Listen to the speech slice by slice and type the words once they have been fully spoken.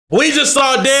We just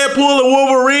saw Deadpool and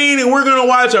Wolverine, and we're gonna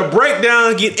watch a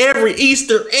breakdown, get every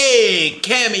Easter egg,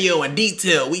 cameo, and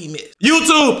detail we missed.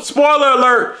 YouTube, spoiler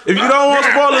alert. If you don't want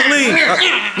spoilers, leave.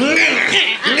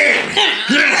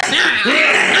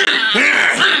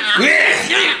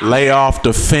 Lay off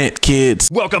the fent, kids.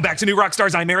 Welcome back to New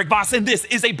Rockstars. I'm Eric Voss, and this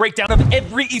is a breakdown of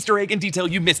every Easter egg and detail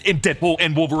you missed in Deadpool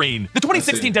and Wolverine. The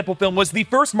 2016 Deadpool film was the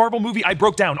first Marvel movie I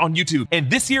broke down on YouTube,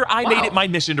 and this year I made it my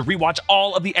mission to rewatch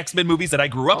all of the X-Men movies that I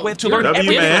grew up with to learn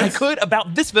everything I could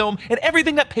about this film and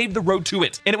everything that paved the road to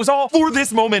it. And it was all for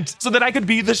this moment, so that I could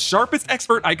be the sharpest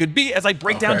expert I could be as I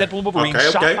break down Deadpool and Wolverine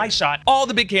shot by shot, all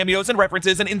the big cameos and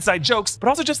references and inside jokes, but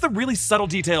also just the really subtle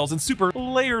details and super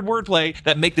layered wordplay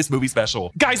that make this movie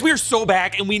special. Guys, we are so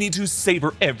back, and we need to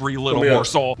savor every little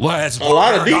morsel. Let's a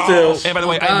lot of details. And by the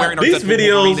way, I'm wearing our these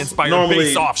videos inspired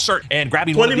face-off shirt, and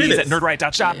grabbing one of these at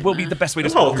nerdright.shop will be the best way to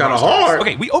spell kind of hard.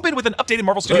 Okay, we opened with an updated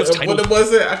Marvel Studios title. What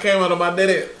was it? I came out of my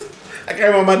daddy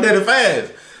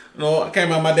fast. You know, I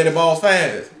came out my daddy balls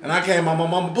fast, and I came out my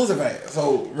mama pussy fast.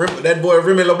 So that boy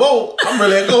Remy LeBeau, I'm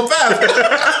really going fast.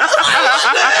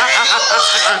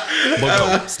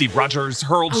 Logo, Steve Rogers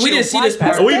hurled. We didn't see this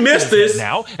part. We missed this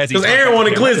now because Aaron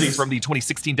wanted glizzies from the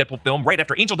 2016 Deadpool film. Right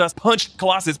after Angel Dust punched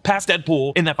Colossus past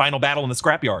Deadpool in that final battle in the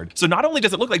scrapyard. So not only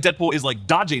does it look like Deadpool is like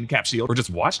dodging Cap Shield, or just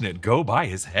watching it go by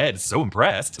his head, so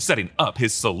impressed, setting up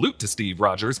his salute to Steve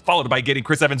Rogers, followed by getting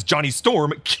Chris Evans' Johnny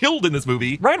Storm killed in this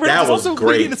movie. Ryan Reynolds is also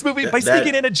leading this movie by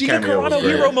sneaking in a Gina Carano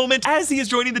hero moment as he is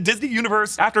joining the Disney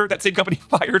universe after that same company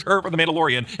fired her for The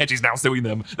Mandalorian, and she's now suing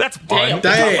them. That's fun. The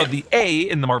top of the A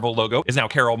in the Marvel logo is now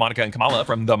Carol, Monica, and Kamala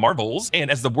from the Marvels, and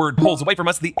as the word pulls away from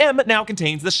us, the M now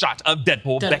contains the shot of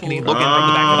Deadpool beckoning Logan from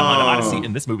the back of the Honda Odyssey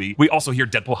in this movie. We also hear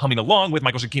Deadpool humming along with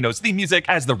Michael Giacchino's theme music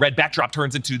as the red backdrop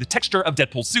turns into the texture of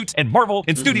Deadpool's suit, and Marvel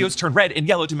and studios turn red and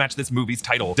yellow to match this movie's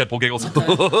title. Deadpool giggles.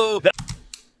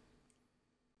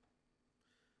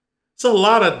 It's a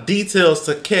lot of details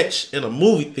to catch in a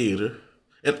movie theater.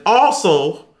 And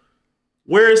also,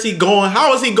 where is he going?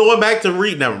 How is he going back to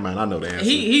read? Never mind, I know the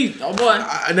answer. Oh boy.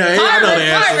 I know the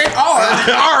answer.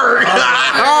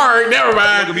 Never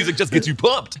mind. The music just gets you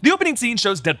pumped. The opening scene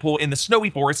shows Deadpool in the snowy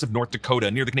forest of North Dakota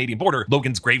near the Canadian border,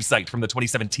 Logan's gravesite from the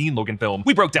 2017 Logan film.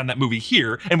 We broke down that movie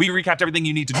here, and we recapped everything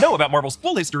you need to know about Marvel's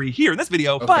full history here in this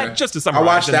video. But just to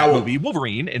summarize, in that movie,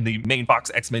 Wolverine, in the main Fox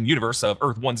X-Men universe of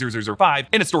Earth 10005,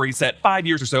 in a story set 5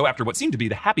 years or so after what seemed to be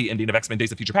the happy ending of X-Men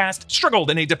Days of Future Past, struggled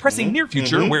in a depressing near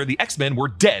future where the X-Men were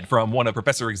dead from one of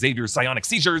Professor Xavier's psionic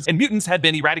seizures, and mutants had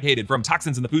been eradicated from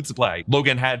toxins in the food supply.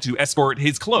 Logan had to escort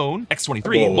his clone,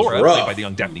 X-23, Laura, played by the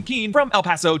young Daphne Keane, from El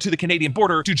Paso to the Canadian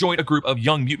border to join a group of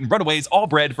young mutant runaways, all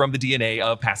bred from the DNA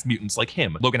of past mutants like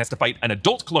him. Logan has to fight an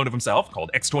adult clone of himself called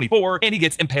X-24, and he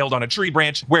gets impaled on a tree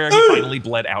branch where he finally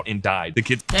bled out and died. The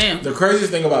kids. Damn. The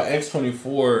craziest thing about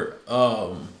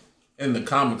X-24 in the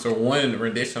comics, or one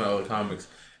rendition of the comics,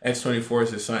 X-24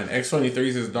 is his son. X-23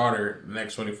 is his daughter, and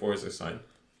X-24 is his son.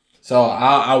 So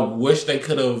I wish they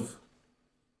could have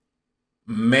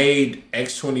made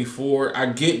X-24. I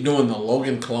get doing the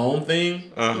Logan clone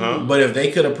thing, but if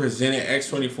they could have presented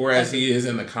X-24 as he is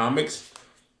in the comics,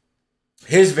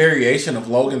 his variation of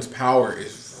Logan's power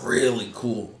is really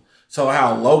cool. So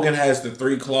how Logan has the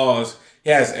 3 claws,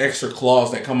 he has extra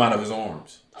claws that come out of his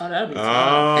arms. Oh, that'd be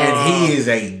fun. And he is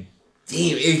a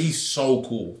demon. He's so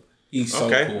cool. He's so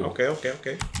cool.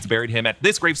 Okay. Buried him at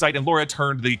this gravesite, and Laura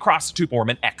turned the cross to form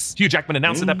an X. Hugh Jackman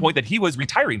announced at that point that he was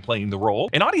retiring playing the role,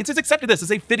 and audiences accepted this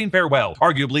as a fitting farewell.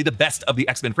 Arguably the best of the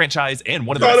X-Men franchise and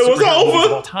one of the best superhero movies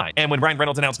of all time. And when Ryan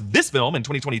Reynolds announced this film in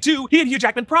 2022, he and Hugh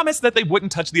Jackman promised that they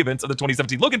wouldn't touch the events of the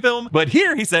 2017 Logan film. But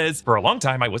here he says, for a long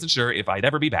time, I wasn't sure if I'd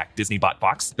ever be back. Disney bought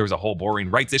Fox. There was a whole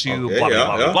boring rights issue,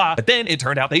 blah. But then it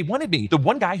turned out they wanted me, the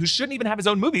one guy who shouldn't even have his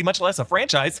own movie, much less a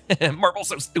franchise. Marvel's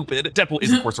so stupid. Deadpool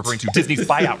is, of course, referring to Disney's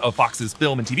buyout of Fox's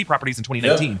film and TV properties in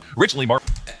 2019. Originally,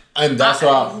 and that's why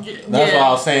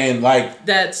I was saying, like,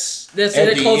 that's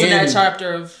closing that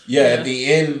chapter of at the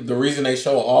end, the reason they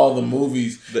show all the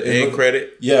movies, the end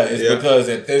credit, is because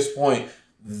at this point,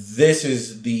 this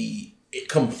is the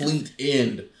complete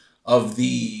end of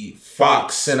the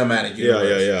Fox cinematic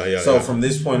universe. So from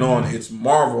this point on, it's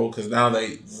Marvel, because now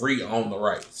they re-own the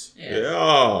rights.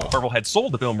 Marvel had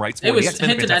sold the film rights for the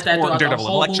X-Men, Fantastic Four, Daredevil,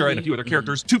 and Elektra, and a few other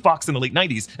characters to Fox in the late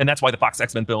 90s, and that's why the Fox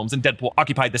X-Men films and Deadpool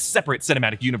occupied the separate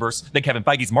cinematic universe than Kevin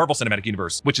Feige's Marvel Cinematic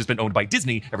Universe, which has been owned by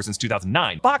Disney ever since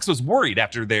 2009. Fox was worried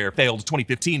after their failed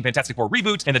 2015 Fantastic Four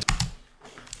reboot, and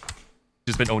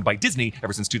has been owned by Disney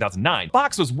ever since 2009.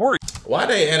 Fox was worried. Why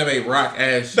they animate Rock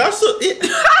Ash? He got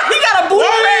a boot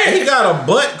crack. He got a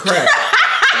butt crack.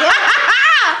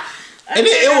 And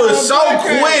it was so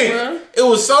quick. It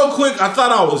was so quick. I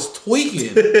thought I was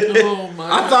tweaking. Oh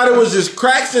my! I thought it was just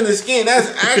cracks in the skin. That's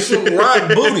actual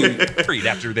rotten booty.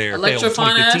 After their failed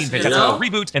Electrifying 2015 ass, Fantastic you know? Four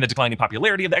reboot and the declining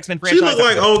popularity of the X-Men She franchise. look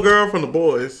like old girl from The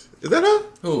Boys. Is that her?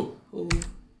 Who?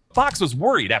 Fox was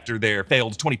worried after their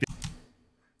failed 2015.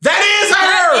 That is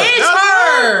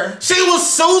her. She was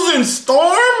Susan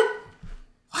Storm.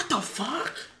 What the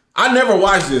fuck? I never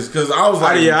watched this because I was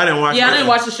like, I didn't watch. Yeah, I didn't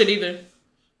watch the shit either.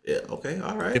 Yeah, okay,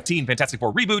 all right. 15 Fantastic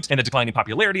Four reboot and the declining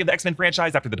popularity of the X-Men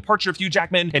franchise after the departure of Hugh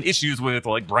Jackman and issues with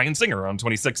like Bryan Singer on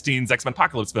 2016's X-Men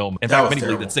Apocalypse film. In fact, many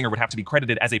believe that Singer would have to be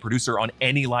credited as a producer on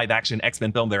any live-action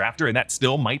X-Men film thereafter, and that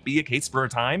still might be a case for a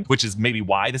time, which is maybe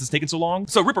why this has taken so long.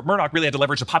 So Rupert Murdoch really had to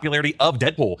leverage the popularity of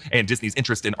Deadpool and Disney's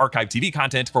interest in archive TV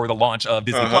content for the launch of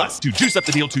Disney Plus to juice up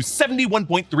the deal to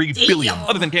 $71.3 billion.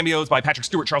 Other than cameos by Patrick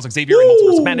Stewart, Charles Xavier, and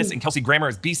Multiverse of Madness, and Kelsey Grammer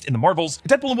as Beast in the Marvels,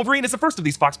 Deadpool and Wolverine is the first of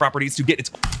these Fox properties to get its...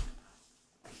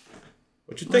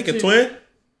 What you thinking, twin?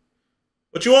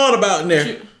 What you on about in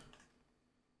there?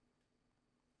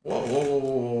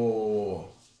 Whoa.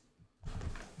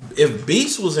 If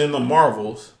Beast was in the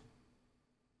Marvels,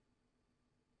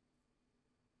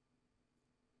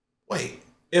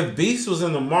 if Beast was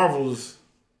in the Marvels,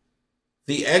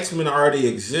 the X-Men already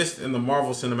exist in the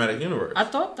Marvel Cinematic Universe. I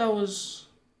thought that was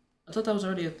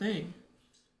already a thing.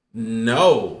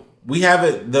 No, we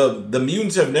haven't. The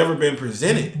mutants have never been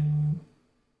presented.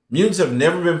 Mutants have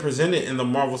never been presented in the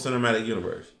Marvel Cinematic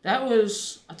Universe. That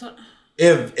was, I thought.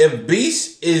 If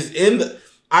Beast is in the,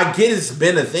 I get it's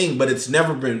been a thing, but it's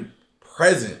never been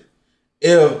present.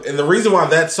 And the reason why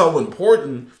that's so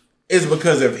important is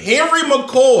because if Henry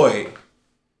McCoy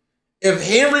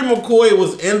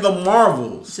was in the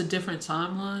Marvels, It's a different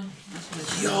timeline.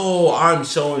 yo, I'm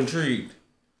so intrigued.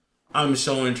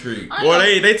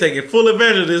 Boy, they taking full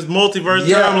advantage of this multiverse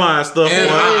timeline stuff. And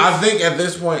I think at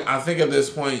this point,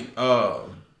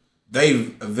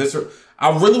 they've eviscerated.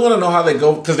 I really want to know how they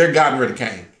go because they're gotten rid of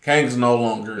Kang. Kang's no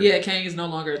longer Kang is no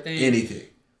longer a thing. anything.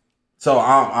 So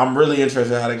I'm really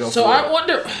interested in how they go. So I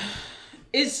wonder,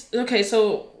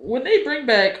 so when they bring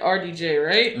back RDJ,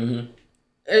 right? Mm-hmm.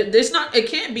 It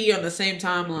can't be on the same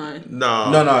timeline.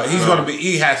 No.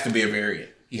 He has to be a variant.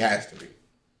 He has to be.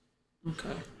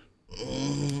 Okay.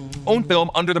 Own film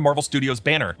under the Marvel Studios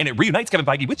banner, and it reunites Kevin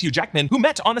Feige with Hugh Jackman, who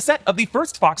met on the set of the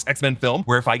first Fox X-Men film,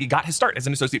 where Feige got his start as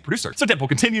an associate producer. So Deadpool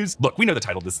continues. Look, we know the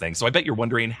title of this thing, so I bet you're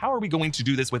wondering, how are we going to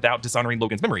do this without dishonoring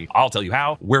Logan's memory? I'll tell you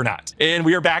how. We're not. And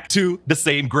we are back to the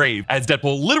same grave, as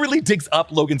Deadpool literally digs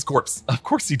up Logan's corpse. Of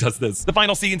course he does this. The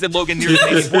final scenes in Logan near the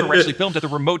Canadian border were actually filmed at the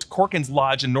remote Corkins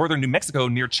Lodge in northern New Mexico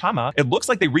near Chama. It looks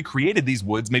like they recreated these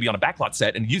woods, maybe on a backlot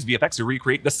set, and used VFX to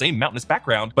recreate the same mountainous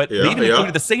background, but they even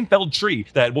included the same felled tree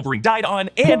that Wolverine died on,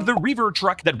 and the Reaver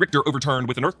truck that Richter overturned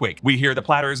with an earthquake. We hear the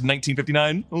Platters'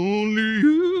 1959, Only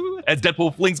You, as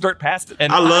Deadpool flings dirt past.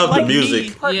 And I love the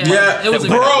music. Yeah, it was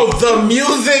the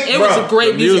music. It was a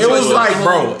great music. It was like,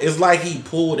 bro, it's like he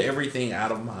pulled everything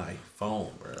out of my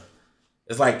phone, bro.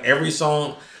 It's like every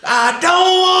song. I don't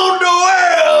want the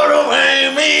world to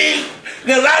blame me,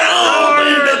 cause I don't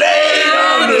think that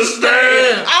they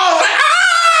understand. I was like,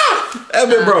 I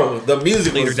mean, bro, the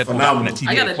music was phenomenal.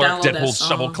 I gotta download that Deadpool's song.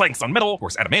 shovel clanks on metal, of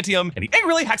course adamantium, and he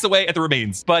angrily hacks away at the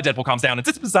remains. But Deadpool calms down and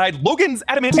sits beside Logan's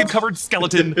adamantium-covered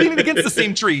skeleton, leaning against the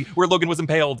same tree where Logan was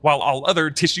impaled, while all other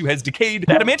tissue has decayed.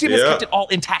 The adamantium has kept it all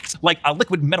intact, like a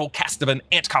liquid metal cast of an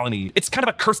ant colony. It's kind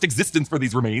of a cursed existence for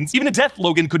these remains. Even in death,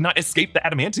 Logan could not escape the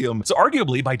adamantium. So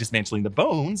arguably, by dismantling the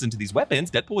bones into these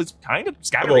weapons, Deadpool is kind of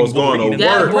scattering Wolverine and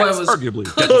that boy was arguably.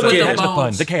 Deadpool gets the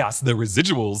fun, the chaos, the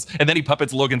residuals, and then he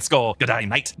puppets Logan's skull. Good day,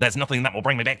 mate. There's nothing that will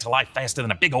bring me back to life faster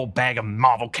than a big old bag of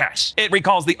Marvel cash. It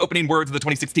recalls the opening words of the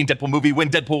 2016 Deadpool movie when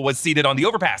Deadpool was seated on the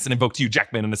overpass and invoked Hugh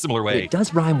Jackman in a similar way. It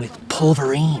does rhyme with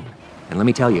Wolverine. And let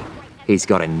me tell you, he's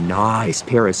got a nice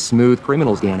pair of smooth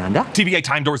criminals down under. TVA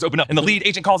time doors open up and the lead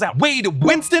agent calls out, Wade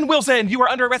Winston Wilson, you are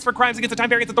under arrest for crimes against the Time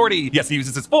Variance Authority. Yes, he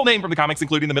uses his full name from the comics,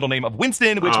 including the middle name of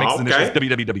Winston, which makes his initials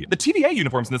WWW. The TVA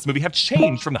uniforms in this movie have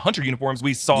changed from the Hunter uniforms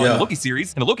we saw in the Loki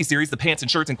series. In the Loki series, the pants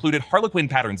and shirts included Harlequin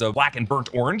patterns of black and burnt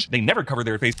orange. They never covered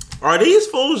their face. Are these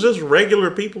fools just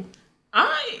regular people?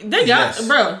 They got,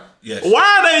 bro. Yes. Why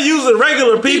are they using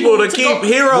regular people to keep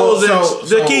heroes and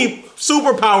to keep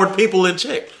superpowered people in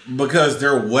check? Because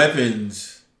their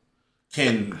weapons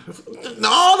can.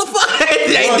 All the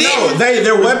fuck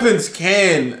their weapons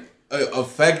can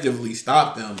effectively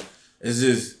stop them. It's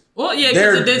just. Well, yeah,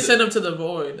 because it did send them to the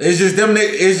void. It's just them.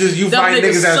 It's just you find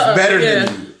niggas that's better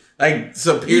than you, like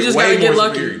superior. You just way gotta get more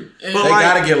lucky. superior. They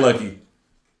gotta get lucky.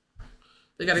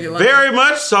 They gotta get lucky. Very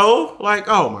much so. Like,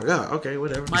 oh my god. Okay,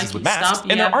 whatever. With masks,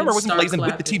 and their armor was emblazoned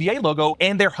with the TVA logo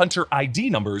and their Hunter ID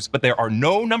numbers, but there are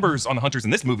no numbers on the Hunters in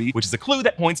this movie, which is a clue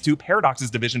that points to Paradox's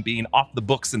division being off the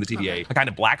books in the TVA, a kind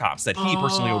of black ops that he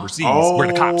personally oversees, where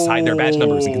the cops hide their badge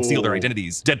numbers and conceal their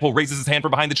identities. Deadpool raises his hand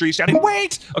from behind the tree, shouting,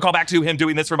 "Wait!" A callback to him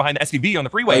doing this from behind the SUV on the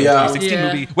freeway in the 2016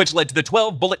 movie, which led to the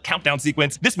 12-bullet countdown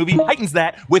sequence. This movie heightens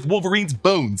that with Wolverine's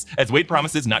bones, as Wade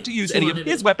promises not to use any of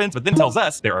his weapons, but then tells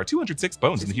us there are 206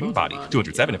 bones in the human body.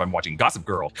 207 if I'm watching Gossip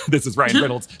Girl. This is Ryan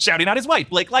Reynolds shouting out his wife,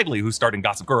 Blake Lively, who starred in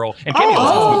Gossip Girl and cameos in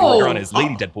this movie later on as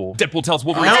Lady Deadpool. Deadpool tells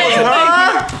Wolverine,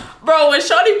 bro, when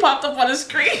Shorty popped up on the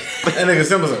screen, that nigga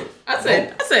Simba's like, I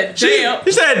said, damn.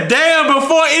 He said, damn,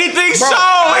 before anything showed.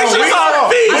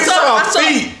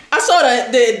 I saw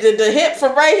the hip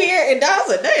from right here, and I was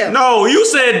like, damn. No, you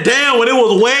said damn when it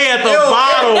was way at the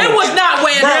bottom. It was not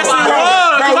way at the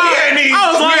bottom.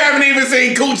 Bro, we haven't even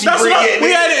seen Coochie Free yet.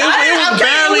 It was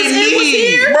barely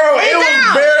knee. Bro, it was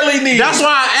barely knee. That's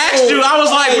why I asked you. I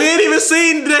was like, we ain't even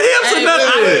seen the hips or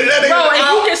nothing. Bro, if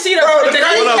you can see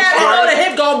the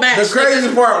hip go match. The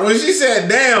crazy part, when she said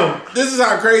damn, this is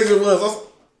how crazy it was.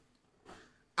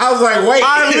 I was like, wait.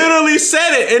 I literally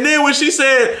said it. And then when she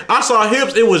said, I saw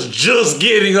hips, it was just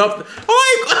getting up.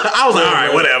 I was like, all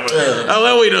right, whatever.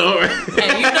 What we doing?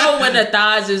 And you know when the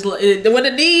thighs is, when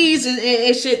the knees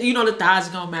and shit, you know the thighs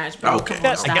are gonna match, bro. Okay.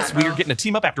 I guess we're getting a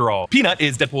team up after all. Peanut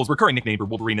is Deadpool's recurring nickname for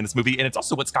Wolverine in this movie, and it's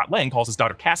also what Scott Lang calls his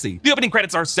daughter Cassie. The opening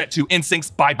credits are set to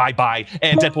NSYNC's Bye Bye Bye,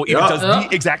 and Deadpool even does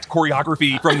the exact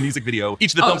choreography from the music video.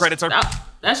 Each of the film credits are...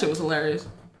 That shit was hilarious.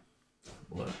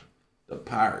 What? The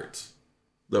Pirates.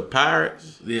 The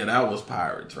Pirates? Yeah, that was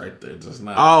Pirates right there. Just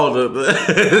not. Oh,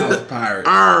 that was Pirates.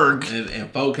 Arg.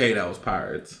 And 4K, that was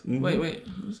Pirates. Wait.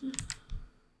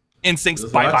 NSYNC's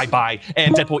Bye Bye Bye,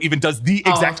 and Deadpool even does the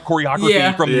exact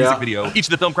choreography from the music video. Each of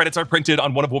the film credits are printed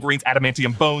on one of Wolverine's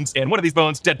adamantium bones, and one of these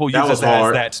bones Deadpool uses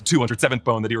as that 207th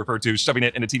bone that he referred to, shoving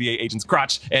it in a TVA agent's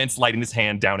crotch and sliding his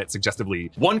hand down it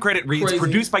suggestively. One credit reads,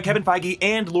 produced by Kevin Feige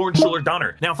and Lauren Schuler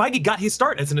Donner. Now, Feige got his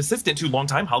start as an assistant to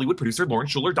longtime Hollywood producer Lauren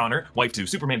Schuler Donner, wife to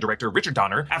Superman director Richard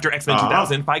Donner. After X-Men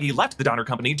 2000, Feige left the Donner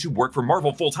Company to work for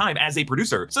Marvel full-time as a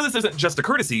producer. So this isn't just a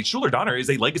courtesy. Schuler Donner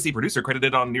is a legacy producer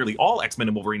credited on nearly all X-Men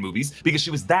and Wolverine movies because she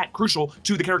was that crucial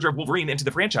to the character of Wolverine and to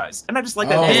the franchise. And I just like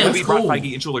that this movie brought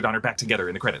Feige and Schuler Donner back together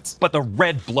in the credits. But the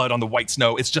red blood on the white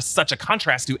snow is just such a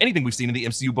contrast to anything we've seen in the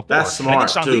MCU before. That's smart, and I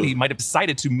think Sean Levy might have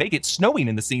decided to make it snowing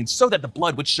in the scene so that the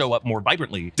blood would show up more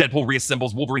vibrantly. Deadpool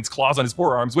reassembles Wolverine's claws on his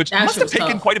forearms, which must have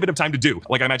taken quite a bit of time to do.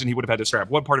 Like, I imagine he would have had to strap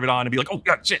one part of it on and be like, oh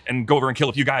god, shit, and go over and kill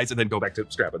a few guys and then go back to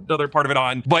strap another part of it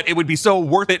on. But it would be so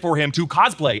worth it for him to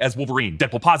cosplay as Wolverine.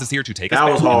 Deadpool pauses here to take us back,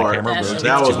 and the camera rotates to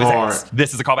his ass.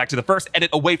 This is a callback to the first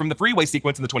edit away from the freeway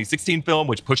sequence in the 2016 film,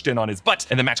 which pushed in on his butt,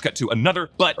 and then match cut to another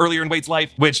butt earlier in Wade's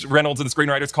life, which Reynolds and the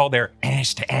screenwriters called their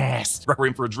ass to ass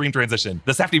requiem for a dream transition.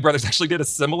 The Safdie brothers actually did a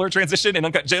similar transition in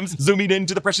Uncut Gems, zooming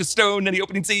into the precious stone in the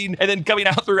opening scene, and then coming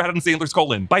out through Adam Sandler's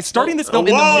colon. By starting this film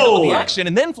in the middle of the action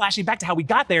and then flashing back to how we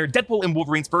got there, Deadpool and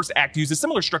Wolverine's first act uses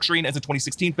similar structuring as the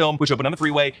 2016 film, which opened on the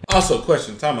freeway. Also,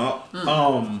 question, time out.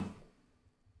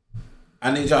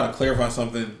 I need y'all to clarify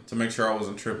something to make sure I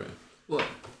wasn't tripping. What?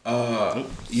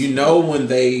 You know when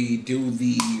they do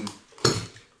the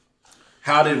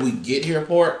how did we get here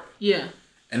part? Yeah.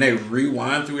 And they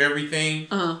rewind through everything.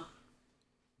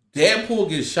 Deadpool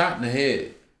gets shot in the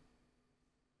head.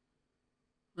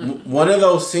 One of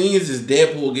those scenes is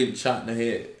Deadpool getting shot in the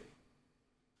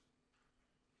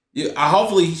head.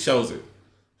 Hopefully he shows it.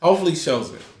 Hopefully he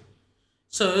shows it.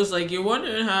 So it's like you're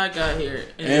wondering how I got here.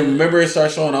 And remember it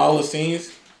starts showing all the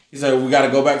scenes? He's like, we got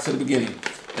to go back to the beginning.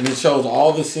 And it shows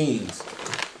all the scenes.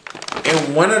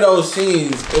 In one of those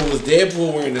scenes, it was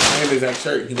Deadpool wearing the same exact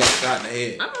shirt and he got shot in the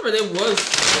head. I remember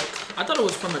I thought it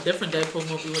was from a different Deadpool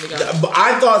movie when he got. But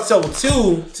I thought so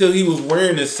too, till he was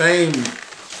wearing the same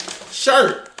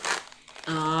shirt.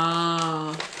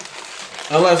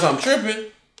 Unless I'm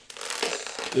tripping.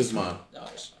 This is mine.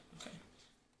 Okay.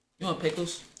 You want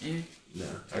pickles? Yeah. Nah,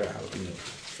 I got jalapeno.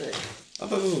 I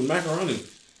thought this was macaroni.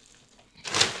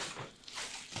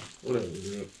 Whatever.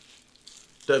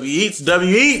 W eats.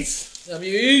 W eats.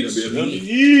 W eats. W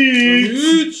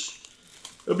eats.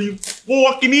 W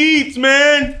fucking eats,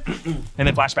 man. And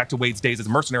then flashback to Wade's days as a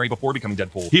mercenary before becoming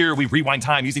Deadpool. Here we rewind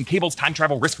time using Cable's time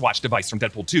travel wristwatch device from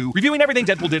Deadpool 2, reviewing everything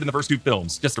Deadpool did in the first two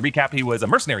films. Just to recap, he was a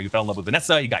mercenary who fell in love with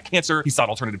Vanessa, he got cancer, he sought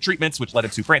alternative treatments, which led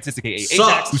him to Francis, aka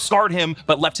Ajax, who scarred him,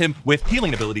 but left him with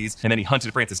healing abilities, and then he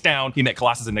hunted Francis down, he met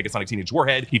Colossus and Negasonic Teenage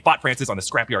Warhead, he fought Francis on the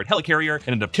scrapyard helicarrier, and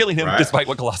ended up killing him despite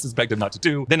what Colossus begged him not to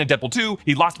do. Then in Deadpool 2,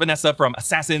 he lost Vanessa from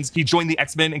assassins, he joined the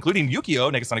X-Men, including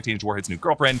Yukio, Negasonic Teenage Warhead's new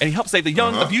girlfriend, and he helped save the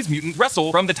young, abused mutant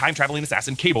Russell from the time-traveling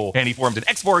assassin Cable, and he formed an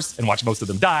X-Force and watched most of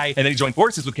them die, and then he joined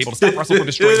forces with Cable to stop Russell from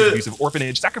destroying his abusive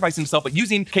orphanage, sacrificing himself but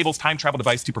using Cable's time travel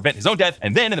device to prevent his own death,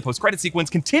 and then in the post-credit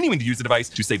sequence continuing to use the device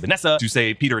to save Vanessa, to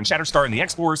save Peter and Shatterstar in the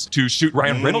X-Force, to shoot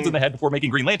Ryan Reynolds in the head before making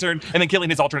Green Lantern, and then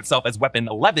killing his alternate self as Weapon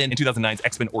 11 in 2009's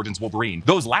X-Men Origins Wolverine.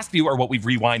 Those last few are what we've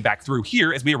rewind back through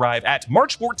here as we arrive at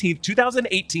March 14th,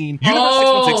 2018, Universe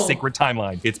 616 Sacred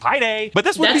Timeline. It's Pi Day, but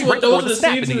this would be right before the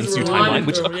snap in the MCU timeline,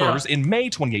 which occurs in May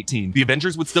 2018. The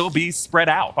Avengers would still be spread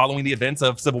out following the events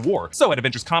of Civil War. So at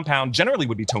Avengers Compound generally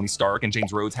would be Tony Stark and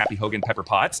James Rhodes, Happy Hogan, Pepper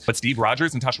Potts, but Steve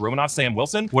Rogers, Natasha Romanoff, Sam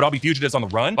Wilson would all be fugitives on the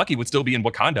run. Bucky would still be in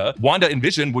Wakanda. Wanda and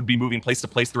Vision would be moving place to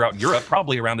place throughout Europe,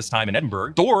 probably around this time in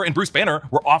Edinburgh. Thor and Bruce Banner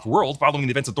were off-world following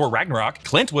the events of Thor Ragnarok.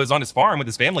 Clint was on his farm with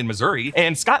his family in Missouri,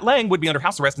 and Scott Lang would be under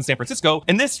house arrest in San Francisco,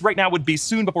 and this right now would be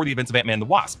soon before the events of Ant-Man and the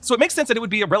Wasp. So it makes sense that it would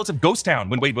be a relative ghost town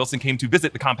when Wade Wilson came to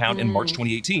visit the compound in March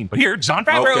 2018. But here, Jon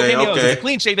Favreau cameos as a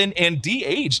clean-shaven and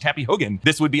de-aged Happy Hogan.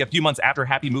 This would be a few months after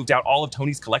Happy moved out all of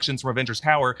Tony's collections from Avengers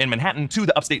Tower in Manhattan to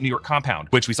the upstate New York compound,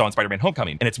 which we saw in Spider-Man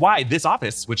Homecoming. And it's why this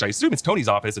office, which I assume is Tony's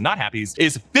office and not Happy's,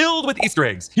 is filled with Easter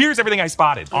eggs. Here's everything I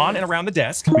spotted. On and around the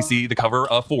desk, we see the cover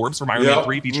of Forbes from Iron Man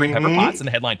 3 featuring Pepper Potts, and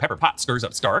the headline Pepper Potts stirs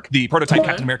up Stark. The prototype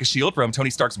Captain America shield from Tony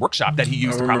Stark's workshop that he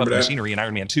used to prop up the machinery in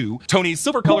Iron Man 2. Tony's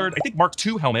silver-colored, I think Mark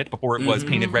II helmet before it was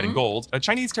painted red and gold. A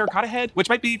Chinese terracotta head, which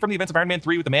might be from the events of Iron Man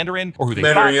 3 with the Mandarin, or who they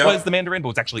thought was the Mandarin, but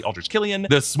was actually Aldrich Killian.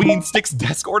 The swinging sticks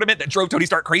desk ornament that drove Tony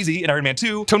Stark crazy in Iron Man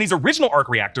 2. Tony's original arc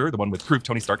reactor, the one with proof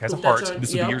Tony Stark has a heart.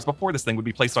 This would be years before this thing would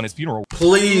be placed on his funeral.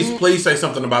 Please say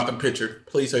something about the picture.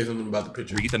 Please say something about the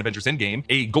picture. Wreath and Avengers Endgame,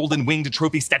 a golden winged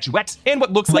trophy statuette, and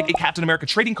what looks like a Captain America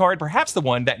trading card, perhaps the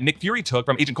one that Nick Fury took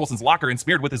from Agent Coulson's locker and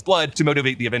smeared with his blood to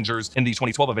motivate the Avengers in the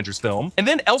 2012 Avengers film. And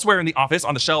then elsewhere in the office,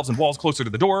 on the shelves and walls closer to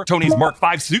the door, Tony's Mark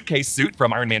V suitcase suit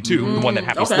from Iron Man 2, the one that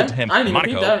Happy slipped to him in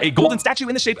Monaco, a golden statue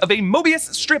in the shape of a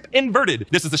Mobius strip inverted.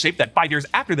 This is the shape that 5 years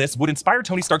after this would inspire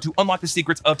Tony Stark to unlock the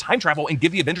secrets of time travel and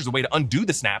give the Avengers a way to undo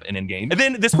the snap in Endgame. And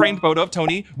then this framed photo of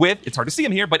Tony with, it's hard to see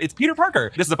him here, but it's Peter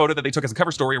Parker. This is a photo that they took as a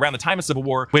cover story around the time of Civil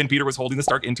War when Peter was holding the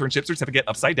Stark internship certificate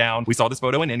upside down. We saw this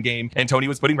photo in Endgame, and Tony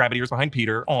was putting rabbit ears behind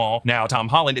Peter. Aw. Now Tom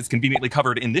Holland is conveniently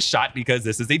covered in this shot because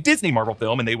this is a Disney Marvel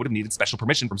film, and they would have needed special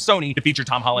permission from Sony to feature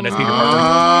Tom Holland as Peter Parker.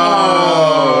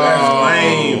 Oh, that's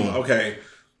lame. Okay.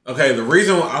 The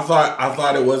reason I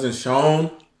thought it wasn't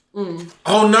shown.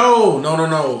 Oh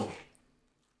no.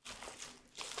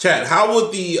 Chat, how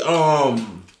would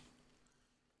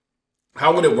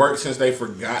it work since they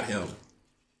forgot him?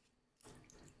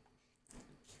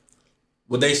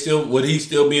 Would he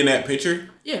still be in that picture?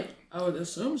 Yeah, I would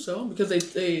assume so because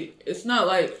they it's not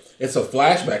like it's a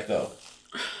flashback though.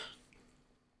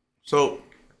 So,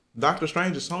 Doctor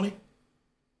Strange is Sony?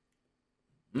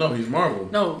 No, he's Marvel.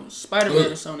 No,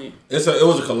 Spider-Man is Sony. It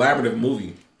was a collaborative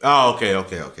movie. Oh, okay.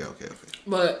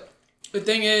 But the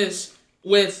thing is,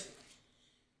 with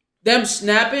them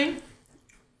snapping,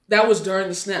 that was during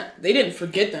the snap. They didn't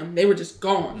forget them. They were just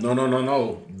gone.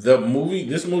 No.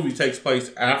 This movie takes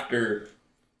place after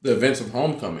the events of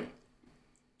Homecoming.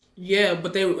 Yeah,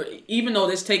 but even though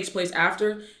this takes place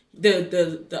after,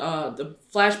 the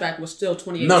flashback was still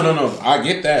 2018. No. I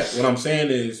get that. What I'm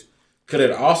saying is, could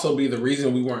it also be the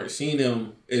reason we weren't seeing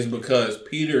him is because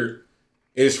Peter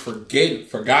is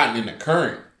forgotten in the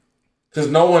current? Because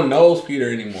no one knows Peter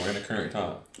anymore in the current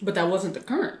time. But that wasn't the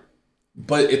current.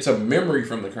 But it's a memory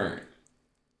from the current.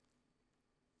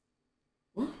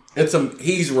 What?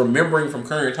 He's remembering from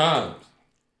current times.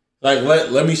 Like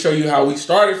let me show you how we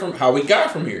started from how we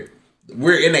got from here.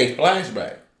 We're in a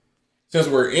flashback. Since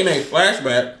we're in a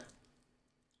flashback.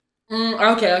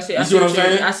 Okay, I see. You see what I'm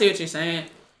saying? I see what you're saying.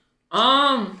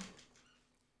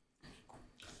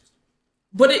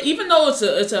 But even though it's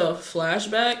a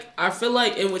flashback, I feel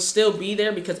like it would still be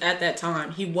there because at that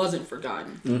time he wasn't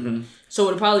forgotten. So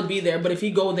it would probably be there. But if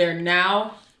you go there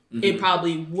now, it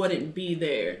probably wouldn't be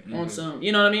there on some.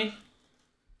 You know what I mean?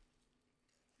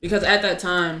 Because at that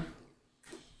time,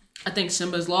 I think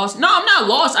Simba's lost. No, I'm not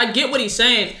lost. I get what he's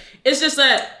saying. It's just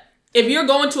that if you're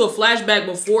going to a flashback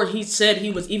before he said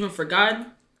he was even forgotten.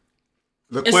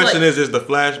 The question is the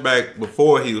flashback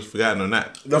before he was forgotten or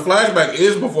not? The flashback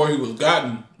is before he was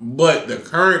forgotten, but in the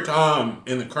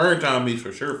current time, he's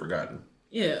for sure forgotten.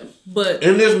 Yeah, but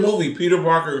in this movie, Peter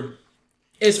Parker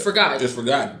is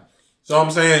forgotten. So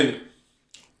I'm saying,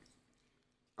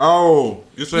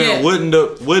 you're saying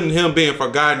wouldn't him being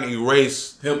forgotten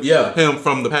erase him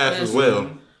from the past as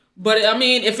well? But I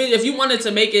mean, if you wanted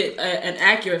to make it an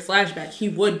accurate flashback, he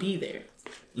would be there.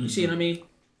 You see what I mean?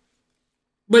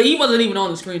 But he wasn't even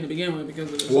on the screen to begin with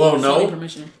because of the Sony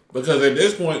permission. Because at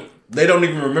this point, they don't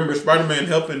even remember Spider-Man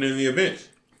helping in the events.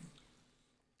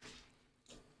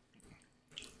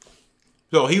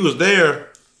 So he was there.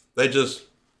 He just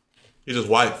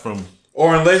wiped from.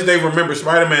 Or unless they remember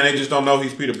Spider-Man, they just don't know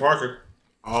he's Peter Parker.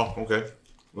 Oh, okay.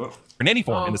 Well. In any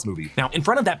form in this movie. Now, in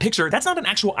front of that picture, that's not an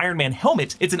actual Iron Man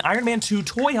helmet. It's an Iron Man 2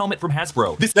 toy helmet from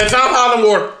Hasbro. That's not how them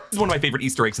work. This is one of my favorite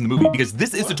Easter eggs in the movie because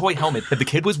this is the toy helmet that the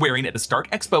kid was wearing at the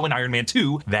Stark Expo in Iron Man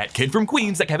 2. That kid from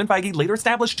Queens that Kevin Feige later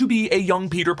established to be a young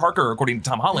Peter Parker, according to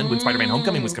Tom Holland when Spider-Man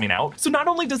Homecoming was coming out. So not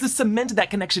only does this cement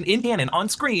that connection in canon on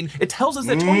screen, it tells us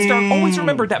that Tony Stark always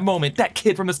remembered that moment, that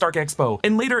kid from the Stark Expo,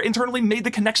 and later internally made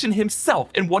the connection himself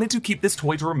and wanted to keep this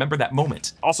toy to remember that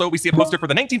moment. Also, we see a poster for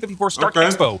the 1954 Stark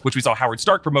Expo, which we saw Howard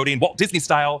Stark promoting Walt Disney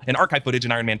style and archive footage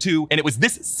in Iron Man 2, and it was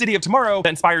this City of Tomorrow that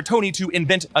inspired Tony to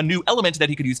invent a new element that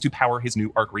he could use to power his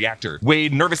new arc reactor.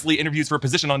 Wade nervously interviews for a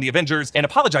position on the Avengers and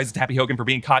apologizes to Happy Hogan for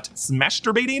being caught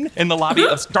smasturbating in the lobby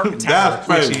of Stark Tower,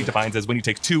 which he defines as when you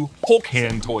take two Hulk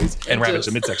hand toys and ravage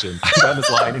the midsection. I found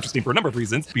this line interesting for a number of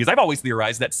reasons, because I've always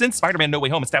theorized that since Spider-Man No Way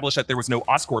Home established that there was no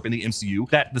Oscorp in the MCU,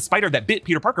 that the spider that bit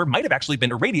Peter Parker might have actually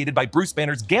been irradiated by Bruce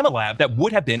Banner's Gamma Lab that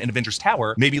would have been in Avengers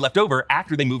Tower, maybe left over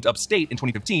after they moved upstate in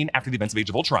 2015 after the events of Age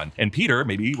of Ultron. And Peter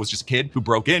maybe was just a kid who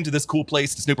broke into this cool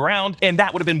place to snoop around, and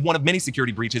that would have been one of many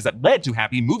security breaches that led to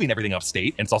Happy moving everything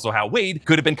upstate. And it's also how Wade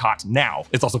could have been caught now.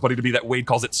 It's also funny to me that Wade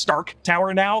calls it Stark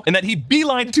Tower now, and that he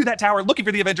beelined to that tower looking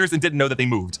for the Avengers and didn't know that they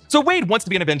moved. So Wade wants to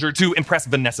be an Avenger to impress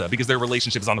Vanessa because their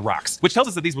relationship is on the rocks, which tells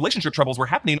us that these relationship troubles were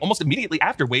happening almost immediately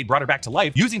after Wade brought her back to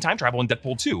life using time travel in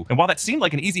Deadpool 2. And while that seemed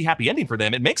like an easy happy ending for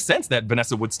them, it makes sense that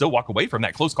Vanessa would still walk away from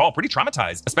that close call pretty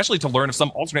traumatized, especially to learn of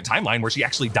some alternate timeline where she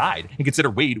actually died and consider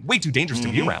Wade way too dangerous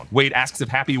to be around. Wade asks if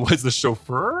Happy was the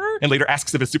chauffeur and later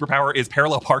asks if his superpower is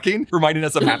parallel parking, reminding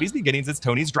us of Happy's beginnings as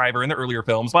Tony's driver in the earlier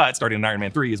films, but starting in Iron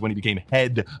Man 3 is when he became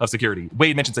head of security.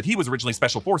 Wade mentions that he was originally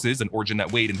Special Forces, an origin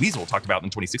that Wade and Weasel talked about in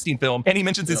the 2016 film, and he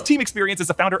mentions his team experience as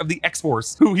the founder of the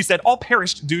X-Force, who he said all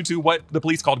perished due to what the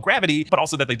police called gravity, but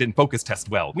also that they didn't focus test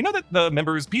well. We know that the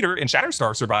members Peter and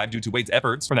Shatterstar survived due to Wade's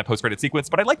efforts from that post-credit sequence,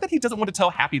 but I like that he doesn't want to tell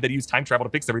Happy that he used time travel to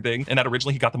fix everything, and that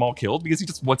originally he got them all killed because he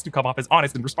just wants to come off as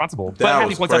honest and responsible. But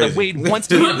Happy points out that Wade wants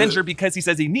to be an Avenger because he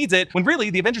says he needs it, when really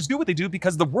the Avengers do what they do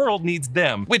because the world needs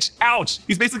them. Which, ouch!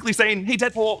 He's basically saying, hey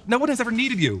Deadpool, no one has ever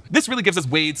needed you. This really gives us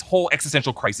Wade's whole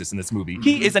existential crisis in this movie.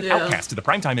 He is an outcast to the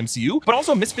primetime MCU, but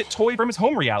also a misfit toy from his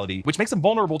home reality, which makes him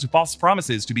vulnerable to false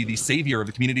promises to be the savior of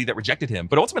the community that rejected him,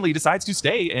 but ultimately he decides to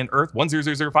stay in Earth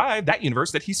 10005, that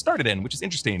universe that he started in, which is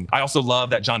interesting. I also love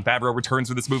that Jon Favreau returns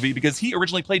for this movie because he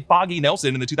originally played Foggy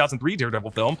Nelson in the 2003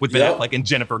 Daredevil film with Ben Affleck and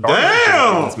Jennifer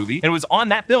Garner in this movie, and it was on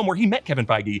that film where he met Kevin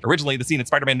Feige. Originally, the scene in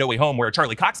Spider-Man No Way Home where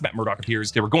Charlie Cox Matt Murdock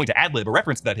appears, they were going to ad-lib a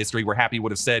reference to that history where Happy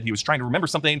would have said he was trying to remember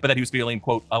something, but that he was feeling,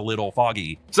 quote, a little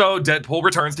foggy. So Deadpool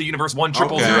returns to Universe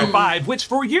 10005, which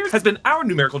for years has been our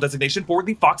numerical designation for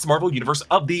the Fox Marvel universe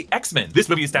of the X-Men. This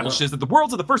movie establishes that the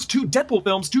worlds of the first two Deadpool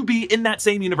films to be in that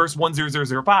same universe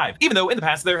 10005, even though in the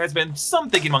past there has been some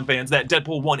thinking among fans that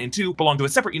Deadpool 1 and 2 belong to a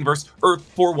separate universe, Earth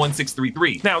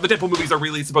 41633. Now, the Deadpool movies are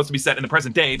really supposed to be set in the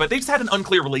present day, but they've just had an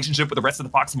unclear relationship with the rest of the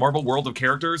Fox Marvel world of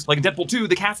characters. Like in Deadpool 2,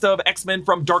 the cast of X-Men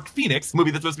from Dark Phoenix, a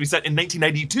movie that's supposed to be set in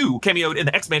 1992, cameoed in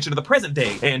the X-Mansion of the present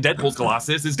day, and Deadpool's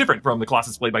Colossus is different from the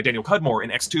Colossus played by Daniel Cudmore in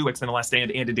X2, X-Men The Last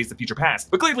Stand, and in Days of Future Past.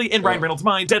 But clearly, in Ryan Reynolds'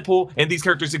 mind, Deadpool and these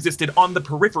characters existed on the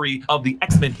periphery of the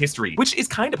X-Men history, which is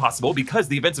kind of possible because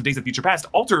the events of Days of Future Past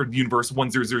altered Universe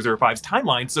 10005's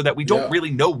timeline so that we don't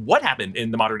really know what happened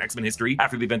in the modern X-Men history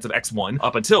after the events of X1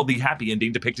 up until the happy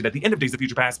ending depicted at the end of Days of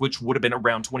Future Past, which would have been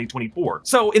around 2024.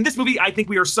 So in this movie, I think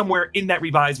we are somewhere in that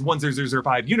revised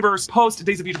 10005 universe, post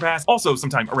Days of Future Past, also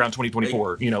sometime around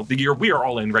 2024, you know, the year we are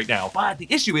all in right now. But the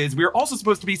issue is we are also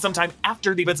supposed to be sometime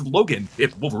after the events of Logan,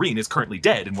 if Wolverine is currently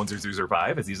dead in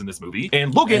 10005, as he's in this movie.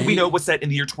 And Logan, we know, was set in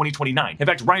the year 2029. In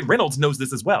fact, Ryan Reynolds knows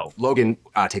this as well. Logan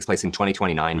takes place in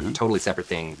 2029, totally separate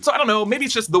thing. So I don't know, maybe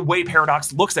it's just the way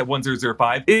Paradox looks at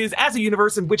 1005 is as a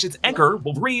universe in which its anchor,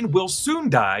 Wolverine, will soon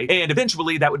die, and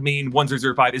eventually that would mean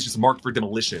 1005 is just marked for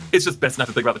demolition. It's just best not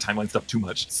to think about the timeline stuff too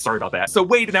much. Sorry about that. So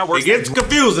Wade now works— It gets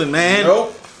confusing, man.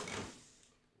 Nope.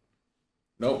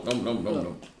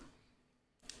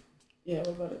 Yeah, what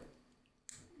about it?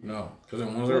 No,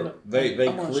 because they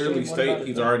clearly state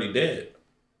he's already dead.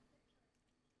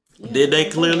 Yeah, Did they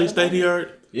clearly state he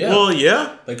already? Yeah. Well,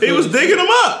 yeah. He was digging him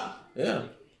up. Yeah.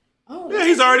 Oh, Yeah,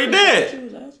 he's already dead. She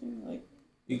was asking, like,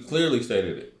 He clearly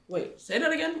stated it. wait, say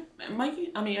that again,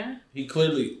 Mikey? I mean, Aaron? He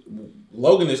clearly,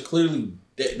 Logan is clearly,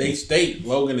 they state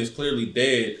Logan is clearly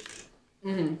dead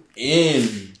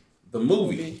in the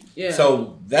movie. Yeah.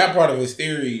 So that part of his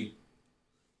theory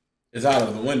is out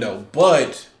of the window.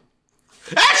 But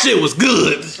That shit was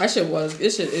good. That shit was.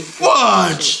 This shit is.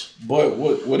 Watch. But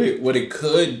what it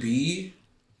could be,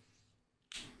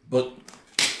 but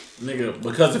Nigga,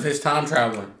 because of his time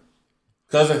traveling.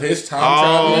 Because of his time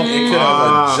traveling, it could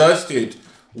have adjusted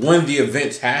when the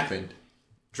events happened.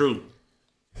 True.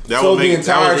 So the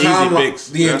entire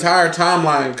timeline, entire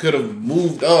timeline could have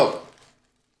moved up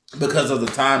because of the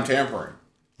time tampering.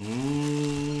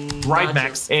 Right,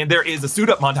 Max. And there is a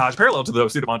suit-up montage parallel to the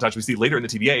suit-up montage we see later in the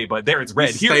TVA, but there it's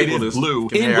red. Here it is blue.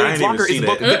 In Wade's Locker is a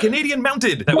book, The Canadian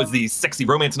Mounted. That was the sexy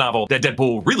romance novel that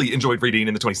Deadpool really enjoyed reading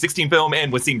in the 2016 film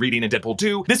and was seen reading in Deadpool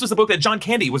 2. This was the book that John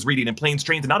Candy was reading in Planes,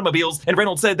 Trains, and Automobiles, and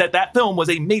Reynolds said that that film was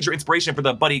a major inspiration for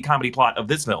the buddy comedy plot of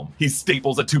this film. He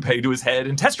staples a toupee to his head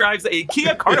and test drives a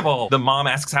Kia Carnival. The mom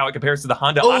asks how it compares to the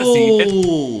Honda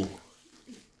Odyssey.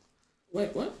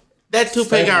 Wait, what? That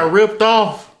toupee got ripped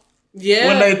off. Yeah.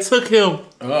 When they took him.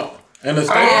 Oh. And the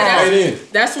staple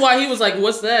that's why he was like,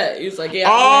 what's that? He was like, yeah.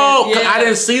 Oh, I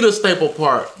didn't see the staple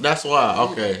part. That's why.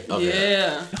 Okay.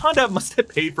 Yeah. Honda must have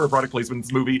paid for a product placement in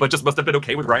this movie, but just must have been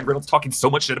okay with Ryan Reynolds talking so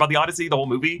much shit about the Odyssey the whole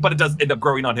movie. But it does end up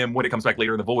growing on him when it comes back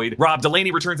later in The Void. Rob Delaney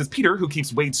returns as Peter, who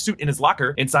keeps Wade's suit in his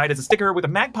locker. Inside is a sticker with a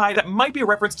magpie that might be a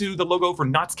reference to the logo for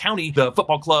Notts County, the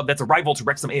football club that's a rival to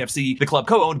Wrexham AFC, the club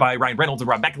co-owned by Ryan Reynolds and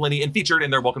Rob McElhenney and featured in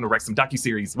their Welcome to Wrexham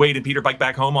docuseries. Wade and Peter bike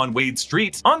back home on Wade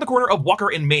Street on the corner of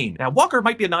Walker and Main. Now, Walker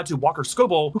might be a nod to Walker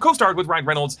Scobell, who co-starred with Ryan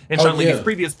Reynolds in Sean Levy's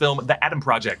previous film, The Adam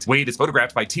Project. Wade is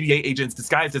photographed by TVA agents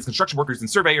disguised as construction workers and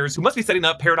surveyors who must be setting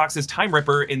up Paradox's Time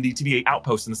Ripper in the TVA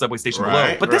outpost in the subway station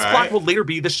below. But this block will later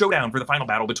be the showdown for the final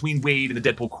battle between Wade and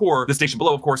the Deadpool Corps. The station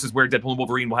below, of course, is where Deadpool and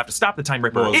Wolverine will have to stop the Time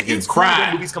Ripper. It is cool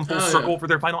when movies come full circle for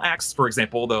their final acts. For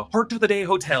example, the Heart of the Day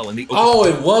Hotel and the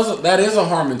that is a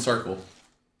Harmon Circle.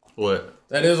 What?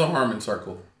 That is a Harmon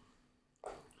Circle.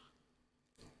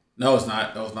 No, it's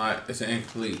not. No, it's not. It's an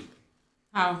incomplete.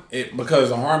 How? Because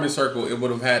the Harmon Circle, it would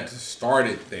have had to start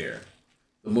it there.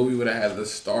 The movie would have had to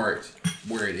start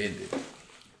where it ended.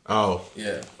 Oh.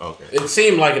 Yeah. Okay. It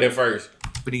seemed like it at first.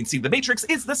 opening scene of The Matrix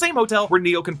is the same hotel where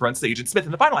Neo confronts Agent Smith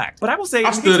in the final act. But I will say,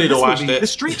 I still need to watch that. The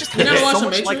street just looks so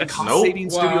much like a cost-saving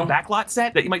studio backlot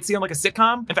set that you might see on like a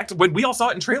sitcom. In fact, when we all saw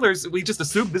it in trailers, we just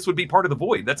assumed this would be part of the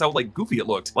Void. That's how like goofy it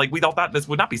looked. Like we all thought this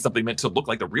would not be something meant to look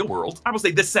like the real world. I will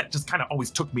say this set just kind of always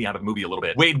took me out of the movie a little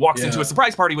bit. Wade walks into a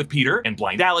surprise party with Peter, and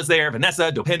Blind Al is there,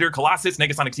 Vanessa, Dopinder, Colossus,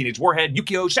 Negasonic Teenage Warhead,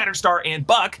 Yukio, Shatterstar, and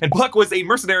Buck. And Buck was a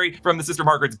mercenary from the Sister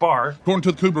Margaret's bar. According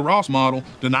to the Kubler-Ross model,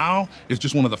 denial is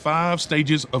just one of the 5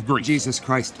 stages of grief. Jesus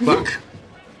Christ, Buck.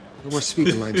 No more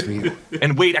speaking lines for you.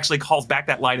 And Wade actually calls back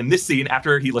that line in this scene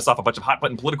after he lists off a bunch of hot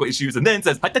button political issues and then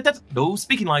says, no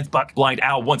speaking lines, Buck. Blind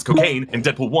Al wants cocaine. In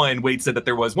Deadpool 1, Wade said that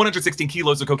there was 116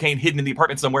 kilos of cocaine hidden in the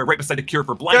apartment somewhere right beside a cure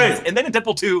for blindness. And then in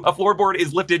Deadpool 2, a floorboard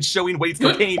is lifted showing Wade's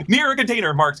cocaine near a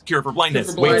container marked cure for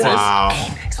blindness. Wade says,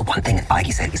 It's the one thing that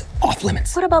Feige said is off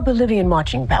limits. What about Bolivian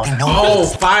marching band? Oh,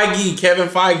 Feige, Kevin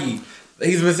Feige.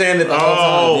 He's been saying it the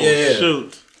whole time. Yeah.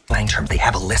 Shoot. Slang term, they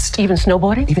have a list. Even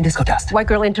snowboarding? Even disco dust. White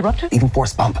girl interrupter? Even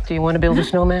force bump. Do you want to build a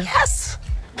snowman? Yes!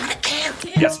 I can't.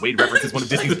 Yes, Wade references one of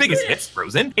Disney's biggest hits,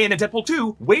 Frozen. And in Deadpool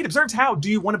 2, Wade observes how Do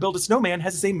You Want to Build a Snowman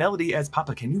has the same melody as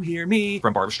Papa Can You Hear Me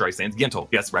from Barbra Streisand's Yentl.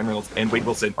 Yes, Ryan Reynolds and Wade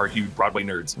Wilson are huge Broadway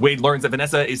nerds. Wade learns that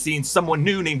Vanessa is seeing someone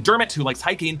new named Dermot who likes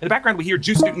hiking. In the background, we hear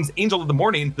Juice Newton's Angel of the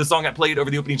Morning, the song that played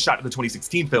over the opening shot of the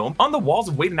 2016 film. On the walls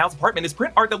of Wade and Al's apartment is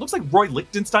print art that looks like Roy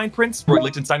Lichtenstein prints. Roy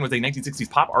Lichtenstein was a 1960s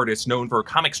pop artist known for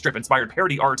comic strip-inspired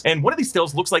parody art, and one of these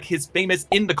stills looks like his famous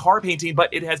In the Car painting,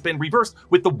 but it has been reversed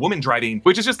with the woman driving,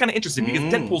 which is just kind of interesting because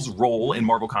Deadpool's role in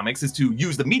Marvel Comics is to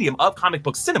use the medium of comic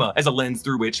book cinema as a lens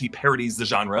through which he parodies the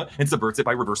genre and subverts it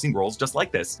by reversing roles just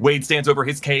like this. Wade stands over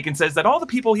his cake and says that all the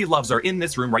people he loves are in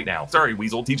this room right now. Sorry,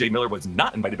 Weasel, TJ Miller was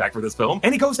not invited back for this film,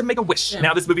 and he goes to make a wish.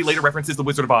 Now, this movie later references The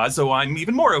Wizard of Oz, so I'm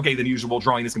even more okay than usual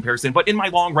drawing this comparison, but in my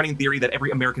long-running theory that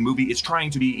every American movie is trying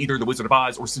to be either The Wizard of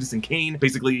Oz or Citizen Kane,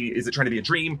 basically, is it trying to be a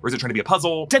dream or is it trying to be a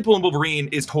puzzle? Deadpool and Wolverine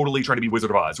is totally trying to be Wizard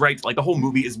of Oz, right? Like, the whole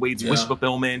movie is Wade's wish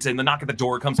fulfillment, and the knock at the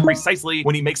door comes precisely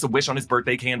when he makes a wish on his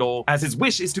birthday candle, as his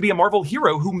wish is to be a Marvel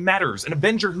hero who matters, an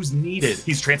Avenger who's needed.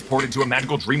 He's transported to a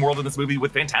magical dream world in this movie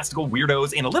with fantastical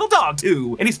weirdos and a little dog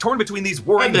too, and he's torn between these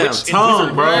warring witch and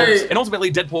wizard worlds. And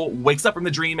ultimately, Deadpool wakes up from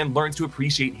the dream and learns to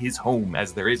appreciate his home,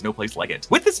 as there is no place like it.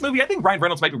 With this movie, I think Ryan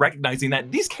Reynolds might be recognizing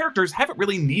that these characters haven't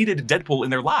really needed Deadpool in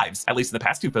their lives, at least in the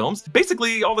past 2 films.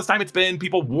 Basically, all this time it's been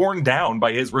people worn down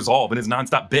by his resolve and his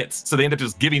nonstop bits, so they end up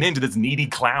just giving in to this needy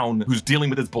clown who's dealing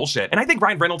with his bullshit. And I think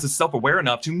Ryan Reynolds is self-aware self-aware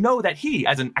enough to know that he,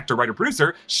 as an actor, writer,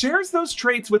 producer, shares those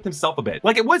traits with himself a bit.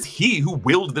 Like, it was he who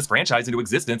willed this franchise into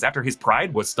existence after his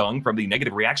pride was stung from the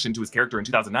negative reaction to his character in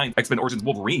 2009 X-Men Origins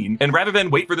Wolverine, and rather than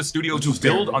wait for the studio to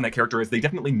build on that character as they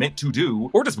definitely meant to do,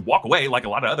 or just walk away like a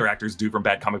lot of other actors do from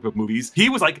bad comic book movies, he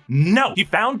was like, no. He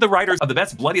found the writers of the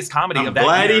best, bloodiest comedy of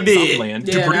that year, Zombieland,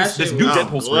 to produce this new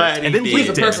Deadpool script, and then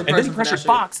leaked it, and then he pressured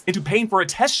Fox into paying for a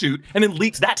test shoot, and then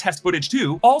leaked that test footage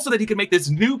too, all so that he could make this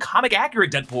new comic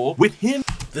accurate Deadpool with him.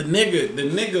 The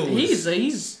nigga was...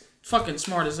 He's fucking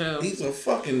smart as hell. He's a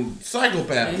fucking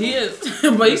psychopath. He is,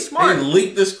 but he's smart. He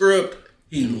leaked the script.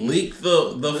 He leaked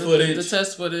the footage. The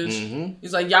test footage.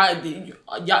 He's like, y'all,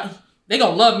 they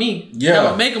gonna love me. Yeah. I'm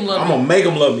gonna make them love me. I'm gonna make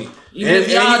them love me.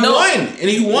 And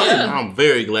he won. Yeah. I'm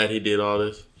very glad he did all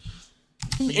this.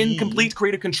 In complete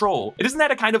creative control. Isn't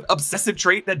that a kind of obsessive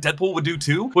trait that Deadpool would do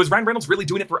too? Was Ryan Reynolds really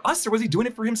doing it for us, or was he doing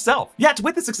it for himself? Yet,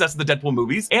 with the success of the Deadpool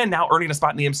movies, and now earning a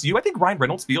spot in the MCU, I think Ryan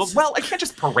Reynolds feels, well, I can't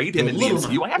just parade him in the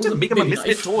MCU, I have to make him a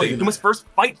misfit toy who must first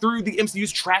fight through the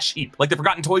MCU's trash heap, like the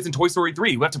forgotten toys in Toy Story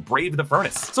 3 who have to brave the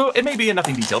furnace. So it may be a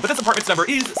nothing detail, but this apartment's number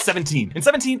is 17. And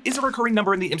 17 is a recurring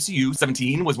number in the MCU.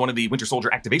 17 was one of the Winter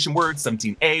Soldier activation words.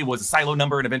 17A was a silo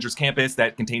number in Avengers Campus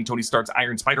that contained Tony Stark's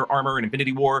Iron Spider armor in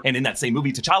Infinity War, and in that same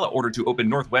movie, T'Challa ordered to open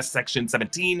Northwest Section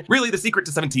 17. Really, the secret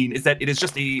to 17 is that it is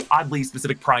just a oddly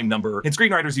specific prime number, and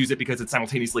screenwriters use it because it's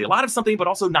simultaneously a lot of something, but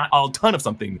also not a ton of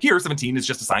something. Here, 17 is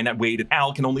just a sign that Wade and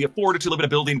Al can only afford to live in a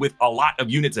building with a lot of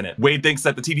units in it. Wade thinks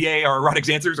that the TVA are erotic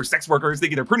dancers or sex workers,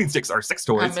 thinking their pruning sticks are sex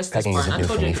toys. I missed this part. I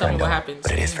told you to tell me what happens.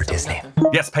 But it is for Disney.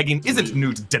 Yes, pegging isn't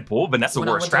new to Deadpool. Vanessa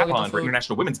wore a strap-on for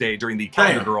International Women's Day during the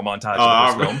Calendar Girl montage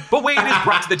of the first film. But Wade is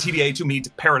brought to the TVA to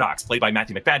meet Paradox, played by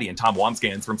Matthew McFadden and Tom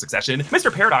Wambsgans from Succession.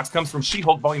 Mr. Paradox comes from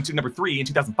She-Hulk Volume 2 number 3 in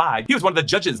 2005. He was one of the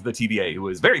judges of the TVA, who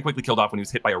was very quickly killed off when he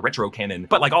was hit by a retro cannon.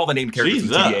 But like all the named characters in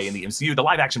the TVA and the MCU, the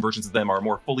live-action versions of them are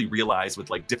more fully realized with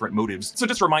like different motives. So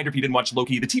just a reminder, if you didn't watch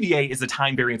Loki, the TVA is the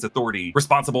Time Variance Authority,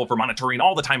 responsible for monitoring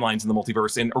all the timelines in the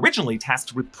multiverse, and originally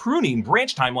tasked with pruning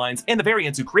branch timelines and the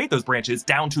variants who create those branches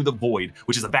down to the Void,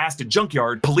 which is a vast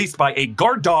junkyard policed by a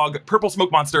guard dog purple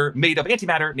smoke monster made of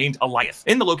antimatter named Eliath.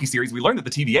 In the Loki series, we learned that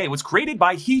the TVA was created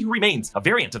by He Who Remains, a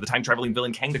variant of the time-traveling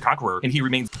villain Kang the Conqueror, and He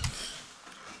Remains.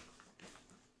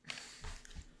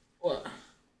 What?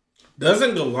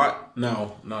 Doesn't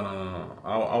No.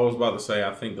 I was about to say, I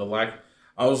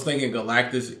was thinking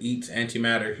Galactus eats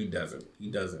antimatter. He doesn't.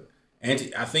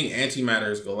 I think antimatter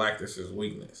is Galactus's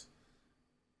weakness.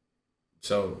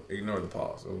 So ignore the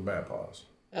pause. It was a bad pause.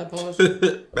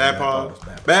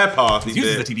 Bad pause. He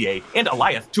uses the TVA and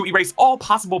Eliath to erase all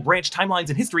possible branch timelines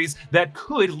and histories that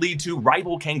could lead to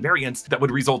rival Kang variants that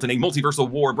would result in a multiversal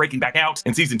war breaking back out.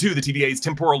 In season 2, the TVA's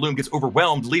temporal loom gets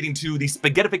overwhelmed, leading to the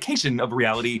spaghettification of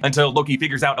reality until Loki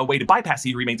figures out a way to bypass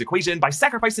He Remains equation by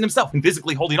sacrificing himself and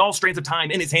physically holding all strands of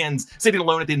time in his hands, sitting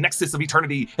alone at the nexus of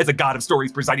eternity as a god of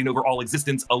stories presiding over all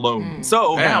existence alone.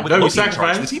 So now with Loki in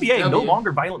charge, the TVA no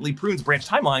longer violently prunes branch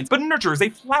timelines, but nurtures a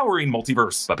flowering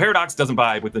multiverse. But Paradox doesn't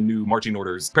vibe with the new marching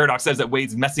orders. Paradox says that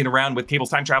Wade's messing around with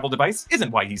Cable's time travel device isn't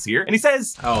why he's here, and he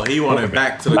says, oh, he wanted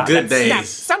back to the good days. Snap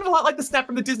sounded a lot like the snap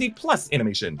from the Disney Plus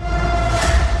animation.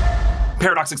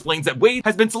 Paradox explains that Wade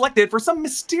has been selected for some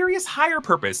mysterious higher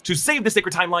purpose to save the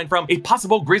sacred timeline from a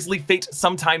possible grisly fate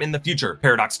sometime in the future.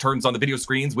 Paradox turns on the video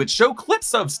screens which show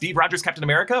clips of Steve Rogers' Captain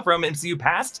America from MCU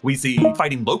past. We see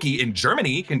fighting Loki in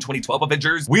Germany in 2012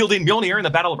 Avengers, wielding Mjolnir in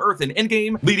the Battle of Earth in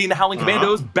Endgame, leading the Howling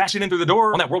Commandos, bashing in through the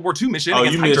door on that World War II mission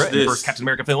against Hydra in the first Captain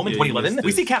America film in 2011.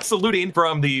 We see Cap saluting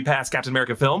from the past Captain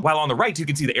America film, while on the right you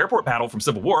can see the airport battle from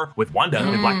Civil War with Wanda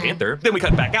and Black Panther. Then we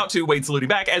cut back out to Wade saluting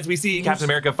back as we see Captain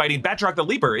America fighting Batroc the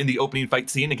Leaper in the opening fight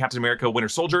scene in Captain America Winter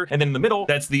Soldier, and then in the middle,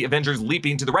 that's the Avengers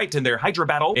leaping to the right in their Hydra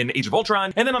battle in Age of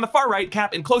Ultron, and then on the far right,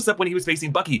 Cap in close-up when he was facing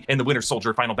Bucky in the Winter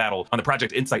Soldier final battle on the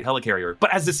Project Insight helicarrier.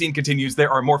 But as the scene continues, there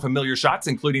are more familiar shots,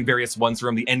 including various ones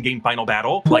from the Endgame final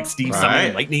battle, like Steve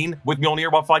summoning lightning with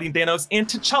Mjolnir while fighting Thanos, and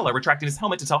T'Challa retracting his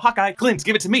helmet to tell Hawkeye, Clint,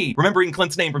 give it to me, remembering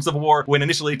Clint's name from Civil War when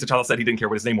initially T'Challa said he didn't care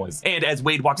what his name was. And as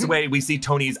Wade walks away, we see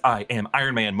Tony's I am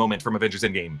Iron Man moment from Avengers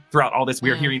Endgame. Throughout all this, we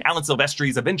are hearing Alan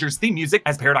Silvestri's Avengers theme music.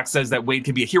 As Paradox says that Wade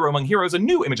can be a hero among heroes, a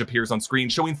new image appears on screen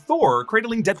showing Thor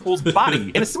cradling Deadpool's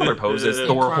body in a similar pose as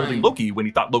Thor holding Loki when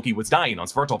he thought Loki was dying on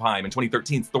Svartalfheim in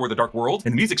 2013's Thor the Dark World,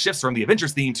 and the music shifts from the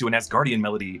Avengers theme to an Asgardian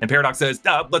melody. And Paradox says,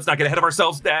 let's not get ahead of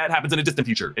ourselves, that happens in a distant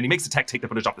future, and he makes the tech take the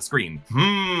footage off the screen.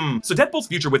 So Deadpool's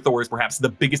future with Thor is perhaps the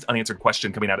biggest unanswered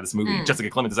question coming out of this movie. Jessica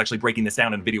Clemens is actually breaking this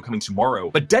down in a video coming tomorrow.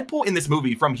 But Deadpool in this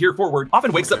movie, from here forward,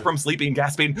 often wakes up from sleeping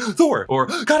gasping, Thor, or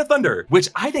God of Thunder, which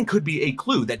I think could be a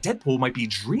clue that Deadpool Deadpool might be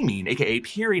dreaming, aka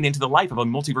peering into the life of a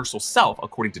multiversal self,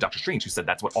 according to Dr. Strange, who said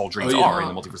that's what all dreams are in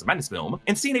the Multiverse of Madness film,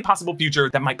 and seeing a possible future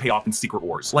that might pay off in Secret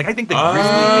Wars. Like, I think the grisly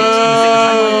fate in the sacred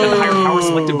timeline that the higher power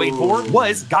selected Wade for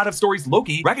was God of Stories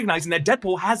Loki recognizing that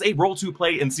Deadpool has a role to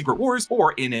play in Secret Wars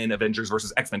or in an Avengers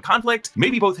vs. X-Men conflict,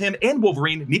 maybe both him and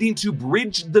Wolverine needing to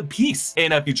bridge the peace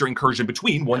in a future incursion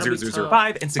between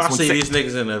 10005 and 616. I see these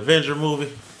niggas in an Avenger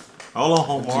movie. Hold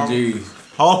on, Marvel.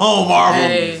 Hold on, Marvel.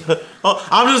 Hey.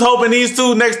 I'm just hoping these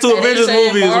next two Avengers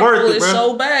movies is worth it, bro.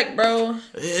 So back, bro.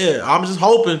 Yeah, I'm just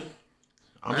hoping.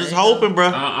 I'm just hoping, bro.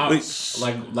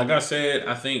 Like I said,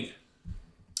 I think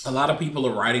a lot of people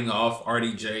are writing off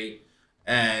RDJ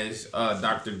as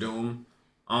Dr. Doom,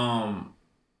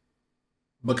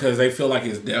 because they feel like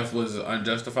his death was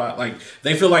unjustified. Like,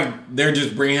 they feel like they're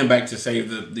just bringing him back to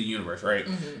save the universe, right?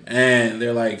 And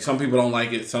they're like, some people don't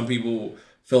like it. Some people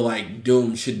feel like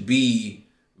Doom should be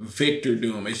Victor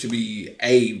Doom. It should be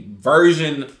a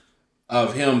version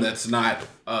of him that's not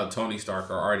Tony Stark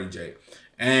or RDJ.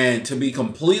 And to be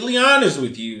completely honest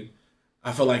with you,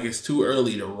 I feel like it's too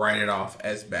early to write it off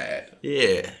as bad.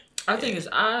 Yeah. I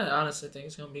honestly think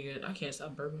it's gonna be good. I can't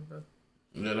stop burping, bro.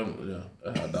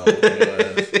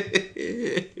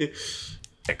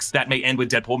 That may end with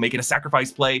Deadpool making a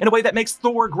sacrifice play in a way that makes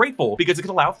Thor grateful, because it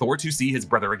could allow Thor to see his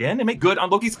brother again and make good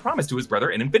on Loki's promise to his brother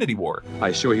in Infinity War. I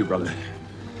assure you, brother,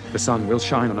 the sun will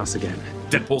shine on us again.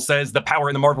 Deadpool says the power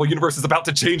in the Marvel Universe is about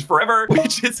to change forever,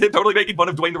 which is him totally making fun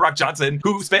of Dwayne "The Rock" Johnson,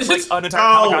 who spent like an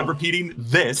entire Comic-Con repeating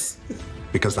this.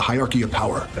 Because the hierarchy of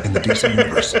power in the DC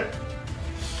Universe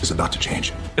is about to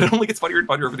change. It only gets funnier and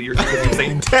funnier over the years.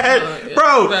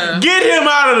 Bro, get him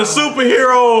out of the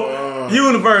superhero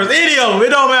universe. Any of them, it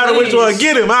don't matter which one.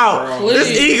 Get him out. This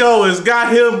ego has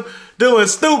got him doing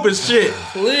stupid shit.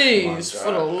 Please,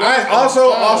 for the love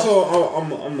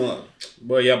I'm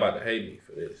boy, y'all about to hate me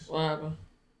for this. What happened?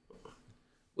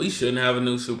 We shouldn't have a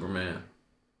new Superman.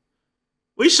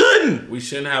 We shouldn't. We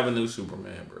shouldn't have a new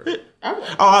Superman, bro.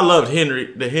 I loved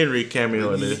the Henry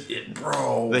cameo in this.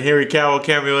 Bro. The Henry Cavill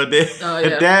cameo in this. Oh,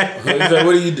 yeah. He's like,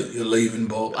 what are you doing? You're leaving,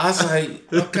 Bob. I was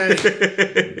like,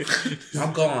 okay.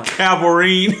 I'm gone.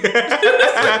 Cavalrine.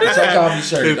 Take off your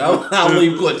shirt. I'll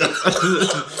leave quick.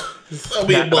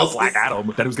 Black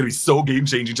Adam, that it was going to be so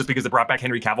game-changing just because it brought back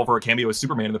Henry Cavill for a cameo as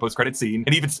Superman in the post-credit scene,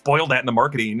 and even spoiled that in the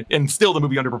marketing, and still the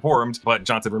movie underperformed, but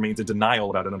Johnson remains in denial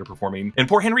about it underperforming. And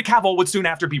poor Henry Cavill would soon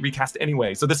after be recast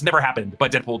anyway, so this never happened,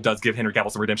 but Deadpool does give Henry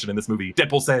Cavill some redemption in this movie.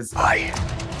 Deadpool says, I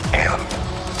am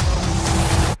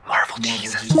Marvel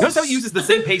Jesus. Notice how he uses the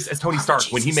same pace as Tony Stark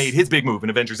when he made his big move in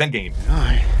Avengers Endgame.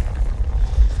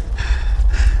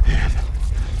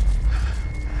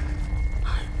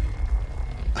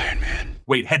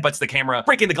 Wade headbutts the camera,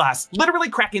 breaking the glass, literally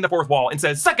cracking the fourth wall, and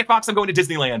says, "Suck it, Fox, I'm going to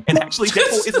Disneyland." And actually,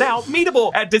 Deadpool is now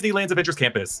meetable at Disneyland's Avengers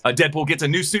campus. Deadpool gets a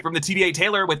new suit from the TVA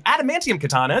tailor with adamantium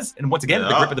katanas, and once again,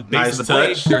 the grip of the base of the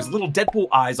blade, there's little Deadpool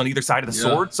eyes on either side of the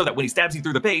sword, so that when he stabs you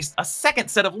through the face, a second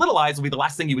set of little eyes will be the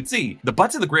last thing you would see. The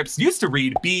butts of the grips used to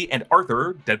read B and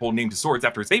Arthur. Deadpool named his swords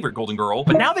after his favorite Golden Girl,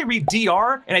 but now they read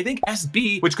DR, and I think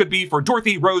SB, which could be for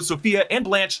Dorothy, Rose, Sophia, and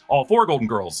Blanche, all 4 Golden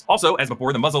Girls. Also, as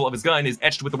before, the muzzle of his gun is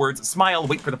etched with the words "Smile,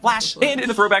 wait for the flash." And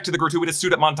in a throwback to the gratuitous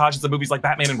suit-up montages of movies like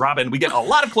Batman and Robin, we get a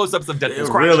lot of close-ups of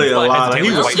Deadpool's crotch. Really a lot. He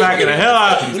was smacking the hell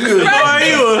out of him.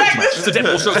 So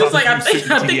Deadpool shows up. Like, I think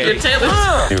you're Taylor.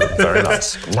 Very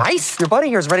nice. Nice. Your buddy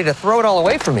here is ready to throw it all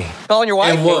away for me. Calling your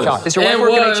wife? Is your wife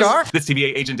working HR? This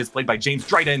TVA agent is played by James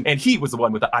Dryden, and he was the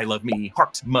one with the "I love me"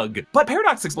 heart mug. But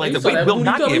Paradox explained that Wade will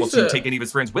not be able to take any of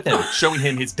his friends with him, showing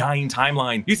him his dying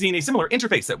timeline. Using a similar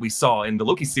interface that we saw in the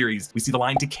Loki series, we see the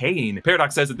line "decaying."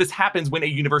 Paradox says that this happens when a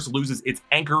universe loses its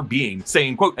anchor being,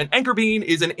 saying, quote, "An anchor being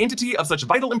is an entity of such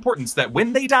vital importance that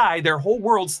when they die, their whole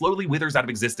world slowly withers out of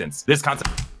existence." This concept...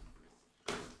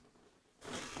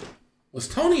 Was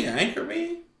Tony an anchor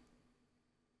being?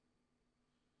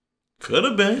 Could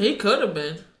have been. He could have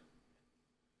been.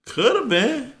 Could have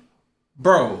been.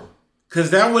 Bro, because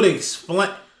that would explain...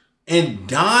 And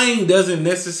dying doesn't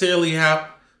necessarily have...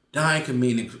 Dying can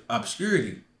mean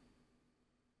obscurity.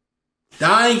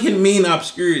 Dying can mean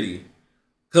obscurity.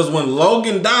 Because when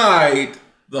Logan died,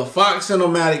 the Fox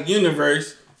Cinematic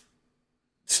Universe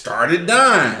started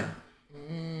dying.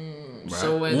 Right.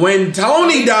 So when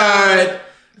Tony died,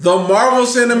 the Marvel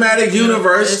Cinematic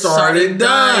Universe started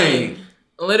dying.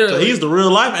 Literally. So he's the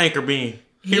real life anchor being.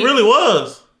 He really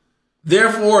was.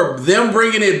 Therefore, them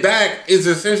bringing it back is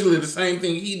essentially the same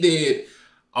thing he did.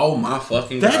 Oh my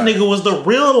fucking God. That nigga was the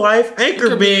real life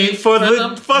anchor being for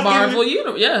the fucking Marvel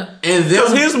Universe. Yeah. And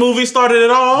because his movie started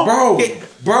it all.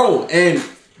 Bro, and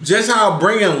just how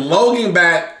bringing Logan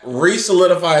back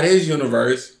re-solidified his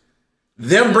universe.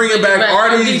 Them bringing back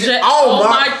RDJ. Oh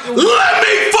my! Let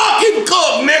me fucking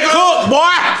cook, nigga. Cook,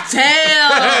 boy. Damn.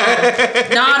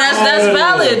 Nah, that's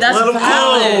valid. That's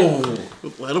valid.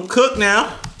 Let him cook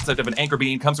now. Concept of an anchor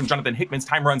being comes from Jonathan Hickman's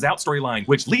Time Runs Out storyline,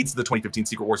 which leads to the 2015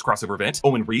 Secret Wars crossover event.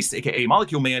 Owen Reese, aka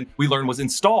Molecule Man, we learn was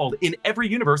installed in every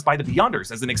universe by the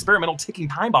Beyonders as an experimental ticking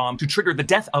time bomb to trigger the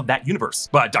death of that universe.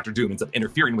 But Dr. Doom ends up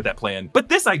interfering with that plan. But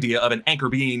this idea of an anchor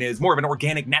being is more of an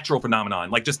organic, natural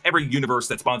phenomenon. Like just every universe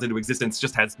that spawns into existence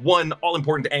just has one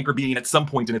all-important anchor being at some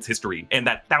point in its history, and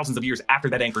that thousands of years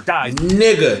after that anchor dies.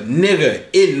 Nigga,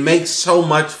 it makes so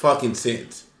much fucking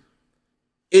sense.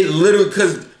 It literally,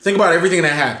 because think about everything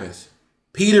that happens.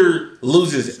 Peter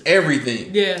loses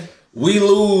everything. Yeah. We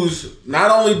lose,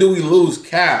 not only do we lose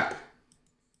Cap,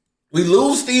 we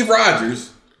lose Steve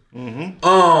Rogers. Real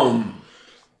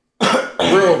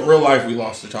life we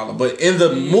lost T'Challa. But in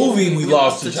the movie we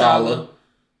lost T'Challa.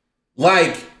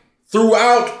 Like,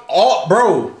 throughout all,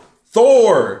 bro,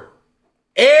 Thor,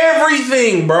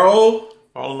 everything, bro.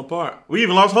 Falling apart. We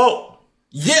even lost Hulk.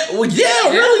 Yeah, well,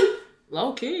 yeah, really.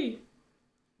 Low key.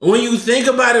 When you think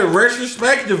about it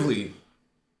retrospectively.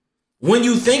 Yeah,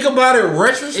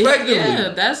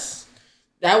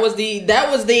 that was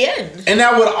the end. And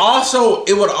that would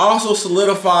also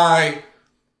solidify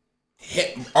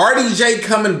RDJ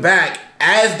coming back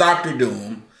as Dr.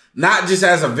 Doom, not just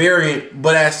as a variant,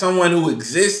 but as someone who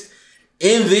exists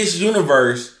in this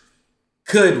universe,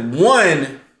 could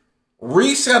one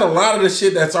reset a lot of the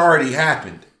shit that's already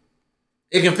happened.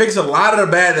 It can fix a lot of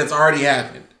the bad that's already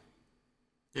happened.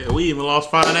 Yeah, we even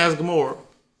lost fine ass Gamora.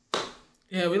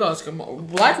 Yeah, we lost Gamora.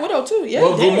 Black Widow too. Yeah.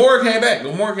 Well, Gamora came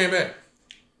back.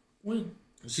 When?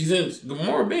 She's in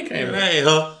Gamora. Big came back. That ain't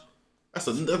her. That's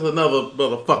another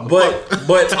motherfucker.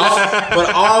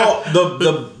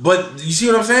 But you see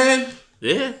what I'm saying?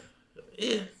 Yeah.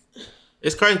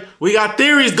 It's crazy. We got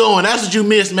theories going. That's what you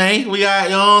missed, man. We got,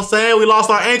 you know what I'm saying? We lost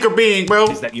our anchor being, bro.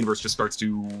 As that universe just starts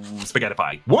to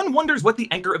spaghettify. One wonders what the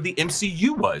anchor of the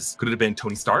MCU was. Could it have been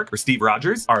Tony Stark or Steve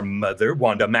Rogers? Our mother,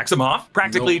 Wanda Maximoff?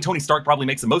 Practically, nope. Tony Stark probably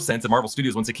makes the most sense, and Marvel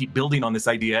Studios wants to keep building on this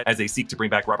idea as they seek to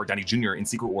bring back Robert Downey Jr. in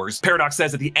Secret Wars. Paradox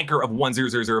says that the anchor of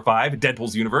 10005,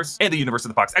 Deadpool's universe, and the universe of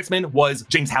the Fox X-Men was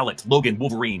James Howlett, Logan,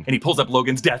 Wolverine. And he pulls up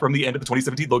Logan's death from the end of the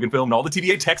 2017 Logan film, and all the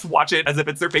TVA techs watch it as if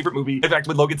it's their favorite movie. In fact,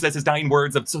 when Logan says his dying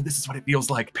words of, "So this is what it feels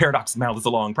like," Paradox mouths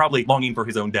along, probably longing for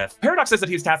his own death. Paradox says that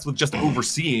he was tasked with just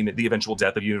overseeing the eventual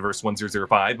death of Universe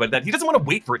 1005, but that he doesn't want to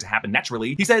wait for it to happen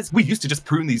naturally. He says, "We used to just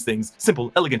prune these things.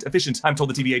 Simple, elegant, efficient. I'm told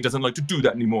the TVA doesn't like to do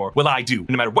that anymore. Well, I do.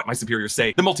 And no matter what my superiors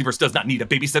say, the multiverse does not need a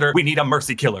babysitter. We need a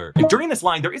mercy killer." And during this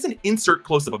line, there is an insert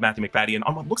close-up of Matthew McFadden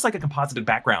on what looks like a composited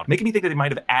background, making me think that they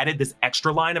might have added this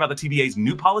extra line about the TVA's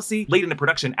new policy late into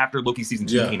production after Loki Season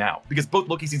 2 came out. Because both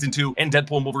Loki Season 2 and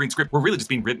Deadpool and Wolverine script were really just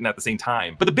being written at the same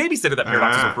time. But the babysitter that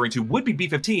Paradox is referring to would be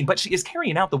B-15, but she is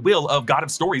carrying out the will of God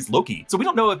of Stories, Loki. So we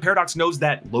don't know if Paradox knows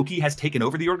that Loki has taken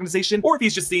over the organization, or if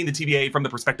he's just seeing the TVA from the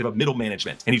perspective of middle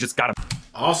management, and he just got him.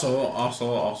 Also,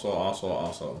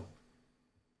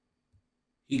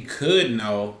 he could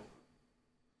know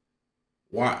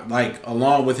why, like,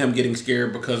 along with him getting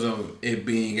scared because of it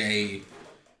being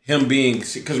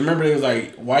because remember it was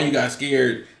like, why you got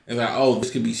scared? It's like, oh,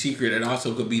 this could be secret. It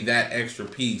also could be that extra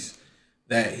piece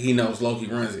that he knows Loki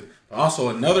runs it. But also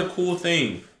another cool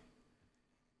thing,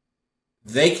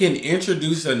 they can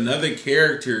introduce another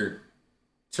character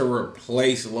to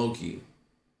replace Loki.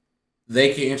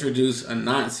 They can introduce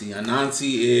Anansi.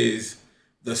 Anansi is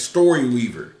the story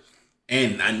weaver.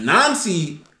 And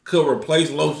Anansi could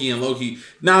replace Loki, and Loki.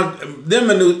 Now, them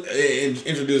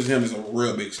introducing him is a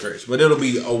real big stretch, but it'll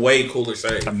be a way cooler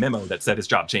save. A memo that said his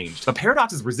job changed. But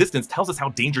Paradox's resistance tells us how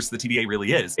dangerous the TVA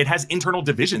really is. It has internal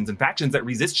divisions and factions that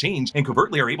resist change and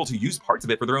covertly are able to use parts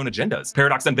of it for their own agendas.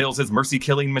 Paradox unveils his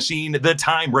mercy-killing machine, the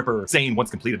Time Ripper, saying,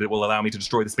 "Once completed, it will allow me to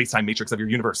destroy the space-time matrix of your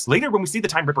universe." Later, when we see the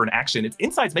Time Ripper in action, its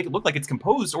insides make it look like it's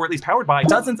composed, or at least powered by,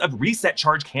 dozens of reset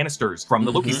charge canisters from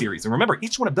the Loki series. And remember,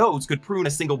 each one of those could prune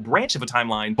a single branch of a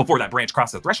timeline before that branch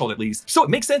crossed the threshold, at least. So it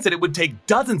makes sense that it would take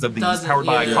dozens of these powered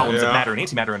by columns of matter and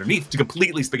antimatter underneath to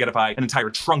completely spaghettify an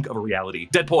entire trunk of a reality.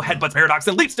 Deadpool headbutts Paradox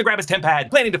and leaps to grab his tempad,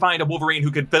 planning to find a Wolverine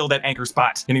who could fill that anchor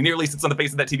spot. And he nearly sits on the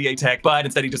face of that TVA tech, but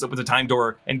instead he just opens a time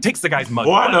door and takes the guy's mug.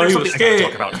 Boy, I know he was scared.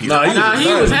 He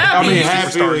was happy. I mean,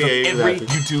 happy. Every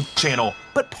YouTube channel.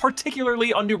 But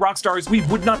particularly on New Rockstars, we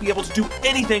would not be able to do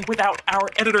anything without our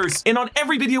editors. And on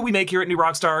every video we make here at New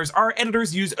Rockstars, our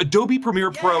editors use Adobe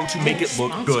Premiere Pro to make it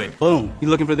look good. Boom. You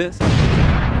looking for this?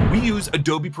 We use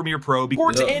Adobe Premiere Pro to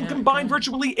import and combine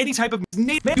virtually any type of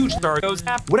Huge star goes,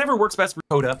 whatever works best for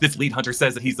Dakota. This lead hunter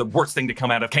says that he's the worst thing to come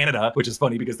out of Canada, which is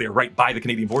funny because they're right by the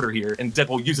Canadian border here, and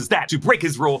Deadpool uses that to break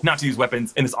his rule not to use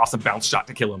weapons in this awesome bounce shot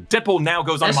to kill him. Deadpool now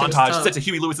goes on a montage set to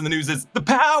Huey Lewis in the News is The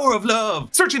Power of Love,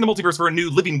 searching the multiverse for a new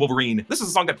living Wolverine. This is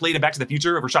a song that played in Back to the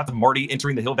Future over shots of Marty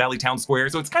entering the Hill Valley Town Square,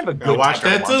 so it's kind of a good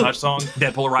montage song.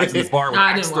 Deadpool arrives in this bar with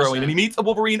axe throwing, and he meets a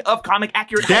Wolverine of comic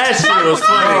accurate. That shit was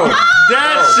funny.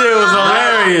 That shit was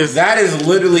hilarious. That is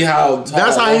literally how tall.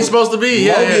 That's how he's supposed to be.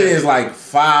 Logan is like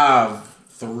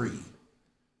 5'3".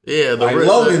 Yeah, like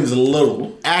Logan's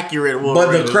little, accurate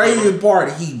Wolverine. But the crazy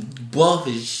part, he buff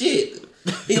as shit.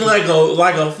 He like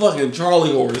a fucking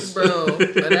Charlie horse, bro.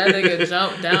 But that nigga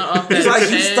jumped down off that. He's like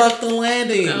he stuck the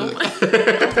landing.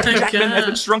 Jackman has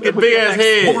been shrunken with big ass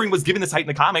head. Wolverine was given this height in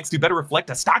the comics to better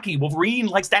reflect a stocky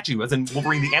Wolverine-like statue, as in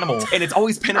Wolverine the animal. And it's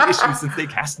always been an issue since they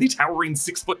cast the towering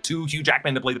 6'2" Hugh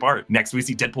Jackman to play the part. Next, we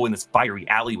see Deadpool in this fiery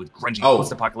alley with grungy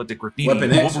post-apocalyptic graffiti.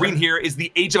 Wolverine here is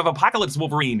the Age of Apocalypse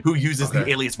Wolverine, who uses the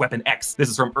alias Weapon X. This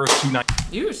is from Earth 29.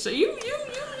 You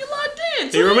locked in.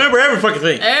 You remember every fucking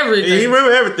thing. Everything. You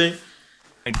remember everything.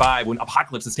 And 5, when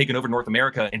Apocalypse has taken over North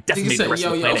America and decimated the rest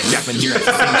of the planet, Jackman here has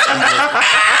the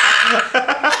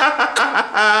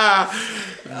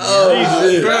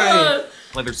same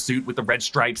leather suit with the red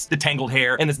stripes, the tangled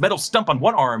hair, and this metal stump on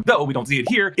one arm, though we don't see it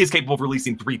here, is capable of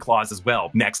releasing 3 claws as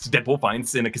well. Next, Deadpool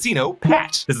finds in a casino,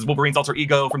 Patch. This is Wolverine's alter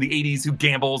ego from the 80s who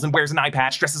gambles and wears an eye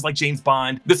patch, dresses like James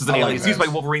Bond. This is an alias used by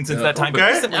Wolverine since that time, but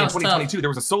recently in 2022, there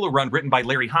was a solo run written by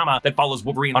Larry Hama that follows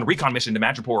Wolverine on a recon mission to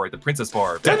Madripoor at the Princess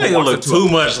Bar. That nigga look too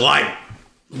much like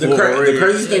the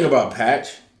crazy thing about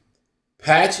Patch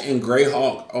and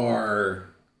Greyhawk are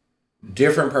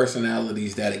different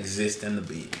personalities that exist in the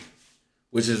being,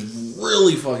 which is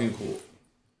really fucking cool.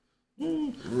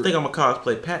 I think I'm gonna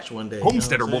cosplay Patch one day.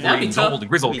 Homesteader Wolverine, old and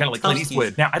grizzled, kind of like Clint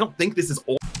Eastwood. Now, I don't think this is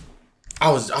old. I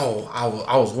was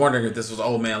wondering if this was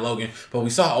Old Man Logan, but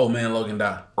we saw Old Man Logan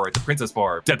die. Or at the Princess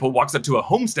Bar, Deadpool walks up to a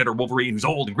Homesteader Wolverine who's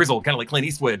old and grizzled, kind of like Clint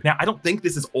Eastwood. Now, I don't think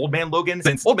this is Old Man Logan,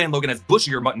 since Old Man Logan has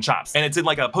bushier mutton chops, and it's in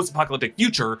like a post-apocalyptic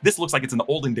future. This looks like it's in the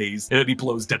olden days, and he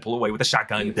blows Deadpool away with a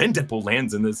shotgun. Then Deadpool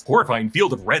lands in this horrifying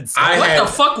field of red smoke. What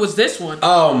the fuck was this one?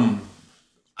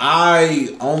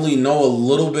 I only know a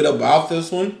little bit about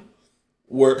this one,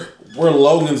 where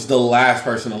Logan's the last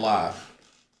person alive.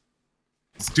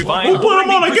 To find who put him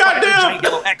on a goddamn giant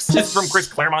yellow X. This is from Chris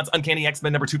Claremont's Uncanny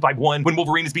X-Men number 251, when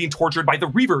Wolverine is being tortured by the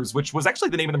Reavers, which was actually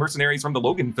the name of the mercenaries from the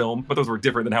Logan film, but those were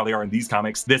different than how they are in these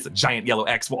comics. This giant yellow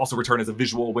X will also return as a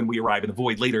visual when we arrive in the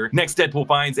Void later. Next, Deadpool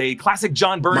finds a classic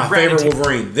John Byrne. My favorite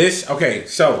Wolverine. Okay,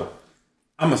 so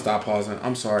I'm gonna stop pausing.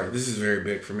 I'm sorry. This is very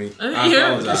big for me. I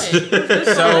apologize.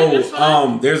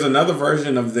 So, there's another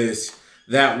version of this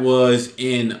that was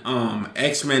in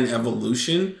X-Men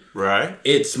Evolution. Right.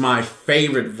 It's my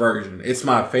favorite version. It's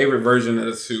my favorite version of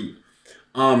the suit.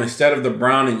 Instead of the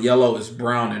brown and yellow, it's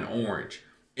brown and orange.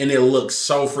 And it looks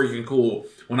so freaking cool.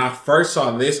 When I first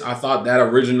saw this, I thought that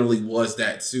originally was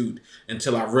that suit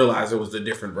until I realized it was a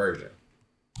different version.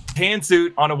 Tan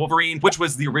suit on a Wolverine, which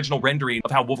was the original rendering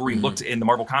of how Wolverine looked in the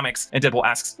Marvel comics. And Deadpool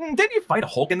asks, didn't you fight a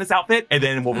Hulk in this outfit? And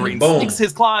then Wolverine sticks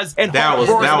his claws and that was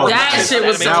nice.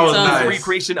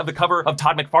 Recreation of the cover of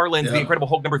Todd McFarlane's The Incredible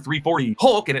Hulk number 340.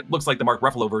 Hulk, and it looks like the Mark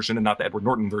Ruffalo version and not the Edward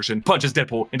Norton version, punches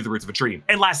Deadpool into the roots of a tree.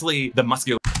 And lastly, the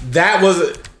muscular. That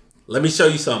was let me show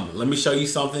you something. Let me show you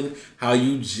something how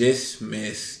you just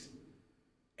missed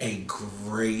a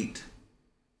great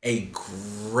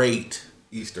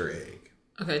Easter egg.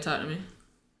 Okay, talk to me.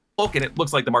 Hulk, and it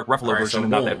looks like the Mark Ruffalo version and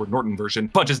not the Edward Norton version,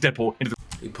 punches Deadpool into the...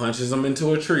 He punches him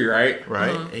into a tree, right?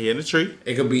 Right. He in a tree.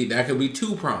 That could be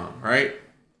two-prong, right?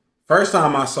 First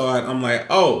time I saw it, I'm like,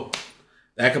 oh,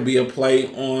 that could be a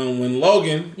play on when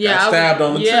Logan got stabbed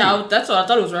on the tree. Yeah, that's what I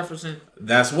thought it was referencing.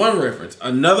 That's one reference.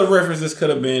 Another reference this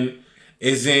could have been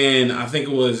is in, I think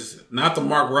it was not the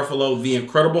Mark Ruffalo, The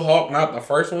Incredible Hulk, not the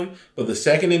first one, but the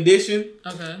second edition.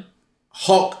 Okay.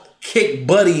 Hulk kicked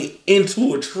Buddy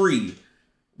into a tree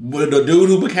with the dude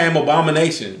who became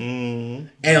Abomination.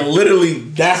 And literally,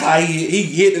 that's how he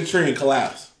hit the tree and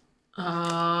collapsed.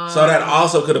 So that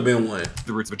also could have been one.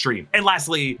 The roots of a tree. And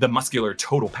lastly, the muscular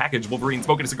total package Wolverine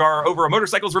smoking a cigar over a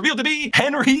motorcycle is revealed to be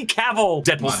Henry Cavill.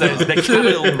 Deadpool says that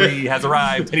cavalry has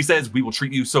arrived, and he says, we will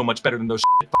treat you so much better than those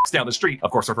fucks down the street. Of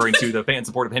course, referring to the fan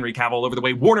support of Henry Cavill over the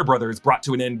way Warner Brothers brought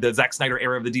to an end the Zack Snyder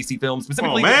era of the DC films,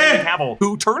 specifically Henry Cavill,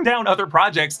 who turned down other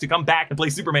projects to come back and play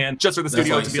Superman just for the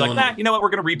studio to be like, nah, you know what, we're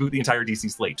going to reboot the entire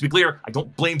DC slate. To be clear, I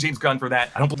don't blame James Gunn for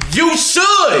that. You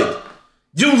should!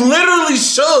 You literally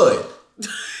should!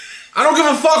 I don't give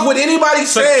a fuck what anybody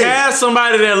says. To cast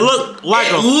somebody that look like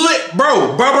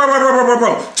bro.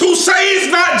 To say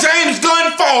it's not James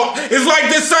Gunn's fault is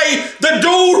like to say the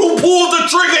dude who pulled the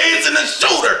trigger isn't the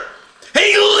shooter. He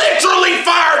literally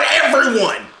fired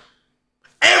everyone.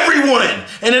 Everyone.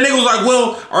 And the nigga was like,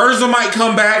 well, Urza might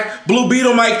come back. Blue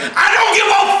Beetle might. I don't give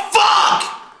a fuck.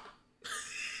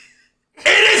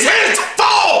 It is his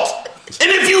fault.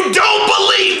 And if you don't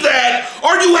believe that,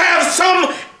 or you have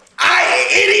some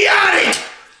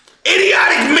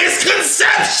idiotic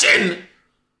misconception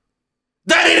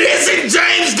that it isn't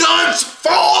James Gunn's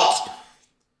fault,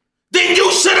 then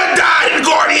you should have died in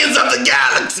Guardians of the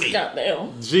Galaxy.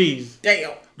 Goddamn. Jeez.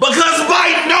 Damn. Because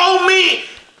by no means,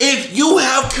 if you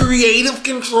have creative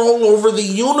control over the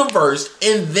universe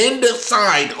and then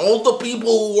decide all the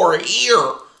people who are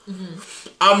here,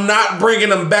 I'm not bringing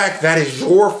them back, that is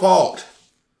your fault.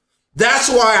 That's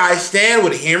why I stand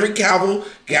with Henry Cavill,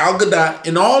 Gal Gadot,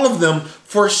 and all of them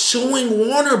for suing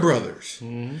Warner Brothers.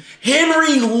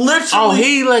 Henry literally... Oh,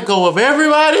 he let go of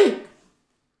everybody?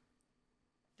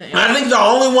 I think the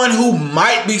only one who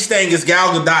might be staying is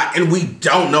Gal Gadot, and we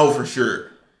don't know for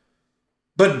sure.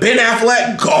 But Ben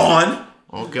Affleck, gone.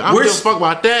 Okay, I don't give a fuck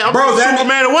about that. I'm bro, that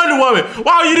Superman and Wonder Woman.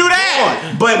 Why would you do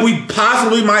that? But we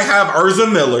possibly might have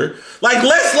Urza Miller. Like,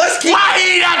 let's keep... Why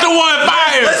he not the one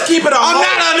fired? Let's keep it a I'm whole...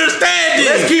 not understanding.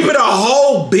 Let's keep it a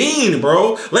whole bean,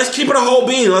 bro. Let's keep it a whole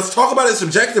bean. Let's talk about it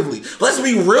subjectively. Let's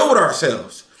be real with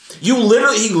ourselves. He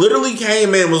literally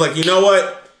came in and was like, you know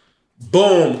what?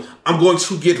 Boom. I'm going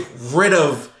to get rid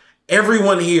of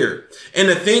everyone here. And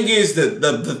the thing is,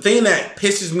 the thing that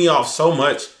pisses me off so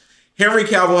much, Henry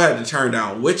Cavill had to turn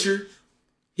down Witcher.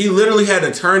 He literally had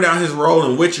to turn down his role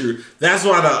in Witcher. That's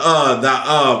why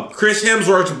the Chris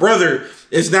Hemsworth's brother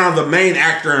is now the main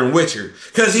actor in Witcher,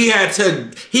 because he had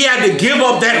to give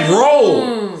up that role.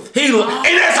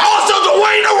 And that's also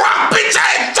Dwayne The Rock bitch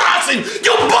ass Johnson.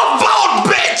 You bald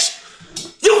bitch.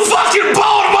 You fucking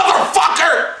bald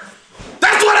motherfucker.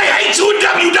 That's why they hate you in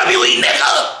WWE,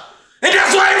 nigga. And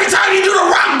that's why every time you do the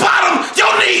rock bottom,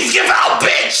 your knees give out,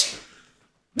 bitch.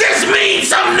 This means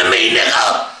something to me,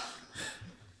 nigga.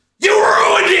 You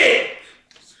ruined it.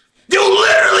 You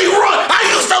literally ruined. I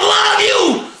used to love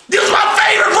you. You was my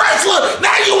favorite wrestler.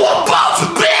 Now you a buff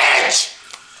bitch.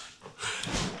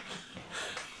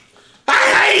 I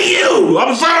hate you.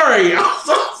 I'm sorry. I'm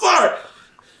so sorry.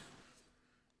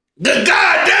 The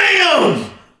goddamn.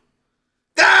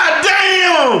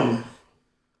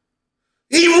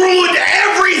 He ruined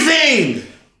everything.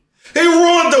 He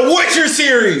ruined the Witcher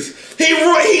series. He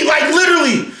like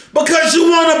literally, because you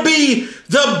want to be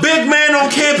the big man on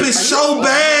campus so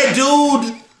bad,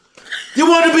 dude. You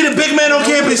want to be the big man on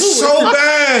campus so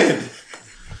bad.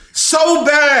 So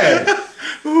bad.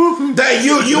 That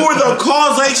you were the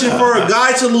causation for a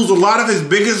guy to lose a lot of his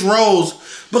biggest roles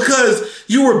because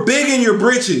you were big in your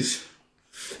britches.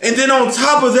 And then on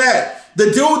top of that, the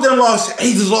dude that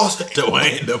he just lost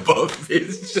Dwayne the Buck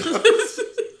bitch.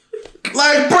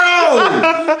 Like, bro.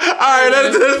 Alright,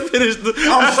 let's finish.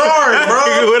 I'm sorry,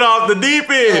 bro. We went off the deep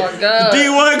end. Oh, God.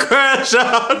 D1 crash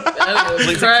out.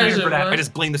 I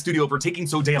just blame the studio for taking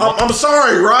so damn long. I'm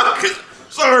sorry, Rock.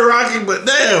 Sorry, Rocky, but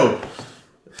damn.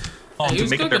 To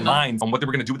make up their minds on what they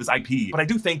were going to do with this IP. But I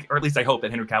do think, or at least I hope, that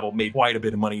Henry Cavill made quite a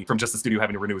bit of money from just the studio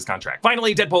having to renew his contract.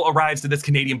 Finally, Deadpool arrives to this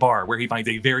Canadian bar where he finds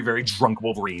a very, very drunk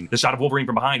Wolverine. The shot of Wolverine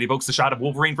from behind evokes the shot of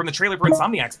Wolverine from the trailer for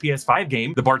Insomniac's PS5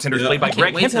 game. The bartender is played by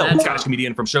Greg Hemphill, a Scottish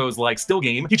comedian from shows like Still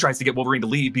Game. He tries to get Wolverine to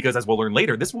leave because, as we'll learn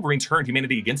later, this Wolverine turned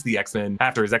humanity against the X-Men.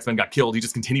 After his X-Men got killed, he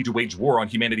just continued to wage war on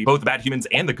humanity, both the bad humans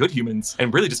and the good humans,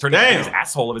 and really just turned into the biggest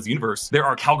asshole of his universe. There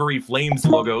are Calgary Flames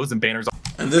logos and banners.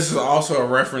 And this is also a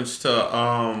reference to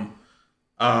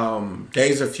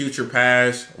Days of Future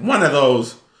Past. One of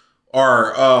those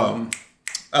are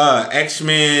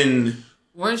X-Men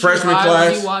freshman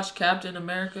class. When you watched Captain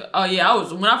America? Oh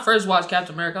yeah, when I first watched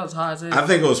Captain America, I was high as hell. I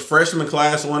think it was freshman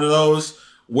class, one of those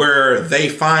where they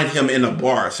find him in a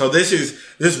bar. So this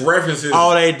references.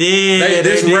 Oh, they did.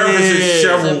 This references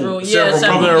several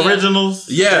from the originals.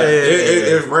 Yeah,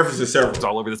 it references several. It's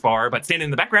all over this bar, but standing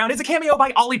in the background is a cameo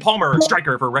by Ollie Palmer,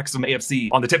 striker for Wrexham AFC.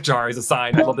 On the tip jar is a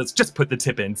sign. I love this. Just put the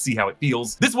tip in, see how it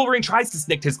feels. This Wolverine tries to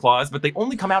snick his claws, but they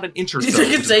only come out an inch or so.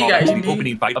 The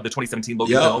opening fight of the 2017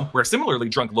 Logan film, where similarly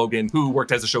drunk Logan, who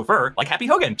worked as a chauffeur, like Happy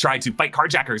Hogan, tried to fight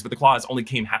carjackers, but the claws only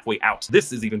came halfway out.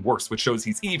 This is even worse, which shows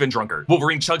he's even drunker.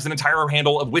 Wolverine chugs an entire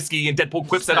handle of whiskey, and Deadpool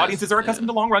quips that audiences are accustomed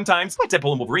to long run times. But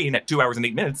Deadpool and Wolverine at 2 hours and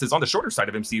 8 minutes is on the shorter side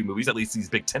of MCU movies, at least these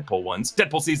big tentpole ones.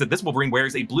 Deadpool sees that this Wolverine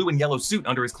wears a blue and yellow suit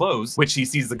under his clothes, which he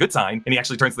sees as a good sign, and he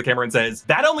actually turns to the camera and says,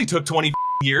 "That only took 20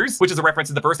 years, which is a reference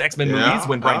to the first X-Men movies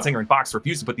when Bryan Singer and Fox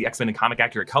refused to put the X-Men in comic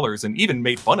accurate colors and even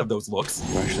made fun of those looks.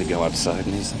 You actually go outside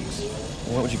in these things?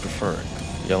 What would you prefer?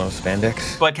 Yellow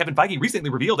spandex? But Kevin Feige recently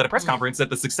revealed at a press conference that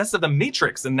the success of The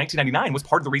Matrix in 1999 was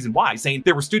part of the reason why, saying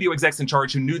there were studio execs in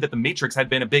charge who knew that The Matrix had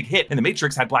been a big hit, and The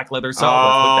Matrix had black leather, so let's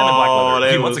put them in black leather.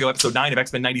 A few months ago, episode 9 of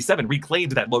X-Men 97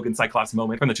 reclaimed that Logan Cyclops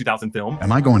moment from the 2000 film.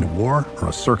 Am I going to war or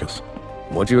a circus?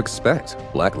 What'd you expect?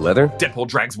 Black leather? Deadpool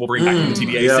drags Wolverine back into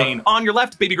the TVA, saying, "On your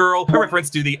left, baby girl," a reference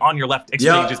to the "On Your Left"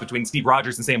 exchanges between Steve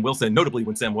Rogers and Sam Wilson, notably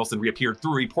when Sam Wilson reappeared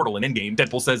through a portal in Endgame.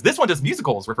 Deadpool says this one does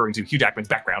musicals, referring to Hugh Jackman's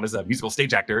background as a musical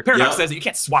stage actor. Paradox says that you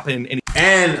can't swap in any...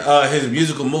 And his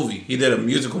musical movie. He did a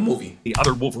musical movie. The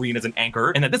other Wolverine as an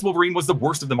anchor, and that this Wolverine was the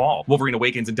worst of them all. Wolverine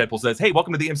awakens and Deadpool says, "Hey,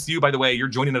 welcome to the MCU, by the way. You're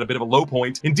joining at a bit of a low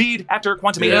point." Indeed, after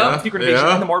Quantumania, Secret Invasion,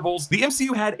 and the Marvels, the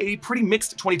MCU had a pretty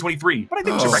mixed 2023. But I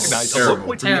think we should recognize a low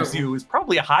point for the MCU is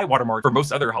probably a high watermark for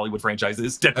most other Hollywood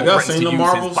franchises. Deadpool threatens to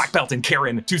use his black belt and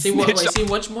Karen to snitch. See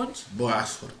which ones? Boy, I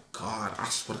swear to God, I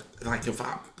swear to, like if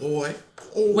I, boy.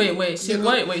 Wait, see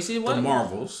what? The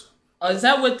Marvels. Is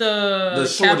that with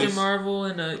the Captain Marvel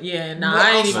and the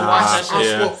I ain't even watched that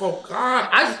shit. I swear for God.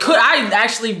 I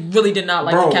actually really did not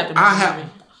like the Captain Marvel movie.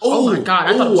 Oh my God,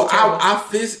 I thought it was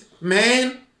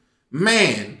terrible.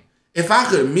 Man, if I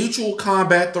could mutual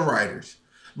combat the writers,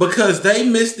 because they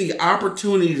missed the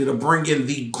opportunity to bring in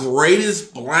the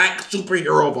greatest black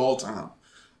superhero of all time.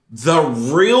 The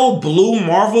real Blue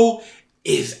Marvel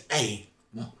is a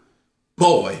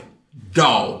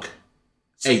dog.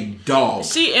 A dog.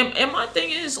 See, and my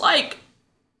thing is, like,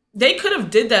 they could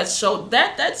have did that show,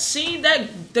 that scene,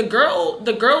 that the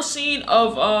girl scene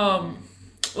of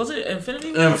was it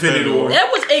Infinity War? Infinity War. That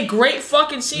was a great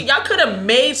fucking scene. Y'all could have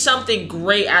made something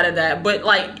great out of that, but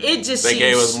like it just they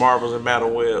gave us Marvels and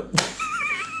Madam Web.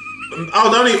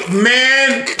 Don't even,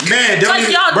 man, don't like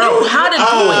even, y'all knew how to do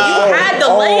it. You had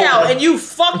the layout and you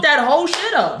fucked that whole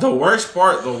shit up. The worst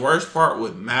part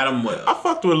with Madam Web. I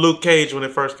fucked with Luke Cage when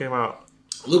it first came out.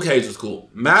 Luke Cage was cool.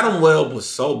 Madam Web was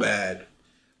so bad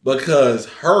because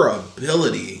her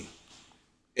ability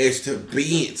is to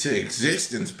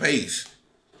exist in space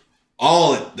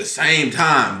all at the same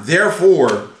time.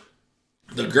 Therefore,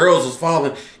 the girls was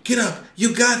falling. Get up.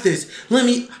 You got this. Let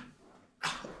me.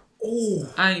 Oh.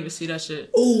 I didn't even see that shit.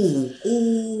 Oh.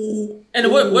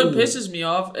 And what pisses me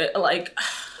off, like,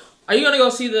 are you gonna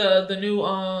go see the new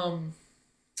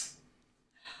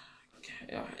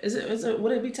Is it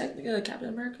would it be technically Captain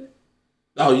America?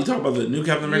 Oh, you talking about the new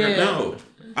Captain America? Yeah. No.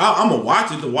 I'm gonna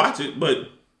watch it, but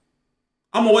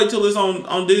I'm gonna wait till it's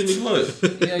on Disney Plus.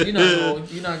 Yeah, you're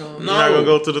not gonna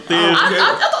go to the theater.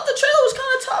 I thought the trailer was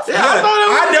kind of tough. Yeah,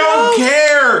 I don't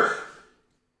care.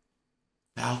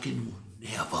 Falcon will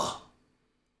never.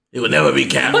 It would never be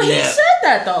Captain. But he said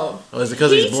that though. Oh, is it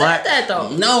because he's black? He said that though.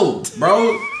 No,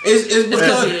 bro. It's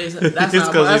because he is. That's it's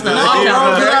because he's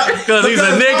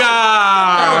a nigga.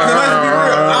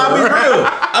 I'll be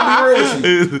real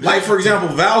with you. Like, for example,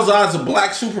 Val Zod's a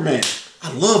black Superman.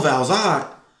 I love Val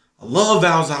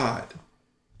Zod.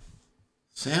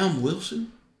 Sam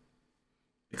Wilson?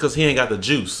 Because he ain't got the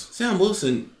juice. Sam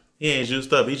Wilson. He ain't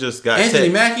juiced up. He just got Anthony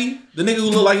Mackie, the nigga who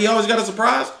look like he always got a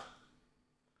surprise.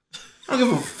 I don't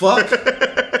give a fuck.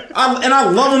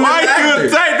 I love him as an actor. You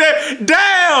take that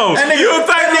down? And you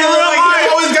take me look like he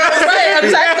always got a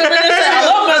secret.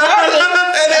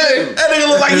 That nigga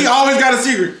look like he always got a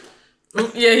secret.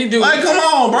 Yeah, he do. Like, come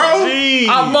on, bro.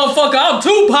 I'm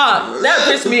Tupac. That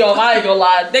pissed me off. I ain't gonna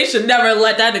lie. They should never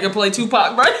let that nigga play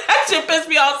Tupac, bro. That shit pissed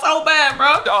me off so bad,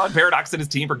 bro. On Paradox and his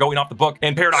team for going off the book,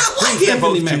 and Paradox prunes them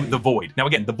both to the Void. Now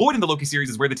again, the Void in the Loki series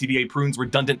is where the TVA prunes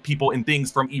redundant people and things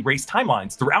from erased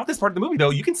timelines. Throughout this part of the movie,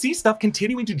 though, you can see stuff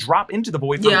continuing to drop into the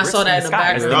Void from I saw that in the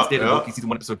sky, as things did in Yep. Loki season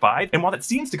 1, episode 5. And while that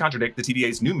seems to contradict the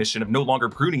TVA's new mission of no longer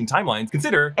pruning timelines,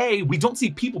 consider A, we don't see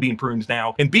people being pruned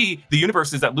now, and B, the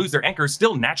universes that lose their anchors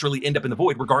still naturally end up in the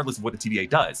Void regardless of what the TVA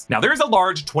does. Now there is a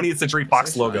large 20th Century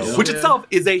Fox logo, which itself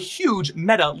is a huge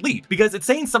meta leap because it's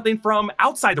saying something from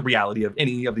outside the reality of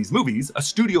any of these movies. A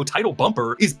studio title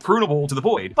bumper is prunable to the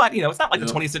Void, but you know, it's not like the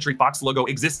 20th Century Fox logo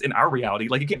exists in our reality.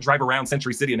 Like you can't drive around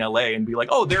Century City in LA and be like,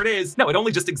 oh, there it is. No, it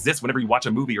only just exists whenever you watch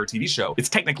a movie or a TV show. It's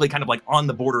technically kind of like on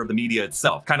the border of the media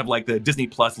itself, kind of like the Disney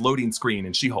Plus loading screen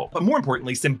in She-Hulk. But more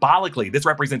importantly, symbolically, this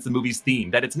represents the movie's theme,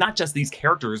 that it's not just these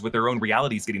characters with their own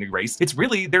realities getting erased, it's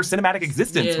really their cinematic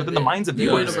existence within the minds of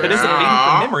viewers that is fading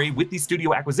from memory with these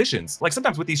studio acquisitions. Like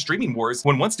sometimes with these streaming wars,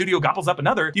 when one studio gobbles up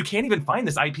another, you can't even find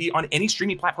this IP on any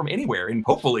streaming platform anywhere, and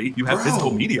hopefully you have physical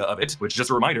media of it, which, just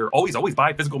a reminder, always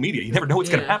buy physical media. You never know what's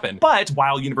gonna happen. But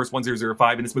while Universe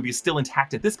 1005 in this movie is still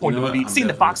intact at this point in the movie, seeing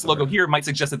the Fox logo here might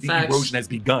suggest that the erosion has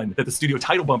begun, that the studio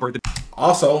title bumper,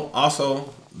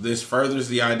 Also, this furthers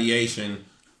the ideation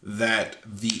that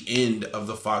the end of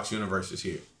the Fox universe is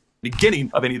here. Beginning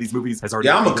of any of these movies has already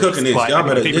I'm a cooking this. Y'all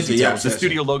better this is the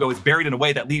studio logo is buried in a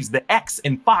way that leaves the X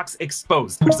in Fox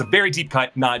exposed, which is a very deep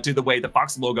cut nod to the way the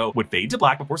Fox logo would fade to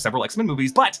black before several X-Men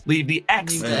movies, but leave the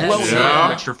X well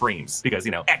in extra frames because,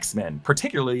 you know, X-Men,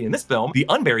 particularly in this film, the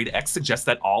unburied X suggests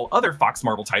that all other Fox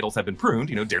Marvel titles have been pruned,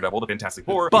 you know, Daredevil, the Fantastic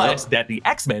Four, but that the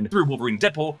X-Men through Wolverine and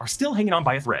Deadpool are still hanging on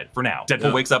by a thread for now.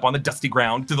 Deadpool wakes up on the dusty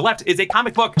ground. To the left is a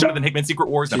comic book, Jonathan Hickman's Secret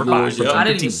Wars number 5 from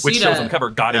 2015, which shows on the cover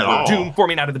God and Doom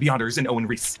forming out of the Beyonders and Owen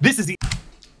Reese. This is the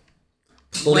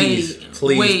please,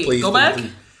 go back.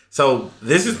 Please. So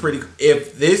this is pretty.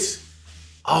 If this,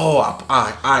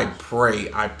 I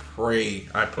pray.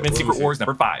 Secret Wars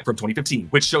number 5 from 2015,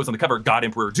 which shows on the cover God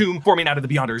Emperor Doom forming out of the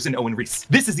Beyonders and Owen Reese.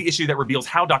 This is the issue that reveals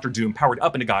how Dr. Doom powered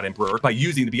up into God Emperor by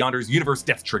using the Beyonders universe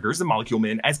death triggers and molecule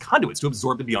men as conduits to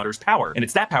absorb the Beyonders' power. And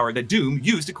it's that power that Doom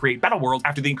used to create Battle Worlds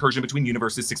after the incursion between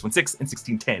universes 616 and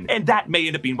 1610. And that may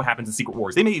end up being what happens in Secret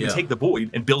Wars. They may even take the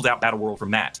Void and build out Battle World from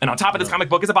that. And on top of this comic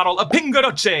book is a bottle of Pingo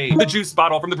Doce, the juice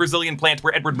bottle from the Brazilian plant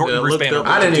where Edward Norton Bruce Banner.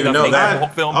 I didn't even know that.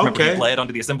 Hulk film. Remember, he fled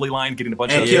onto the assembly line, getting a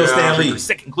bunch of kill Stan Lee,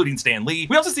 sick, including Stan Lee.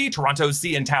 We also see Toronto's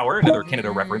CN Tower, another Canada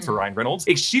reference for Ryan Reynolds,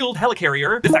 a SHIELD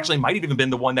helicarrier. This actually might have even been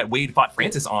the one that Wade fought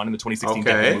Francis on in the 2016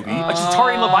 Deadpool movie. A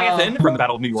Chitauri Leviathan from the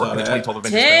Battle of New York in the 2012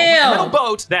 Avengers film. A metal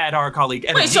boat that our colleague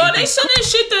Evan. Wait, so are they sending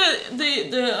shit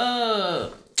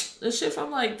the shit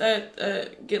from like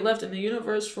that get left in the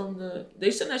universe from the?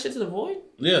 They send that shit to the Void?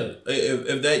 Yeah,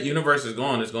 if that universe is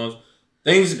gone, it's gone.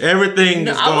 Everything.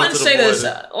 No, I wouldn't say this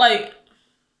like.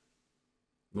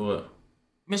 What?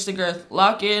 Mr. Girth,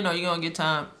 lock in or you gonna get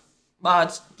time?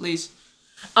 Mods, please.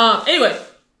 Anyway.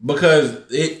 Because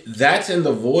that's in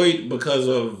the Void because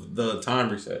of the time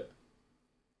reset.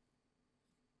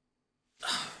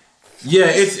 Yeah,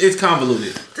 it's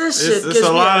convoluted. This shit it's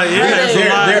a lot of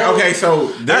okay, so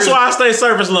that's why I stay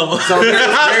surface level. So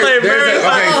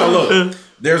look,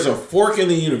 there's a fork in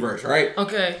the universe, right?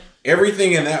 Okay.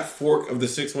 Everything in that fork of the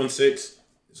 616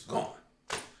 is gone.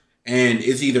 And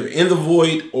it's either in the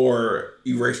Void or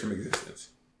erased from existence.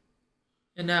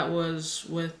 And that was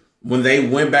with when they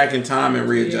went back in time and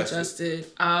readjusted.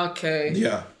 Okay.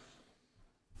 Yeah.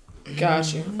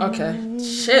 Got you. Okay.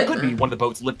 Shit. Could be one of the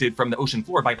boats lifted from the ocean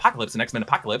floor by Apocalypse and X-Men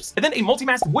Apocalypse, and then a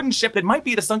multi-mast wooden ship that might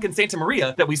be the sunken Santa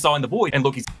Maria that we saw in the Void and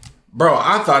Loki's. Bro,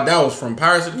 I thought that was from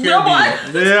Pirates of the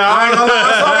Caribbean. Yeah, I ain't gonna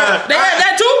lie. They had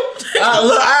that too?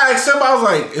 Look, I asked somebody, I was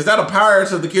like, is that a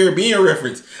Pirates of the Caribbean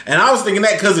reference? And I was thinking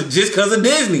that because of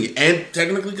Disney. And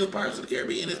technically because Pirates of the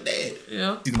Caribbean is dead.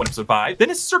 Yeah. Season 1, episode 5. Then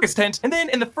a circus tent. And then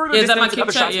in the further distance,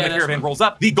 other shots when the caravan rolls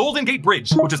up, the Golden Gate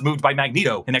Bridge, which is moved by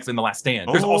Magneto in X-Men The Last Stand.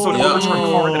 There's also an overturned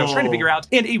car that I was trying to figure out,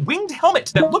 and a winged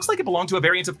helmet that looks like it belonged to a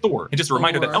variant of Thor. And just a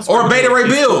reminder that elsewhere, or Beta Ray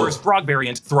Bill, Thor's frog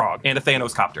variant, Throg, and a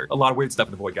Thanos copter. A lot of weird stuff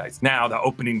in the Void, guys. Now the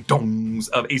opening dongs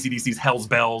of AC/DC's Hell's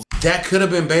Bells. That could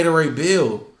have been Beta Ray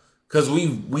Bill. Because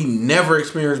we never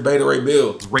experienced Beta Ray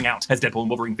Bill. Ring out as Deadpool and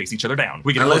Wolverine face each other down.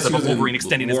 We get a close-up of Wolverine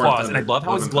extending his claws, and I love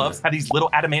how his gloves have these little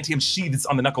adamantium sheaths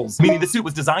on the knuckles, meaning the suit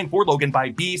was designed for Logan by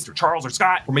Beast or Charles or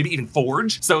Scott, or maybe even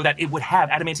Forge, so that it would have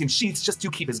adamantium sheaths just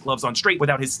to keep his gloves on straight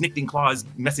without his snicking claws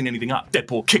messing anything up.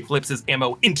 Deadpool kickflips his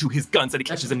ammo into his guns that he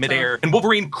catches in midair, and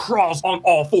Wolverine crawls on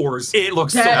all fours. It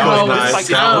looks so good.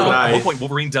 At one point,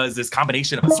 Wolverine does this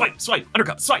combination of a swipe,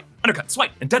 undercut, swipe,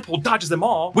 and Deadpool dodges them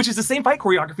all, which is the same fight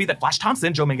choreography that Flash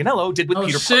Thompson, Joe Manganiello, did with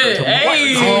Peter Parker.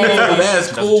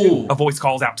 That's cool. A voice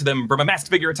calls out to them from a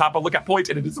masked figure atop a lookout point,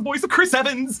 and it is the voice of Chris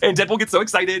Evans. And Deadpool gets so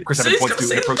excited. Chris Evans points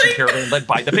to an approaching caravan led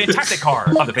by the Fantastic Car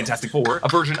of the Fantastic Four, a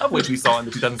version of which we saw in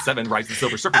the 2007 Rise of the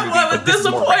Silver Surfer movie, but this is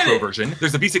a more retro version.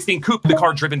 There's a V16 coupe, the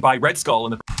car driven by Red Skull.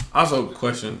 And also,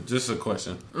 just a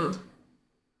question.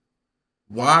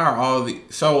 Why are all the...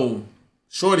 So,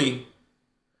 Shorty,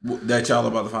 that y'all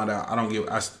about to find out,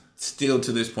 I still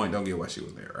to this point don't get why she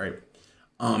was there, right?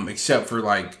 Except for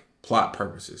like plot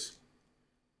purposes.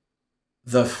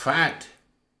 The fact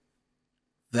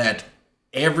that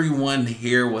everyone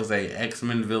here was a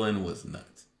X-Men villain was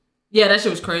nuts. Yeah, that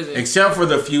shit was crazy. Except for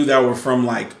the few that were from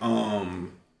like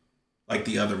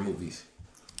the other movies.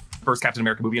 First Captain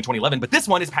America movie in 2011, but this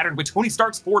one is patterned with Tony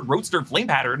Stark's Ford Roadster flame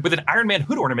pattern with an Iron Man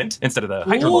hood ornament instead of the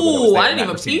Hydra logo that was there. I didn't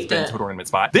even peep that hood ornament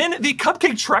spot. Then the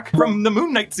cupcake truck from the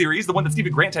Moon Knight series, the one that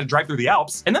Stephen Grant had to drive through the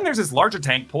Alps. And then there's this larger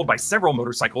tank pulled by several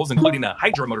motorcycles, including a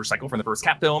Hydra motorcycle from the first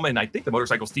Cap film, and I think the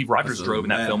motorcycle Steve Rogers drove in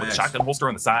that film with a shotgun holster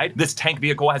on the side. This tank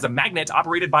vehicle has a magnet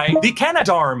operated by the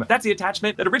Canadarm. That's the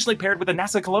attachment that originally paired with the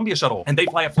NASA Columbia shuttle, and they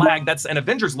fly a flag that's an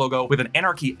Avengers logo with an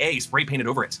Anarchy A spray painted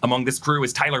over it. Among this crew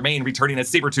is Tyler Mane returning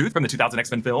as Sabretooth, Sabretooth from the 2000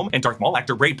 X-Men film, and Darth Maul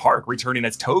actor Ray Park returning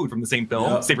as Toad from the same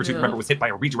film. Sabretooth, remember, was hit by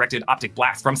a redirected optic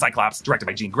blast from Cyclops, directed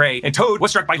by Jean Grey, and Toad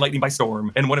was struck by lightning by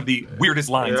storm, and one of the weirdest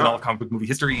lines in all of comic book movie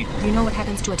history. You know what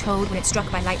happens to a toad when it's struck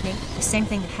by lightning? The same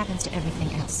thing that happens to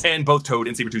everything else. And both Toad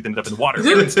and Sabretooth ended up in the water.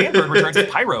 Aaron Stanford returns as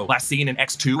Pyro, last seen in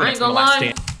X2 and X-Men The Last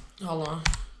Stand. Hold on.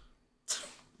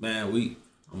 Man,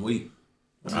 I'm weak.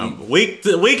 I'm weak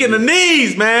in the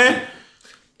knees, man.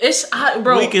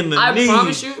 Bro, Weak in the I knees.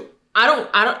 promise you,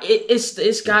 it's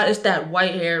that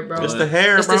white hair, bro. It's the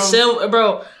hair, it's bro. It's the silver,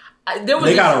 bro.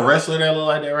 They got a wrestler that look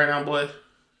like that right now, boy.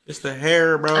 It's the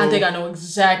hair, bro. I think I know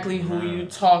exactly who you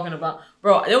talking about,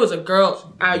 bro. There was a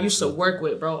girl I used to work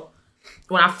with, bro.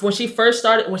 When she first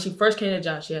came to the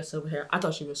job, she had silver hair. I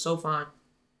thought she was so fine.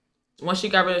 Once she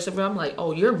got rid of silver, I'm like,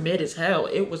 oh, you're mid as hell.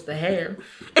 It was the hair.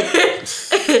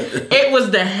 It was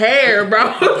the hair,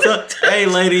 bro. Hey,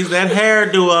 ladies, that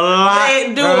hair do a lot. They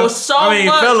do bro. so I mean,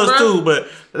 much, fellas bro. too, but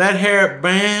that hair,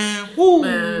 man,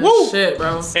 woo, shit,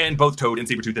 bro. And both Toad and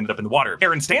Sabretooth ended up in the water.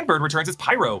 Aaron Stanford returns as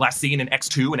Pyro, last seen in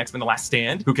X2 and X-Men The Last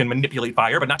Stand, who can manipulate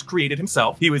fire but not create it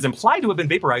himself. He was implied to have been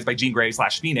vaporized by Jean Grey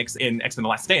 / Phoenix in X-Men The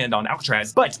Last Stand on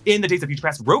Alcatraz, but in the Days of Future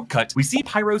Past Rogue Cut, we see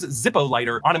Pyro's Zippo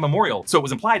lighter on a memorial. So it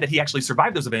was implied that he actually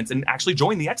survived those events and actually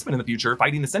joined the X-Men in the future,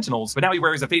 fighting the Sentinels, but now he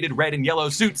wears a faded red and yellow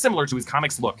suit similar to his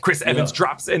comics look. Chris Evans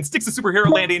drops and sticks a superhero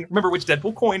landing, remember which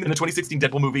Deadpool coined in the 2016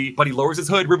 Deadpool movie, but he lowers his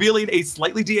hood, revealing a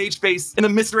slightly de-aged face, and the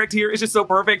misdirect here is just so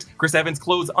perfect. Chris Evans'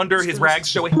 clothes under his rags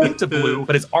show a hint of blue,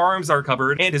 but his arms are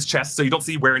covered, and his chest, so you don't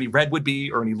see where any red would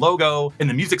be or any logo, and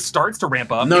the music starts to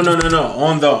ramp up. No.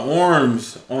 On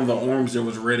the arms, there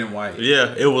was red and white.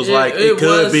 Yeah, it was like, it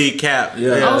could be Cap.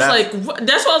 Yeah. I was like,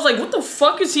 that's why I was like, what the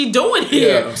fuck is he doing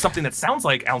here? Yeah. Something that sounds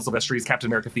like Alan Silvestri's Captain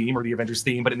America theme or the Avengers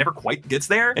theme, but it never quite gets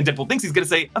there, and Deadpool thinks he's gonna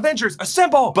say, Avengers,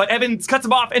 assemble! But Evans cuts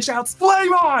him off and shouts,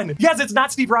 flame on! Yes, it's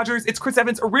not Steve Rogers, it's Chris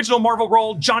Evans' original Marvel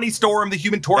role, Johnny Storm, the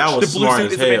Human Torch. The blue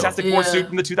suit is the Fantastic Four suit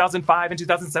from the 2005 and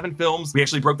 2007 films. We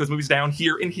actually broke those movies down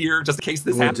here and here, just in case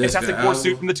this happened. Fantastic Four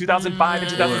suit from the 2005 and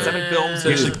 2007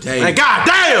 films. And God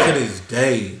damn! To this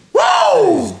day. Woo!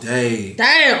 To this day.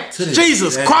 Damn!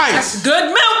 Jesus Christ! That's good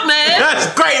milk, man!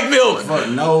 That's great milk! Fuck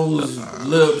nose,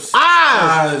 lips,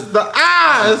 eyes! The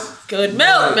eyes! Good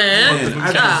milk, man.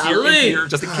 Here,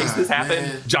 just in case this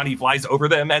happened. Johnny flies over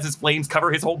them as his flames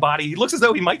cover his whole body. He looks as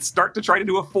though he might start to try to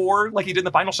do a 4 like he did in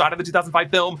the final shot of the 2005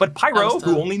 film, but Pyro,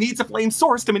 who only needs a flame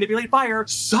source to manipulate fire,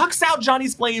 sucks out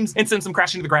Johnny's flames and sends him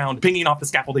crashing to the ground, pinging off the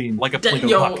scaffolding like a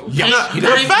Plinko puck.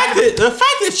 The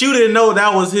fact that you didn't know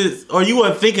that was his, or you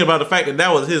weren't thinking about the fact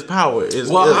that was his power is.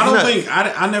 Well, I don't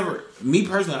think me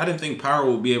personally, I didn't think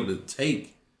Pyro would be able to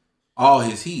take all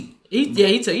his heat. He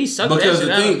sucked because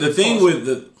the thing with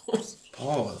the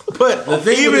pause. But the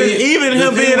thing even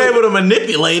him being able to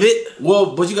manipulate it.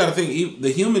 Well, but you got to think the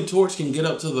Human Torch can get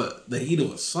up to the heat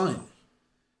of a sun.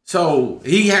 So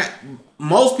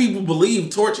most people believe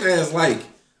Torch has like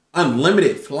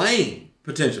unlimited flame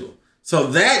potential. So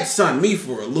that sent me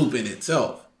for a loop in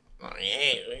itself.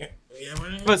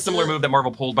 A similar move that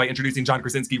Marvel pulled by introducing John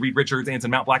Krasinski, Reed Richards,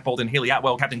 Anson Mount, Black Bolt, and Haley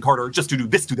Atwell, Captain Carter, just to do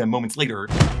this to them moments later.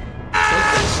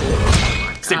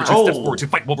 Sabretooth steps forward to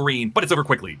fight Wolverine, but it's over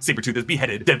quickly. Sabretooth is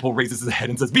beheaded. Deadpool raises his head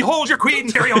and says, behold your queen,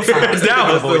 Furiosa!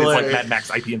 Down avoid is like Mad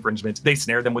Max IP infringement. They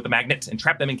snare them with a magnet and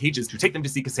trap them in cages to take them to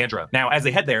see Cassandra. Now, as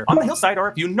they head there, on the hillside are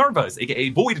a few Narvas, aka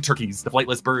void turkeys, the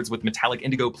flightless birds with metallic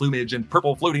indigo plumage and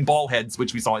purple floating ball heads,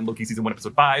 which we saw in Loki Season 1,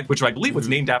 Episode 5, which I believe was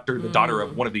named after the daughter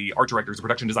of one of the art directors or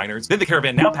production designers. Then the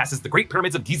caravan now passes the Great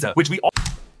Pyramids of Giza, which we all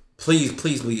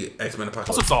Please leave X-Men Apocalypse.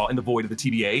 Also saw in the void of the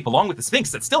TVA, along with the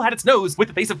Sphinx that still had its nose with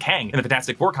the face of Kang. In the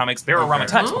Fantastic Four comics, Pharaoh Rama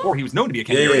Tut, before he was known to be a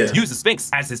Kang, used the Sphinx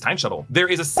as his time shuttle. There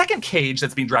is a second cage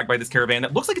that's being dragged by this caravan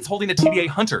that looks like it's holding a TVA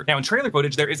hunter. Now in trailer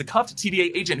footage, there is a cuffed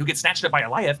TVA agent who gets snatched up by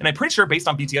Eliath, and I'm pretty sure based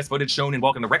on BTS footage shown in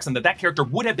Welcome to Wrexham that character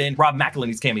would have been Rob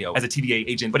McElhenney's cameo as a TVA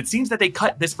agent, but it seems that they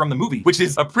cut this from the movie, which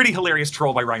is a pretty hilarious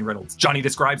troll by Ryan Reynolds. Johnny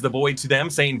describes the void to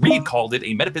them, saying Reed called it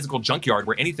a metaphysical junkyard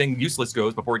where anything useless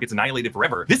goes before it gets annihilated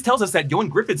forever. This tells us that Yoan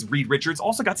Griffith's Reed Richards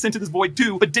also got sent to this void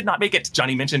too, but did not make it.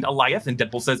 Johnny mentioned Eliath, and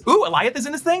Deadpool says, ooh, Eliath is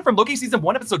in this thing from Loki Season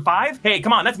 1, Episode 5? Hey,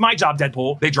 come on, that's my job,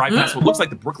 Deadpool. They drive past what looks like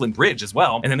the Brooklyn Bridge as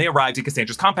well, and then they arrive at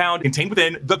Cassandra's compound, contained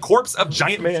within the corpse of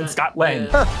Giant Man Scott Lang.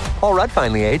 All right,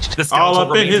 finally aged. The skeletal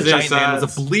remains of Giant Man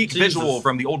was a bleak visual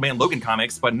from the Old Man Logan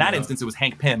comics, but in that instance it was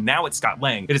Hank Pym. Now it's Scott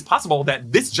Lang. It is possible that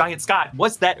this Giant Scott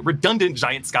was that redundant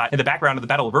Giant Scott in the background of the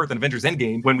Battle of Earth and Avengers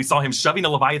Endgame when we saw him shoving a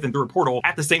Leviathan through a portal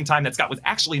at the same time that Scott was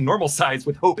actually normal size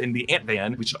with Hope in the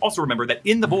Ant-Van. We should also remember that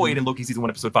in the void in Loki Season 1,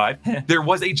 Episode 5, there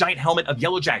was a giant helmet of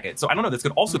Yellow Jacket. So I don't know, this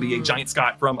could also be a Giant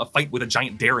Scott from a fight with a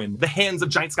Giant Darren. The hands of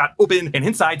Giant Scott open, and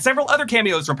inside several other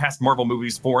cameos from past Marvel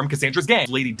movies form Cassandra's gang.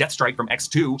 Lady Deathstrike from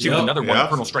X2. She with another one,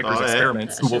 Colonel Stryker's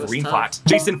experiments, who Wolverine fought.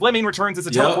 Jason Fleming returns as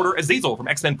a teleporter Azazel from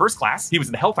X-Men First Class. He was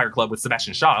in the Hellfire Club with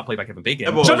Sebastian Shaw, played by Kevin Bacon.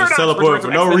 That boy was teleporting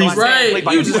for no reason. Right,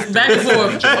 he was just back and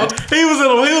forth. He was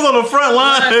on the front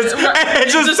lines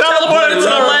and just teleported to the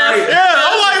left. Yeah,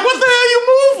 I'm like, what the hell you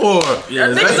move for?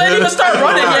 Yeah, niggas ain't even start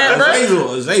running yet,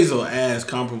 bro. Azazel as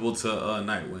comparable to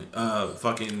Nightwing,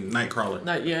 fucking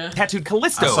Nightcrawler. Tattooed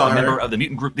Callisto, a member of the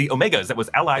mutant group the Omegas that was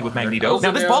allied with Magneto.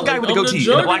 Now this bald guy with the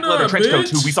goatee and the black leather trench coat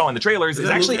who we saw in the trailers is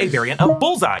actually a variant of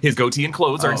Bullseye. His goatee and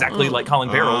clothes are exactly like Colin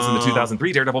Farrell's in the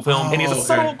 2003 Daredevil film, and he has a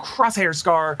subtle crosshair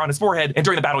scar on his forehead, and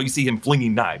during the battle you see him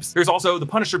flinging knives. There's also the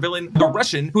Punisher villain, the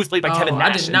Russian, who is played by Kevin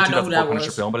Nash in the 2004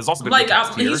 Punisher film, but has also been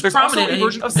recast here. There's also a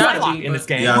version of Psylocke in this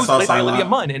game, who's played by Olivia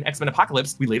Munn in X-Men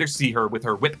Apocalypse. We later see her with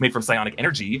her whip made from psionic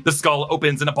energy. The skull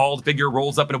opens and a bald figure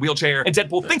rolls up in a wheelchair, and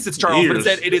Deadpool thinks it's Charles, but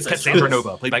instead it is Cassandra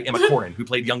Nova, played by Emma Corrin, who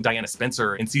played young Diana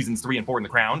Spencer in seasons 3 and 4 in The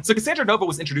Crown. So Cassandra Nova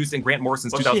was introduced in Grant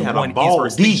Morrison's 2001 East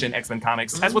vs. Nation X-Men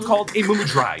comics as what's called a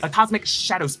Mumudrai, a cosmic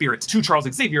shadow spirit to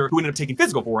Charles Xavier, who ended up taking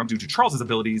physical form due to Charles's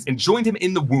abilities and joined him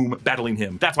in the womb, battling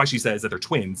him. That's why she says that they're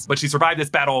twins. But she survived this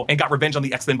battle and got revenge on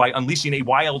the X-Men by unleashing a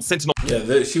wild sentinel.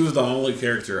 Yeah, she was the only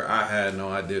character I had no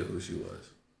idea who she was.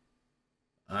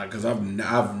 Because I've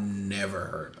never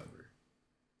heard of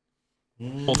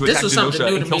her. This was something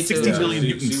new to me too.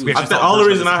 The only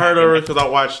reason I heard of her is because I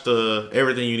watched the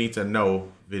Everything You Need to Know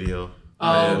video.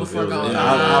 Before going.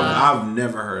 I've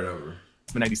never heard of her.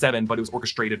 97, but it was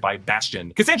orchestrated by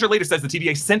Bastion. Cassandra later says the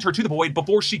TVA sent her to the Void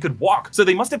before she could walk, so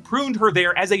they must have pruned her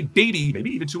there as a baby,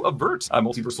 maybe even to avert a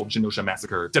multiversal Genosha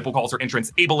massacre. Deadpool calls her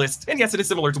entrance ableist, and yes, it is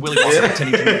similar to Willie Foster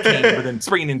pretending to be a king, but then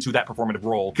springing into that performative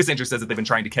role. Cassandra says that they've been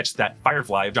trying to catch that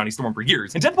Firefly of Johnny Storm for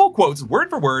years, and Deadpool quotes word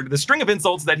for word the string of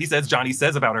insults that he says Johnny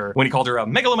says about her when he called her a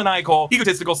megalomaniacal,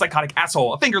 egotistical, psychotic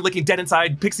asshole, a finger-licking,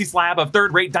 dead-inside pixie slab of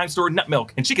third-rate dime store nut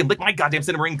milk, and she can lick my goddamn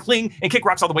cinema ring, cling, and kick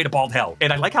rocks all the way to bald hell.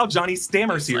 And I like how Johnny stammers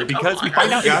here because we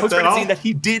find out in the post-credit scene that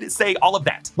he did say all of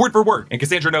that, word for word. And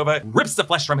Cassandra Nova rips the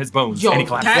flesh from his bones. Yo, and he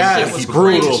collapses. that shit was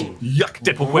brutal. Yuck.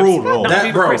 Deadpool brutal. Brutal.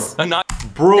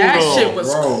 That shit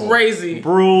was crazy.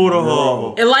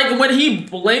 Brutal. And like when he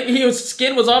blinked, his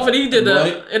skin was off, and he did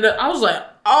I was like,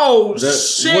 oh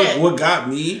shit. What got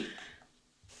me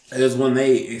is when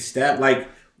they established, like,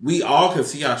 we all could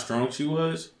see how strong she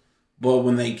was, but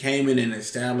when they came in and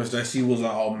established that she was an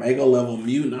Omega level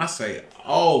mutant, I say,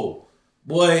 oh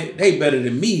boy, they better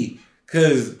than me.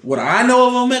 Cause what I know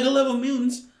of Omega level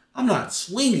mutants, I'm not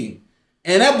swinging.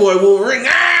 And that boy Wolverine,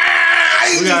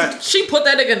 she put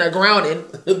that nigga in the ground and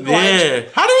yeah.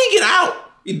 How did he get out?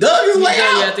 He dug his leg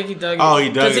out. Yeah, I think he dug it. Oh, he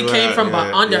dug because he came from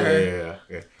under her.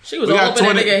 Yeah. She was we all got up 20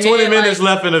 in that nigga head, minutes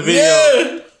left in the video.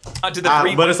 Yeah. To the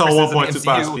three but it's on Chris's 1.25 in the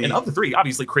MCU, speed. and of the three,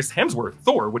 obviously Chris Hemsworth,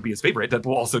 Thor, would be his favorite.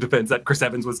 Deadpool also defends that Chris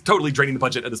Evans was totally draining the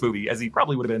budget of this movie, as he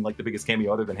probably would have been like the biggest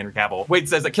cameo other than Henry Cavill. Wade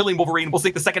says that killing Wolverine will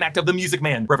sink the second act of The Music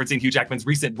Man, referencing Hugh Jackman's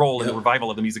recent role in the revival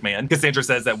of The Music Man. Cassandra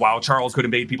says that while Charles could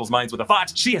invade people's minds with a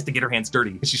thought, she has to get her hands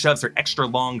dirty, and she shoves her extra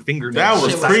long fingernails. That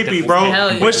was creepy, bro.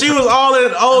 Yeah. When she was all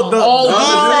in, all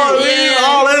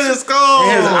in his skull.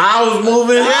 His eye was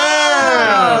moving.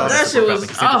 Yeah. That shit was.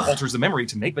 Cassandra alters the memory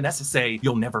to make Vanessa say,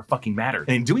 "You'll never fucking matter."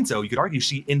 And in doing so, you could argue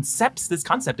she incepts this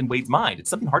concept in Wade's mind. It's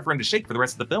something hard for him to shake for the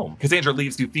rest of the film. Cassandra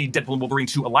leaves to feed Deadpool and Wolverine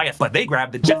to Elias, but they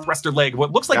grab the jet thruster leg,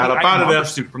 what looks like the Iron Man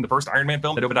suit from the first Iron Man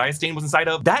film that Obadiah Stane was inside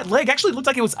of. That leg actually looked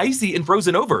like it was icy and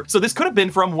frozen over. So this could have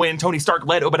been from when Tony Stark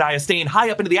led Obadiah Stane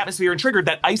high up into the atmosphere and triggered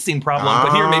that icing problem.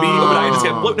 But here, maybe Obadiah just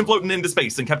kept floating into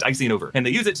space and kept icing over. And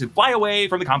they use it to fly away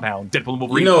from the compound. Deadpool and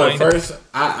Wolverine. You know, at first,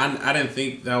 I didn't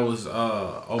think that was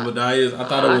Obadiah's. I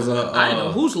thought it was I didn't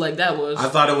know whose leg that was. I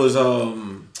thought it was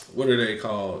what are they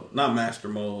called? Not Master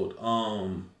Mode. Oh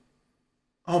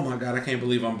my god, I can't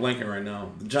believe I'm blanking right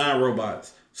now. The giant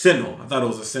robots. Sentinel. I thought it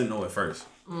was a Sentinel at first.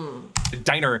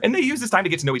 Diner, and they use this time to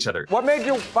get to know each other. What made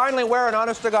you finally wear an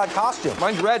honest-to-God costume?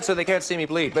 Mine's red so they can't see me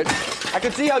bleed, but I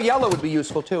could see how yellow would be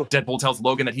useful too. Deadpool tells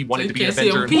Logan that he wanted to be an can't see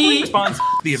Avenger, him and pee. Wolverine responds,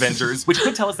 the Avengers, which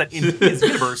could tell us that in his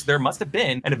universe, there must have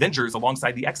been an Avengers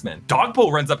alongside the X-Men.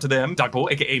 Dogpool runs up to them.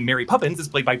 Dogpool, aka Mary Poppins, is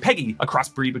played by Peggy, a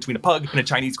crossbreed between a pug and a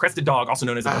Chinese crested dog, also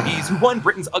known as a Puggies, who won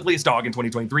Britain's Ugliest Dog in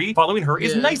 2023. Following her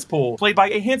is Nicepool, played by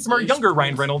a handsomer, younger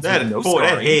Ryan Reynolds with no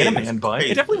scarring and a man bun,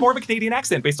 and definitely more of a Canadian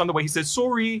accent based on the way he says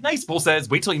sorry 2023, Nice Bull says,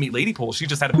 wait till you meet Lady Pool. She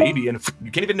just had a baby and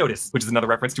you can't even notice, which is another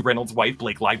reference to Reynolds' wife,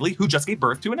 Blake Lively, who just gave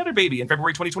birth to another baby in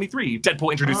February 2023.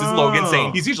 Deadpool introduces Logan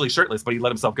saying he's usually shirtless, but he let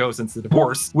himself go since the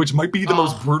divorce, which might be the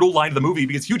most brutal line of the movie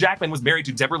because Hugh Jackman was married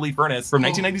to Deborah Lee Furness from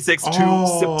 1996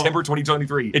 to September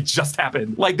 2023. It just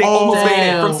happened. Like they almost made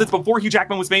it from since before Hugh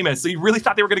Jackman was famous. So you really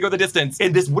thought they were gonna go the distance.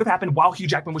 And this would have happened while Hugh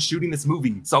Jackman was shooting this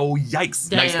movie. So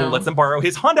yikes. Nice Bull lets them borrow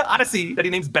his Honda Odyssey that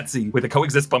he names Betsy with a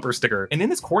coexist bumper sticker. And in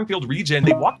this cornfield region,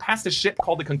 they walk past a ship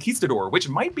called the Conquistador, which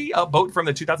might be a boat from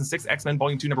the 2006 X-Men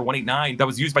Volume 2 number 189 that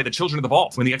was used by the Children of the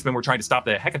Vault when the X-Men were trying to stop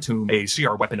the Hecatomb, a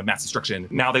Shi'ar weapon of mass destruction.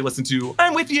 Now they listen to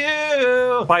I'm With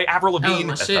You by Avril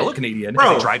Lavigne, a fellow Canadian.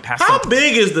 Bro, as they drive past how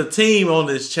big is the team on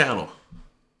this channel?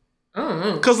 I don't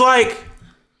know. Cause like,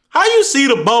 how you see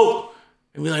the boat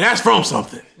and be like, that's from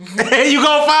something. And you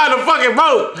go find the fucking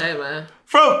boat. Hey man.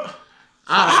 From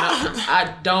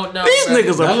I don't know. These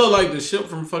niggas are. That look like the ship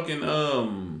from fucking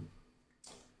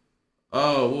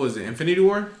what was it? Infinity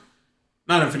War?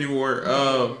 Not Infinity War.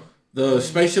 The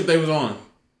spaceship they was on.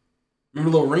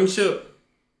 Remember the little ring ship?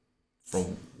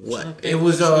 From what? It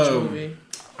was movie?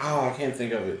 Oh, I can't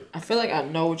think of it. I feel like I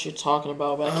know what you're talking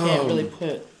about, but I can't really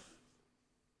put.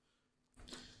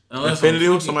 Infinity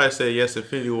War? Somebody said yes,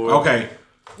 Infinity War. Okay.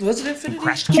 Was it Infinity?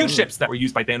 Crashed Q ships that were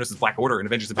used by Thanos' Black Order in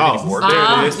Avengers Infinity War.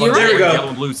 There it is. There There we we go. go. Yellow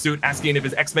and blue suit, asking if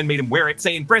his X-Men made him wear it,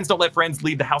 saying, "Friends don't let friends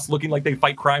leave the house looking like they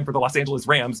fight crime for the Los Angeles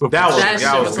Rams." But That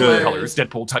was good. Colors.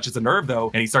 Deadpool touches a nerve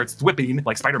though, and he starts whipping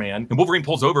like Spider-Man. And Wolverine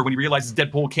pulls over when he realizes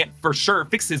Deadpool can't for sure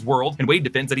fix his world. And Wade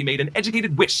defends that he made an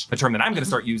educated wish, a term that I'm going to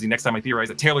start using next time I theorize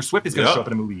that Taylor Swift is going to show up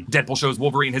in a movie. Deadpool shows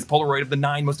Wolverine his Polaroid of the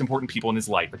 9 most important people in his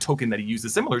life, a token that he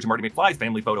uses similar to Marty McFly's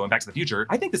family photo in Back to the Future.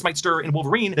 I think this might stir in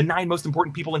Wolverine the 9 most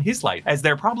important people in his life, as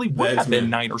there probably would have been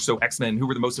 9 or so X-Men who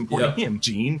were the most important to him.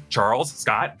 Jean, Charles,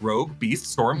 Scott, Rogue, Beast,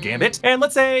 Storm, Gambit, and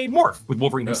let's say Morph, with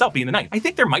Wolverine himself being the 9th. I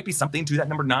think there might be something to that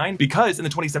number 9 because in the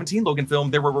 2017 Logan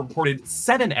film, there were reported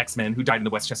 7 X-Men who died in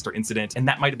the Westchester incident, and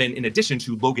that might have been in addition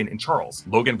to Logan and Charles.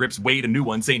 Logan rips Wade a new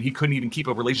one, saying he couldn't even keep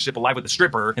a relationship alive with the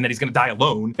stripper, and that he's gonna die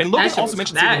alone. And Logan also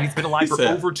mentions that he's been alive for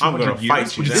over 200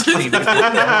 years, which is interesting because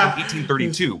Logan died in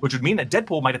 1832, which would mean that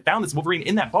Deadpool might have found this Wolverine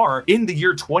in that bar in the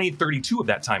year 2032 of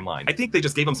that timeline. I think they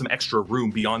just gave him some extra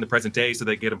room beyond the present day so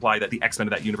they could imply that the X-Men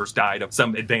of that universe died of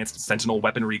some advanced sentinel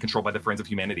weaponry controlled by the Friends of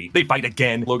Humanity. They fight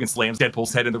again. Logan slams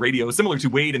Deadpool's head in the radio, similar to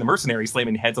Wade and the Mercenary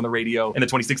slamming heads on the radio in the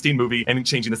 2016 movie and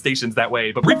changing the stations that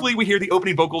way. But briefly, we hear the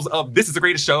opening vocals of This Is the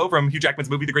Greatest Show from Hugh Jackman's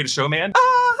movie The Greatest Showman.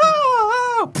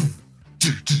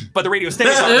 But the radio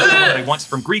stays on what they want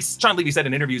from Greece. Sean Levy said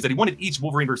in interviews that he wanted each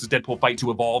Wolverine versus Deadpool fight to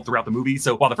evolve throughout the movie.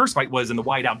 So while the first fight was in the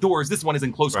wide outdoors, this one is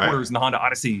in close quarters in the Honda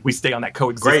Odyssey. We stay on that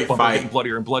coexist bumper, getting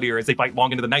bloodier and bloodier as they fight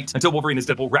long into the night until Wolverine and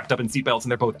Deadpool wrapped up in seatbelts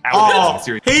and they're both out of the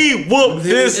series. He whooped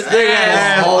this nigga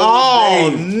ass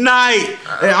all night.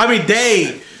 I mean,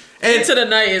 day. Into the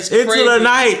night is crazy. Into the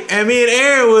night. And me and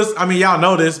Aaron was, I mean, y'all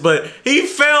know this, but he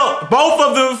felt, both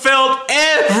of them felt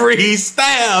every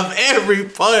stab, every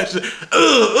punch,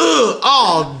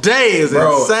 all day is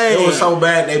insane. It was so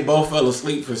bad they both fell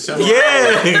asleep for several hours.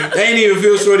 Yeah. They didn't even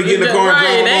feel sure to get in the car and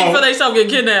drive They ain't off. feel themselves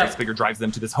getting kidnapped. Figure drives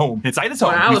them to this home. Inside this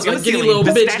home, I we was see on like, the giddy ceiling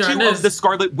little the bitch statue during of the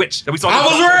Scarlet Witch that we saw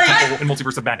in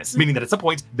Multiverse of Madness, meaning that at some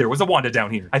point there was a Wanda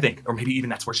down here, I think. Or maybe even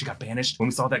that's where she got banished when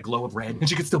we saw that glow of red and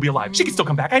she could still be alive. She can still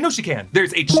come back. I know she can.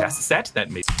 There's a chess set that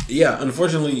Yeah,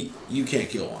 unfortunately, you can't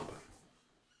kill Wanda.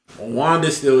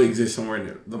 Wanda still exists somewhere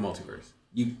in the multiverse.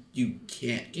 You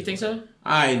can't. You think so?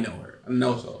 I know her. I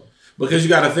know so. Because you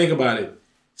got to think about it.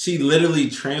 She literally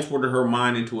transported her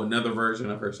mind into another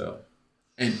version of herself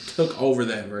and took over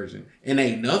that version in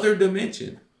another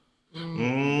dimension.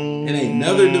 In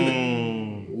another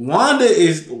dimension. Wanda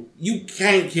is, you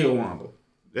can't kill Wanda.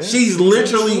 Yeah. She's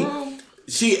literally,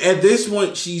 at this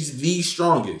point, she's the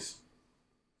strongest.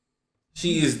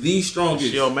 She is the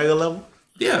strongest. She Omega level?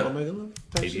 Yeah. Omega level?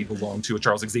 Maybe belonged to a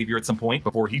Charles Xavier at some point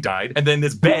before he died. And then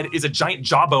this bed is a giant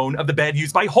jawbone of the bed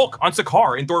used by Hulk on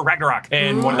Sakaar in Thor Ragnarok.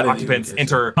 And one of the occupants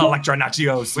enter Elektra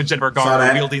Nachios with Jennifer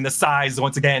Garner wielding the size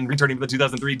once again, returning to the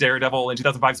 2003 Daredevil and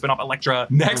 2005 spinoff Elektra.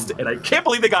 Next, and I can't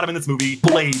believe they got him in this movie,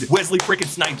 Blade. Wesley frickin'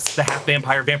 Snipes, the half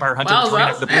vampire hunter.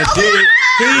 Wow.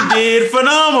 He did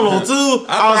phenomenal too.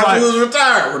 I was like, he was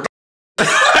retired.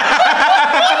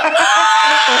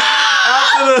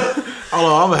 Hold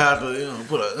on, I'm gonna have to,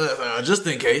 put a just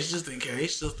in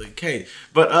case.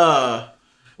 But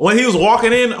when he was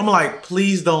walking in, I'm like,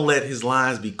 please don't let his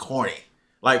lines be corny.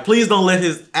 Like, please don't let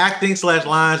his acting /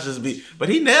 lines just be. But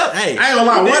he nailed. Hey, I ain't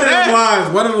gonna lie.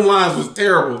 One of them lines was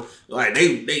terrible. Like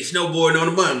they snowboarding on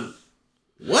the button.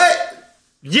 What?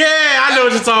 Yeah, I know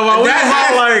what you're talking about.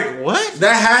 Like, what?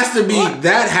 That has to be. What?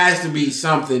 That has to be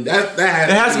something. That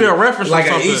has to be a reference, like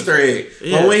an Easter egg.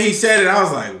 Yeah. But when he said it, I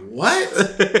was like, what?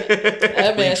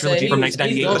 That man trilogy from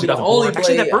 1998 to 2004.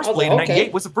 Actually, that first Blade in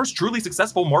 98 was the first truly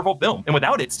successful Marvel film, and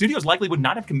without it, studios likely would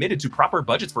not have committed to proper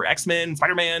budgets for X-Men,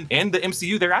 Spider-Man, and the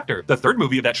MCU thereafter. The third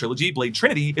movie of that trilogy, Blade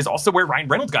Trinity, is also where Ryan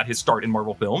Reynolds got his start in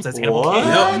Marvel films, as Hannibal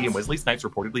King. He and Wesley Snipes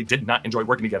reportedly did not enjoy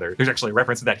working together. There's actually a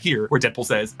reference to that here, where Deadpool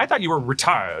says, "I thought you were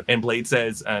retired," and Blade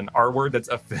says an R word that's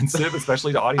offensive,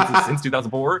 especially to audiences since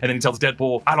 2004, and then he tells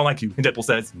Deadpool, "I don't like you," and Deadpool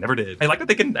says, "Never did." I like that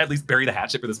they can at least bury the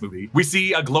hatchet for this movie. We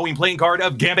see a glowing playing card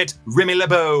of Gambit Remy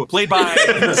LeBeau, played by...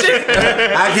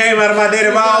 I came out of my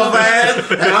daddy ball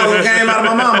fast, and I also came out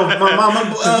of my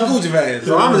mama Gucci fast,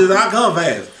 so I come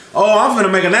fast. Oh, I'm finna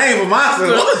make a name for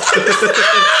myself.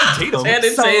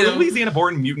 Tatum.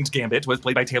 Louisiana-born mutant Gambit was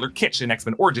played by Taylor Kitsch in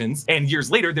X-Men Origins, and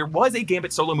years later, there was a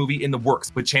Gambit solo movie in the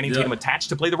works with Channing Tatum attached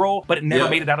to play the role, but it never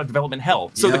made it out of development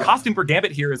hell. So the costume for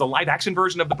Gambit here is a live-action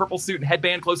version of the purple suit and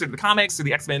headband closer to the comics, to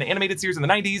the X-Men animated series in the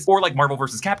 90s, or like Marvel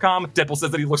vs. Capcom. Deadpool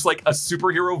says that he looks like a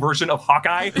superhero version of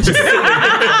Hawkeye. They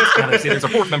say there's a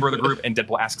fourth member of the group, and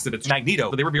Deadpool asks if it's Magneto,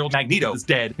 but they revealed Magneto is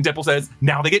dead, and Deadpool says,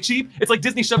 "Now they get cheap? It's like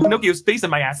Disney shoved Pinocchio's face in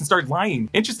my ass and started lying."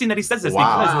 Interesting that he says this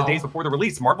because in the days before the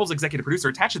release, Marvel's executive producer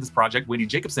attached to this project, Wendy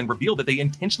Jacobson, revealed that they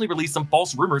intentionally released some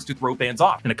false rumors to throw fans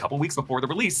off. And a couple weeks before the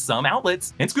release, some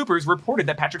outlets and scoopers reported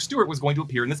that Patrick Stewart was going to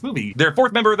appear in this movie. Their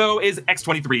fourth member, though, is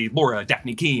X-23, Laura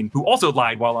Daphne Keene, who also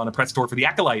lied while on a press tour for The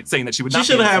Acolyte, saying that she would not.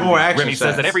 She should have had more action. Remy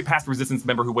says that every past Resistance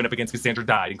member who went up against Cassandra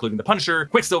died, including the Punisher,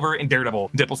 Quicksilver, and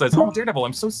Daredevil. Deadpool says, "Oh, Daredevil,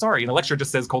 I'm so sorry." And Elektra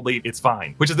just says coldly, "It's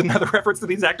fine," which is another reference to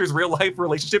these actors' real-life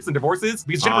relationships and divorces,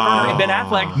 because Jennifer Garner and Ben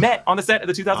Affleck met on the set of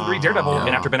the 2003 Daredevil,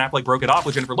 and after Ben Affleck broke it off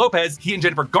with Jennifer Lopez, he and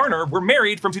Jennifer Garner were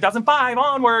married from 2005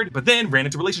 onward, but then ran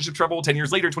into relationship trouble 10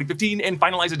 years later, 2015, and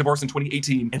finalized a divorce in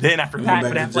 2018. And then after that,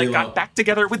 Ben Affleck got back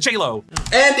together with J-Lo.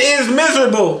 And is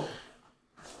miserable.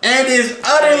 And is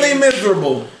utterly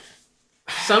miserable.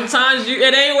 Sometimes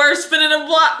it ain't worth spinning a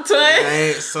block,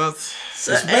 Twin.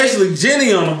 Especially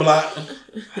Jenny on the block.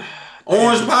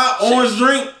 Orange pop, orange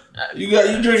drink. You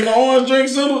drinking the orange drink,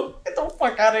 Simba? Get the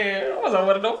fuck out of here. I wasn't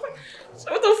want to know.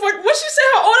 What the fuck? What she say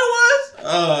her order was?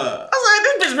 I was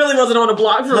like, this bitch really wasn't on the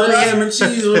block for honey, ham, and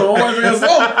cheese with orange drink. So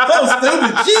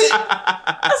stupid shit.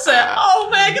 I said, oh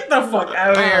man, get the fuck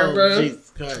out of here, bro. Jesus.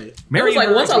 Mary, like,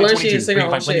 once I learned she didn't sing her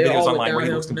own shit, videos online where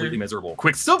he looks completely miserable.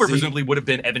 Quicksilver presumably would have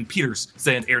been Evan Peters,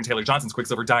 since Aaron Taylor Johnson's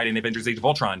Quicksilver died in Avengers: Age of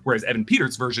Ultron, whereas Evan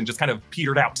Peters' version just kind of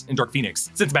petered out in Dark Phoenix.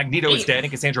 Since Magneto is dead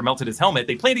and Cassandra melted his helmet,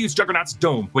 they plan to use Juggernaut's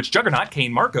dome, which Juggernaut,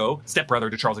 Kane Marco,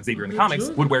 stepbrother to Charles Xavier in the comics,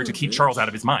 would wear to keep Charles out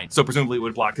of his mind. So presumably it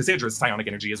would block Cassandra's psionic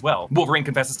energy as well. Wolverine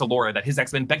confesses to Laura that his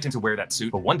X-Men begged him to wear that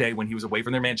suit, but one day when he was away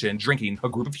from their mansion drinking, a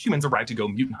group of humans arrived to go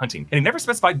mutant hunting, and he never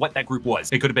specified what that group was.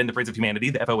 It could have been the Friends of Humanity,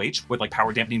 the FOH, with like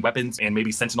power dampening weapons and maybe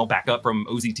Sentinel backup from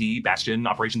OZT, Bastion,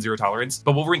 Operation Zero Tolerance.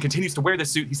 But Wolverine continues to wear this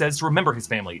suit, he says, to remember his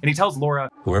family. And he tells Laura,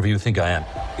 "Whoever you think I am,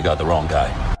 you got the wrong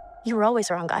guy." You were always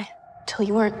the wrong guy. Till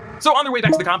you weren't. So on their way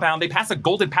back to the compound, they pass a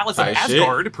golden palace of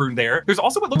Asgard pruned there. There's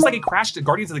also what looks like a crashed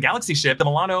Guardians of the Galaxy ship, the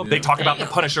Milano. They talk about the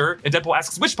Punisher, and Deadpool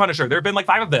asks, which Punisher? There have been like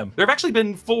 5 of them. There have actually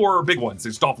been 4 big ones.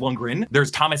 There's Dolph Lundgren,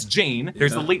 there's Thomas Jane,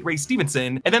 there's the late Ray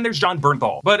Stevenson, and then there's John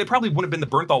Bernthal. But it probably wouldn't have been the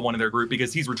Bernthal one in their group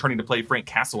because he's returning to play Frank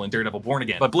Castle in Daredevil Born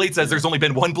Again. But Blade says there's only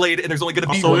been one Blade, and there's only going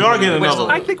to be one. We are getting which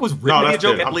another. I think was really a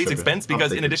joke at Blade's expense,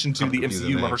 because in addition to the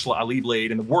MCU Mahershala Ali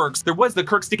Blade in the works, there was the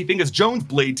Kirk Sticky Fingers Jones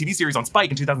Blade TV series on Spike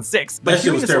in 2006. But that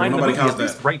shit was terrible. Nobody counts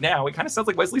that. Right now, it kind of sounds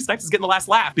like Wesley Snipes is getting the last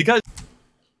laugh because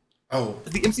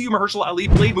the MCU Mahershala Ali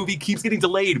Blade movie keeps getting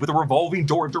delayed with a revolving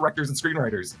door of directors and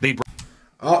screenwriters. They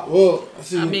well,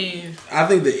 see, I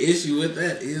think the issue with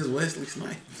that is Wesley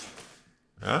Snipes.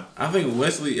 Huh? I think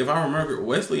Wesley, if I remember,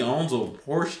 Wesley owns a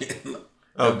portion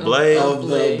of Blade of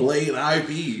the Blade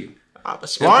IP.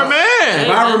 Smart man. If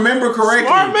I remember correctly.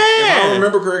 Smart man. If I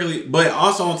remember correctly, but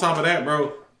also on top of that,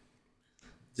 bro,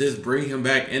 just bring him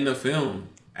back in the film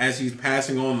as he's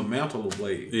passing on the mantle of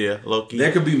Blade. Yeah, low-key.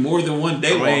 There could be more than one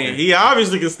day. I mean, he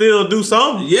obviously can still do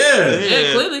something.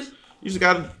 Yeah, clearly. You just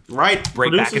got to write.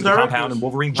 Break back into the compound and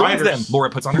Wolverine joins them. Laura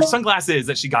puts on her sunglasses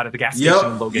that she got at the gas station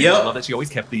in Logan. I love that she always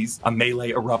kept these. A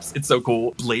melee erupts. It's so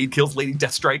cool. Blade kills Lady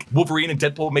Deathstrike. Wolverine and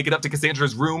Deadpool make it up to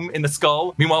Cassandra's room in the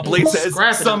skull. Meanwhile, Blade says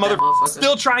some mother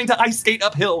still trying to ice skate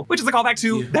uphill, which is a callback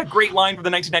to that great line from the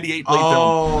 1998 Blade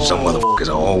film. Some motherfuckers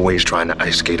are always trying to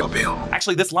ice skate uphill.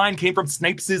 Actually, this line came from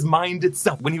Snipes' mind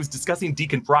itself. When he was discussing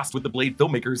Deacon Frost with the Blade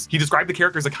filmmakers, he described the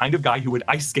character as a kind of guy who would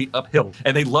ice skate uphill.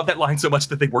 And they loved that line so much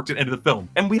that they worked it into the film.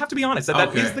 And we have to be honest,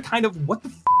 that is the kind of what the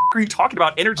f are you talking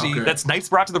about energy that Snipes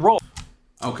brought to the role.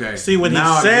 Okay. See, when he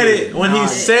Now said I it, get it. when he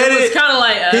said It's it, kind of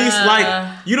like he's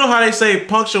like, you know how they say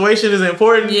punctuation is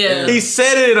important? Yeah. He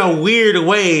said it in a weird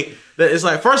way that it's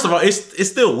like, first of all, it's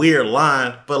still a weird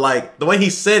line, but like the way he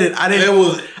said it, I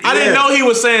didn't know he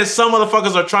was saying some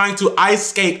motherfuckers are trying to ice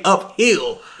skate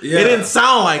uphill. Yeah. It didn't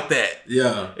sound like that.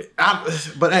 Yeah.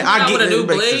 But hey, I get with a it. new It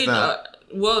makes sense Blade.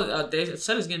 now. They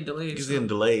said it's getting delayed. It's getting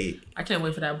delayed. I can't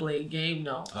wait for that Blade game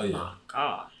though. Oh yeah. My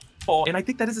God. And I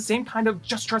think that is the same kind of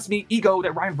just trust me ego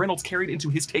that Ryan Reynolds carried into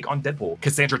his take on Deadpool.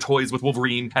 Cassandra toys with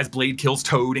Wolverine as Blade kills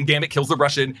Toad and Gambit kills the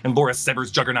Russian and Laura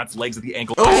severs Juggernaut's legs at the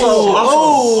ankle.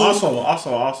 Also,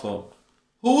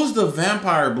 who's the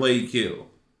vampire Blade kill?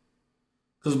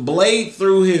 Because Blade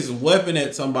threw his weapon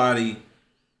at somebody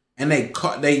and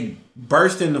they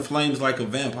burst into flames like a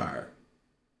vampire.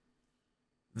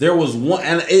 There was one,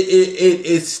 and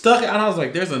it stuck, and I was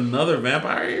like, "There's another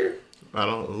vampire here." I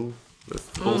don't know.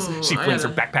 She flings her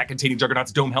backpack containing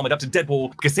Juggernaut's dome helmet up to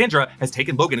Deadpool. Cassandra has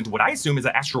taken Logan into what I assume is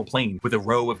an astral plane with a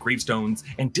row of gravestones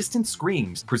and distant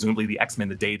screams, presumably the X-Men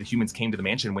the day the humans came to the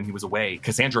mansion when he was away.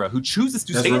 Cassandra, who chooses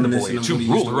to stay in the void to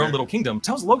rule her own little kingdom,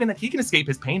 tells Logan that he can escape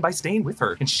his pain by staying with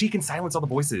her, and she can silence all the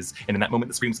voices. And in that moment,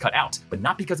 the screams cut out, but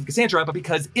not because of Cassandra, but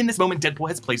because in this moment, Deadpool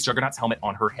has placed Juggernaut's helmet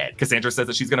on her head. Cassandra says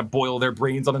that she's going to boil their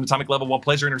brains on an atomic level while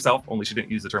pleasuring herself, only she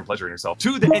didn't use the term pleasuring herself,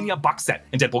 to the Enya box set.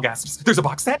 And Deadpool gasps, "There's a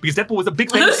box set?" Because Deadpool was a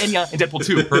big fan of Enya in Deadpool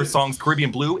 2. Her songs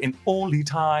Caribbean Blue and Only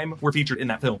Time were featured in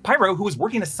that film. Pyro, who was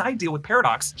working a side deal with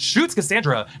Paradox, shoots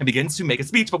Cassandra and begins to make a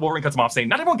speech, but Wolverine cuts him off, saying,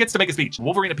 "Not everyone gets to make a speech."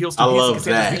 Wolverine appeals to his and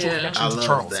Cassandra's mutual connection to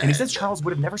Charles, and he says Charles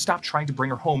would have never stopped trying to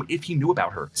bring her home if he knew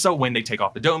about her. So when they take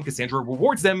off the dome, Cassandra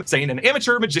rewards them, saying an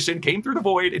amateur magician came through the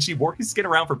void and she wore his skin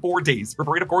around for 4 days,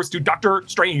 referring, of course, to Doctor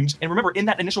Strange. And remember, in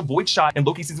that initial void shot in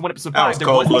Loki Season 1, Episode 5, there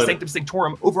was the Sanctum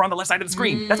Sanctorum over on the left side of the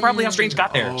screen. That's probably how Strange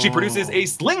got there. She produces a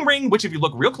sling ring, which if you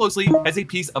look real closely, has a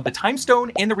piece of the Time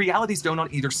Stone and the Reality Stone on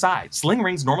either side. Sling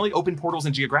rings normally open portals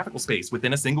in geographical space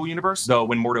within a single universe, though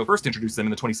when Mordo first introduced them in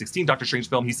the 2016 Doctor Strange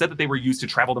film, he said that they were used to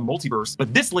travel the multiverse,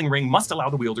 but this sling ring must allow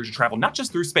the wielder to travel not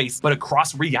just through space, but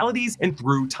across realities and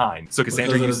through time. So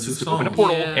Cassandra uses this to open a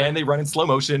portal, and they run in slow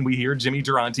motion. We hear Jimmy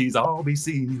Durante's "I'll be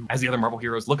seeing you." As the other Marvel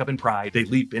heroes look up in pride, they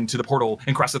leap into the portal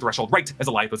and cross the threshold right as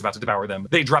Goliath was about to devour them.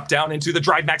 They drop down into the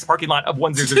Drive Max parking lot of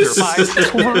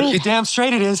 10005. You're damn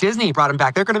straight it is. Disney brought him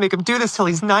back. They're gonna make him do this till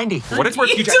he's 90. For what it's worth,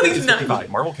 Hugh Jackman is 55.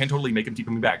 Marvel can totally make him keep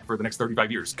coming back for the next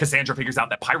 35 years. Cassandra figures out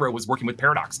that Pyro was working with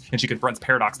Paradox, and she confronts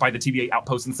Paradox by the TVA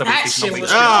outpost in the subway station on Lake Street.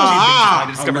 She's trying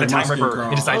to discover the Time Ripper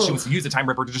and decides she wants to use the Time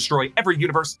Ripper to destroy every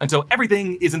universe until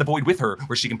everything is in the void with her,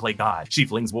 where she can play God. She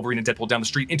flings Wolverine and Deadpool down the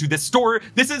street into this store.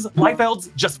 This is Liefeld's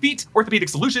Just Feet Orthopedic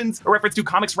Solutions, a reference to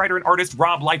comics writer and artist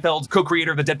Rob Liefeld,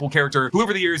 co-creator of the Deadpool character, who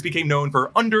over the years became known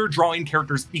for underdrawing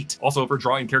characters' feet. Also for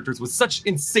drawing characters with such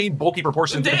insane bulky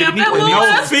proportions that they would need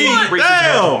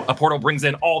a portal brings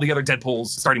in all the other Deadpools,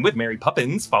 starting with Mary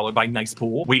Poppins, followed by Nice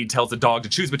Pool. Wade tells the dog to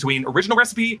choose between Original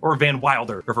Recipe or Van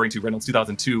Wilder, referring to Reynolds'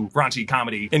 2002 raunchy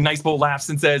comedy. And Nice Pool laughs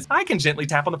and says, "I can gently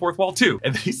tap on the fourth wall too."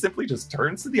 And then he simply just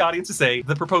turns to the audience to say,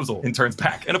 "The proposal," and turns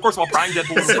back. And of course, while Prime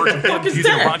Deadpool refers to him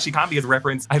using a raunchy comedy as a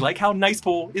reference, I like how Nice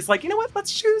Pool is like, you know what,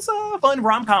 let's choose a fun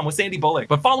rom-com with Sandy Bullock.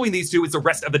 But following these two is the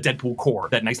rest of the Deadpool core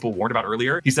that Nice Pool warned about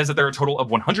earlier. He says that there are a total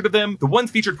of 100 of them. The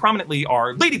ones featured prominently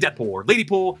are Lady Deadpool or Lady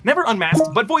Pool, never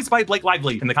unmasked, but voiced by Blake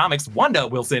Lively. In the comics, Wanda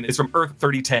Wilson is from Earth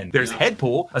 3010. There's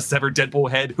Headpool, a severed Deadpool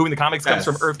head, who in the comics comes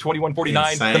from Earth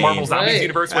 2149, the Marvel Zombies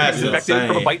universe, where he was infected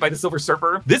from a bite by the Silver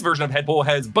Surfer. This version of Headpool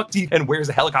has buck teeth and wears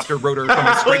a helicopter rotor from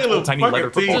a straight old-timey leather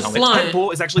football helmet.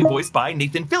 Headpool is actually voiced by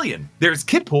Nathan Fillion. There's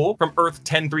Kidpool from Earth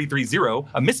 10330,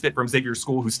 a misfit from Xavier's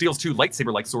school who steals 2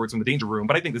 lightsaber-like swords from the Danger Room,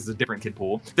 but I think this is a different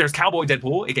Kidpool. There's Cowboy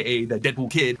Deadpool, aka the Deadpool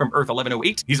Kid from Earth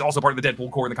 1108. He's also part of the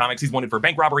Deadpool core in the comics. He's wanted for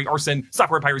bank robbery, arson,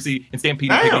 software piracy, and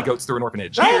stampeding pygmy goats through an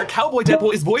orphanage. Here, Cowboy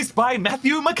Deadpool is voiced by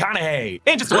Matthew McConaughey.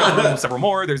 And just to run several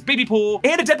more, there's Baby Pool,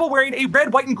 and a Deadpool wearing a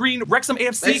red, white, and green Wrexham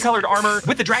AFC colored armor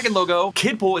with the dragon logo.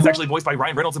 Kidpool is actually voiced by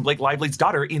Ryan Reynolds and Blake Lively's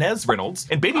daughter, Inez Reynolds.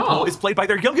 And Baby Pool is played by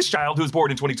their youngest child, who was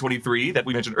born in 2023, that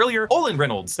we mentioned earlier, Olin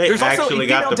Reynolds. There's also a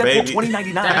female Deadpool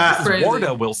 2099. This is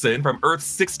Warda Wilson from Earth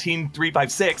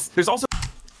 16356. There's also...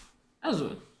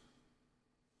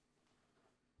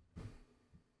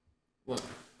 What?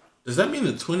 Does that mean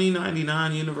the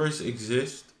 2099 universe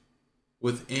exists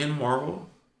within Marvel?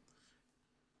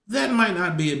 That might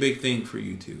not be a big thing for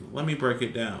you two. Let me break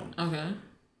it down. Okay.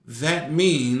 That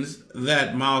means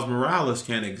that Miles Morales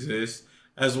can exist,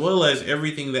 as well as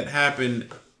everything that happened.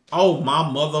 Oh my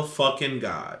motherfucking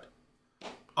God.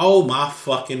 Oh my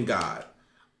fucking God.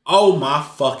 Oh my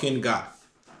fucking God.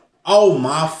 Oh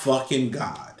my fucking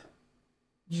God.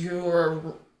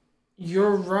 You're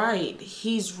right.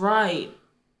 He's right.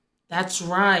 That's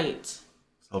right.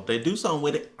 Hope they do something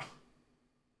with it.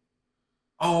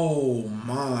 Oh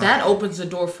my! That opens the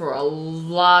door for a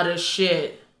lot of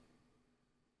shit.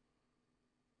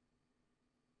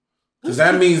 Because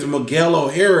that means Miguel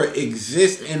O'Hara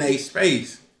exists in a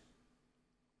space.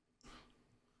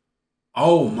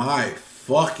 Oh my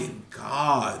fucking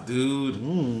god, dude!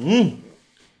 Mm-hmm.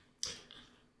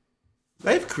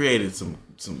 They've created some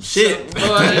shit.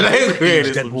 They've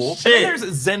created Deadpool. some shit. And then there's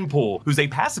Zenpool, who's a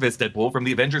pacifist Deadpool from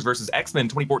the Avengers vs. X-Men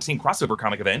 2014 crossover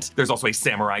comic event. There's also a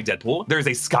samurai Deadpool. There's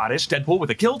a Scottish Deadpool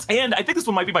with a kilt. And I think this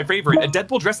one might be my favorite, a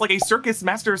Deadpool dressed like a circus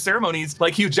master of ceremonies,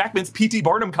 like Hugh Jackman's P.T.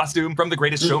 Barnum costume from The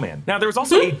Greatest Showman. Now, there was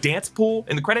also a dance pool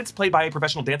in the credits played by a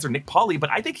professional dancer, Nick Pauley,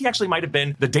 but I think he actually might have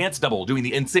been the dance double doing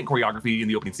the in-sync choreography in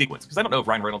the opening sequence, because I don't know if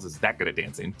Ryan Reynolds is that good at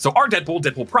dancing. So our Deadpool,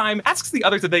 Deadpool Prime, asks the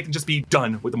others if they can just be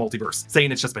done with the multiverse,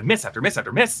 saying it's just been miss after miss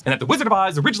after miss, and that the Wizard of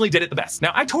Oz originally did it the best.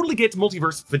 Now, I totally get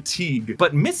multiverse fatigue,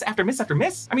 but miss after miss after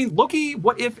miss? I mean, Loki,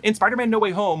 What If, and Spider-Man No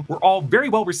Way Home were all very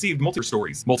well-received multiverse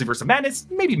stories. Multiverse of Madness,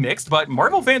 maybe mixed, but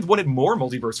Marvel fans wanted more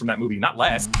multiverse from that movie, not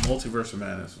less. Multiverse of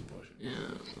Madness was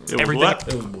bullshit. It was what?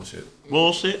 It was bullshit.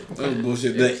 Bullshit? It was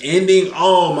bullshit. The ending,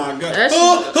 oh my god.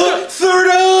 Third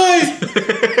eye!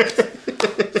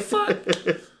 Fuck.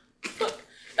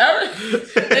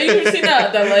 Have you seen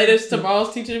that latest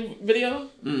Tomorrow's Teaching video?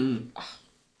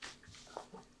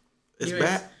 It's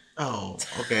bad. Oh,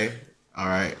 okay. All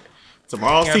right.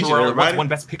 Tomorrow's And Teaching, everybody. won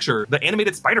Best Picture. The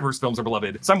animated Spider-Verse films are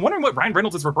beloved. So I'm wondering what Ryan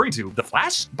Reynolds is referring to. The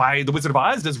Flash by The Wizard of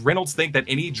Oz? Does Reynolds think that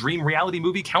any dream reality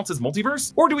movie counts as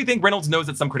multiverse? Or do we think Reynolds knows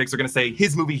that some critics are going to say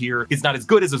his movie here is not as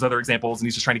good as those other examples and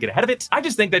he's just trying to get ahead of it? I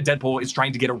just think that Deadpool is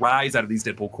trying to get a rise out of these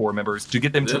Deadpool core members to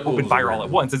get them to open fire all at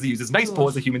once as he uses Nicepool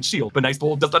as a human shield. But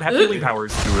Nicepool does not have healing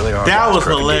powers. You really are. That was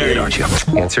hilarious. Aren't you?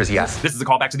 Answer is yes. This is a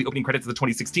callback to the opening credits of the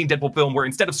 2016 Deadpool film, where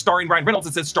instead of starring Ryan Reynolds,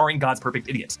 it says starring God's perfect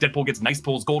idiot. Deadpool gets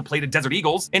Nicepool's gold-plated Desert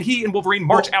Eagles, and he and Wolverine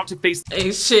march out to face.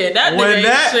 Hey, shit, that nigga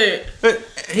ain't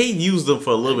shit. He used them for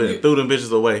a little bit and threw them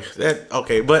bitches away.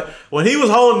 Okay, but when he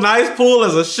was holding Nicepool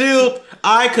as a shield,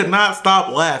 I could not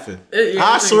stop laughing.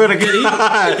 I swear to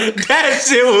God, that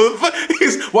shit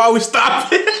was. Why we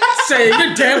stopped it? Say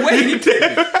you're dead weight.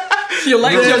 You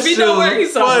like your feet don't work.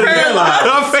 He's so paralyzed.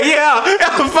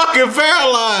 I'm fucking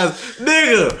paralyzed,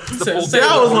 nigga. That was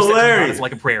hilarious.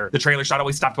 Like a prayer. The trailer shot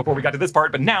always stopped before we got to this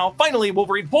part, but now finally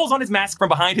Wolverine pulls on his mask from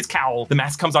behind his cowl. The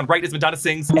mask comes on right as Madonna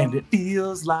sings, and it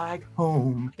feels like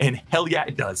home. And hell yeah,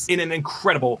 it does. In an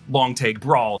incredible long take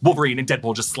brawl, Wolverine and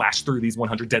Deadpool just slash through these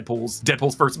 100 Deadpools.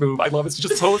 Deadpool's first move, I love, is to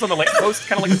just pose on the lamppost,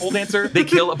 kind of like a pole dancer. They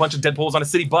kill a bunch of Deadpools on a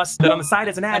city bus. Then on the side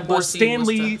is an ad for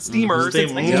Stanley Steamer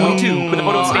since 1922 with a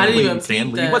photo of Stanley.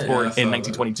 Stanley was born in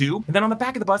 1922. And then on the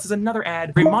back of the bus is another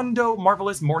ad, Raymondo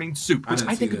Marvelous Morning Soup, which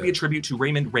I think would be a tribute to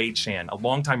Raymond Ray Chan, a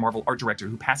longtime Marvel art director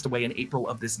who passed away in April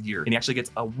of this year. And he actually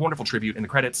gets a wonderful tribute in the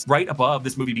credits right above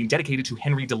this movie being dedicated to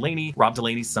Henry Delaney, Rob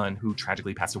Delaney's son, who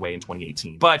tragically passed away in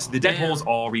 2018. But the Deadpools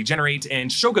all regenerate,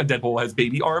 and Shogun Deadpool has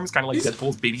baby arms, kind of like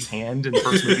Deadpool's baby hand in the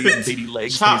first movie and baby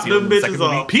legs Chop them bitches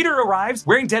off. Peter arrives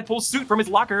wearing Deadpool's suit from his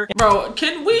locker. Bro,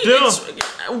 can we?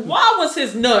 Why was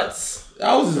his nuts?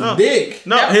 That was his dick.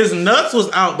 No, his nuts was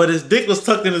out, but his dick was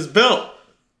tucked in his belt.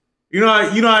 You know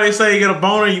how they say you get a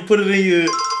boner, you put it in your.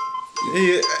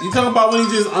 You talking about when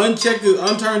he just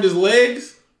unturned his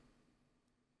legs?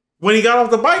 When he got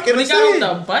off the bike, and he got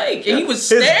off the bike, and he was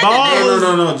standing there.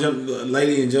 No,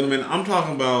 ladies and gentlemen, I'm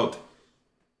talking about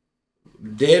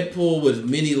Deadpool with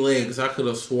many legs. I could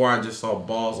have swore I just saw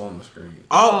balls on the screen.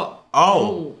 I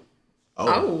don't.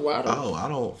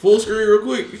 Full screen real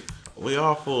quick. We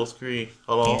are full screen.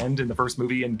 Hold on. And in the first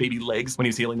movie, and baby legs when he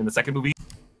was healing in the second movie.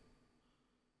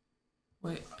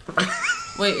 Wait,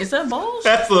 is that balls?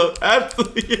 That's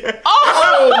yeah.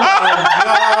 Oh my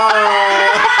God!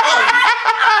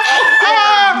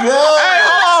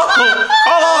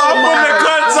 Hold on, I'm putting the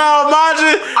cuts on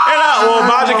Majin, and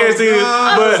Majin can't see it,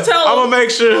 but I'm gonna make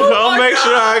sure. I'll make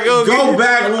sure I go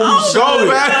back when we show it.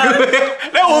 Go back.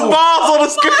 There was balls on the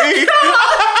screen.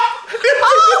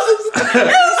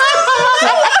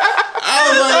 I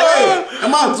was like, wait,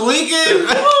 am I tweaking?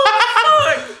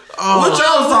 What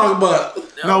y'all was talking about?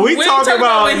 No, we talking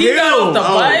about he got off the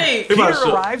bike. Peter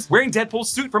arrives wearing Deadpool's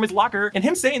suit from his locker, and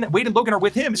him saying that Wade and Logan are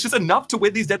with him is just enough to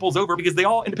win these Deadpools over because they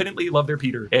all independently love their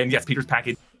Peter. And yes, Peter's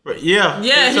package. Yeah.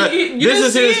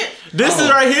 This is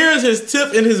right here is his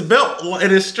tip in his belt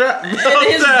and his strap. And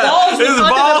his balls was under the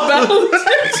belt.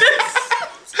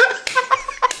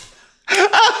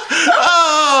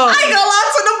 I ain't gonna lie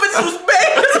to them, bitches was bad.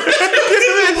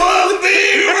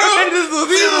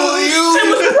 It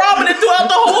was prominent throughout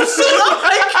the whole suit. I'm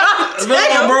like, God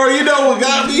damn. No, bro, you know what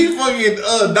got me fucking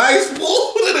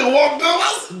Nicepool? Then it walked up.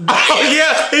 Oh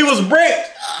yeah, he was bricked.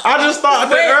 I just thought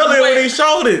that earlier when he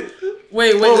showed it.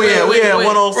 Wait. We had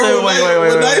 107. Wait.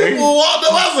 When Deadpool walked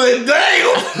up, I said,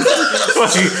 damn.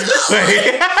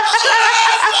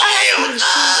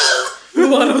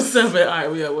 107. All right,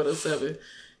 we at 107.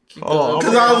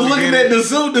 Because I was looking at the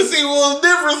suit to see what was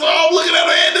different, so I'm looking at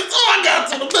her head. So I got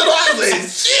to the middle. I said,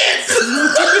 shit.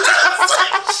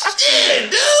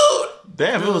 Shit, dude.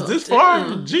 Damn, it was this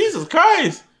far? Jesus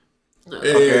Christ.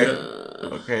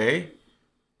 Okay.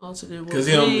 Because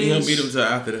he don't beat him till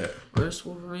after that. First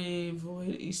Wolverine,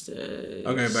 Void, Easter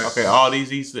eggs. Okay, all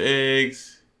these Easter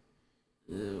eggs.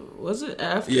 Was it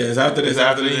after? Yeah, it's after this.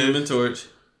 After the Human Torch.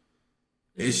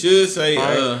 It should say.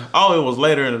 It was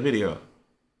later in the video.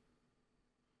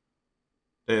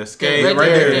 The escape. Right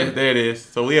there. There it is.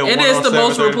 So we have. It is the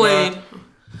most replayed.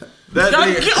 That I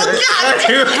was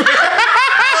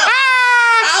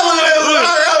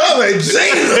like, Jesus.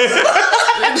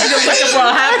 Nigga looking for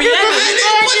a happy ending.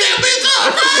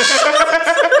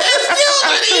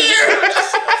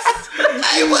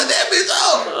 Hey, what that bitch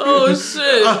on? Oh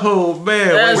shit. Oh man.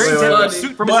 That's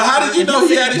funny. But how did you know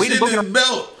he had his shit in his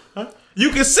belt? You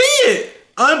can see it.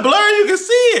 Unblurred, you can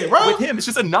see it, bro. With him, it's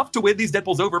just enough to win these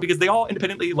Deadpools over because they all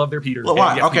independently love their Peter.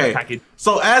 Why? Okay.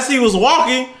 So as he was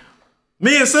walking,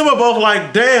 me and Simba both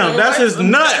like, damn, that's his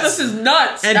nuts. That's his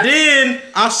nuts. And then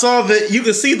I saw that you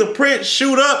can see the print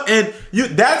shoot up, and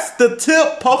that's the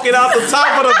tip poking out the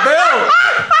top of the belt.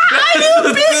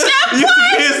 You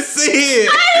can see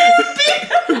it.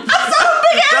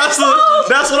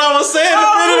 That's what I was saying a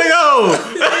minute ago.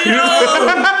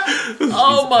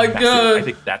 Oh my god! I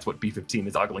think that's what B-15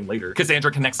 is ogling later.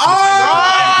 Cassandra connects to the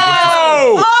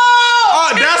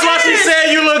that's why she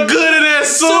said you look good in that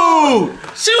suit.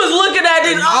 She was looking at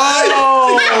it.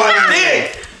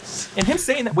 Dick. And him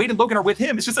saying that Wade and Logan are with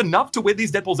him is just enough to win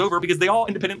these Deadpools over because they all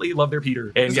independently love their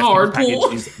Peter. And it's yes, hard Peter's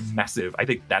package is massive. I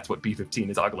think that's what B-15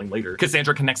 is ogling later.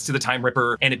 Cassandra connects to the Time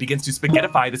Ripper and it begins to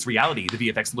spaghettify this reality, the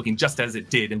VFX looking just as it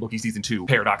did in Loki Season 2.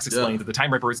 Paradox explains that the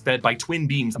Time Ripper is fed by twin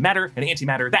beams of matter and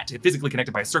antimatter that, if physically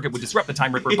connected by a circuit, would disrupt the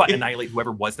Time Ripper but annihilate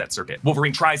whoever was that circuit.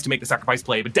 Wolverine tries to make the sacrifice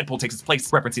play, but Deadpool takes his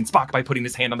place, referencing Spock by putting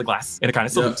his hand on the glass. In a kind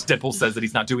of salute, Deadpool says that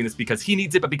he's not doing this because he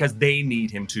needs it, but because they need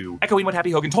him to. Echoing what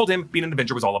Happy Hogan told him being an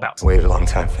Avenger was all about. Waited a long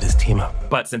time for this team up.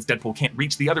 But since Deadpool can't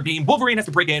reach the other beam, Wolverine has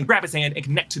to break in, grab his hand, and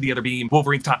connect to the other beam.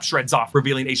 Wolverine's top shreds off,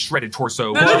 revealing a shredded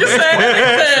torso. Wait a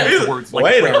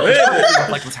minute.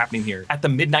 Like what's happening here. At the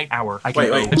midnight hour, I can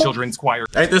owe the children's choir.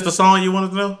 Ain't this the song you wanted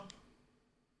to know?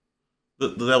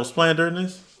 That was playing during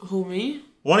this? Who, me?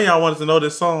 One of y'all wanted to know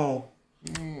this song.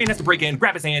 Wolverine has to break in,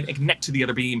 grab his hand, and connect to the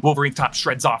other beam. Wolverine's top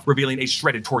shreds off, revealing a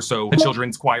shredded torso. The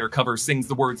children's choir cover sings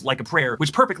the words like a prayer,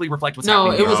 which perfectly reflect what's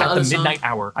happening here. At the midnight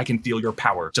hour, I can feel your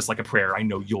power. Just like a prayer, I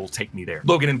know you'll take me there.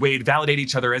 Logan and Wade validate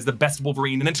each other as the best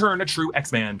Wolverine and in turn a true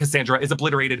X-Man. Cassandra is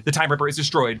obliterated, the Time Ripper is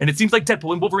destroyed, and it seems like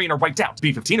Deadpool and Wolverine are wiped out.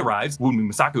 B-15 arrives,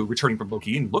 Wunmi Masaku returning from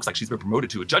Loki and looks like she's been promoted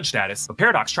to a judge status. But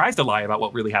Paradox tries to lie about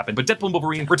what really happened, but Deadpool and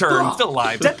Wolverine return, still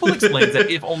alive. Deadpool explains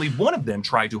that if only one of them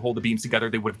tried to hold the beams together,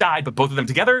 they would have died, but both of them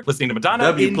together, listening to Madonna,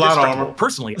 indestructible.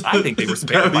 Personally, I think they were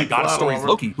spared by God of Stories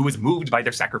Loki, who was moved by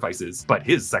their sacrifices. But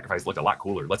his sacrifice looked a lot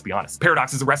cooler, let's be honest.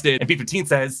 Paradox is arrested, and B-15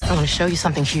 says, I want to show you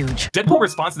something huge. Deadpool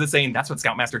responds to this saying, that's what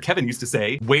Scoutmaster Kevin used to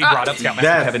say. Wade brought up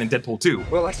Scoutmaster Kevin in Deadpool 2.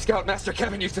 Well, like Scoutmaster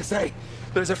Kevin used to say,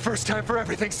 there's a first time for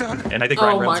everything, son. And I think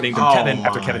Ryan Reynolds named him Kevin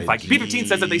after Kevin Feige. B-15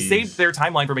 says that they saved their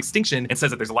timeline from extinction and says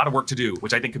that there's a lot of work to do,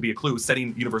 which I think could be a clue,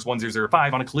 setting Universe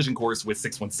 1005 on a collision course with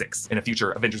 616 in a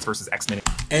future Avengers vs. X-Men.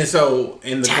 And so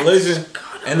in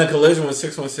the collision with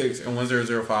 616 and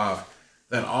 1005,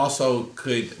 that also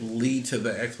could lead to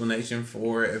the explanation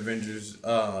for Avengers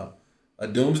a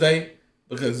Doomsday,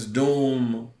 because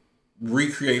Doom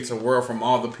recreates a world from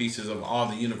all the pieces of all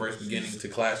the universe beginning to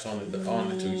clash on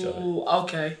into each other.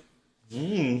 Okay.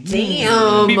 Damn.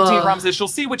 B-15 promises she'll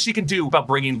see what she can do about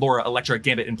bringing Laura, Elektra,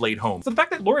 Gambit, and Blade home. So the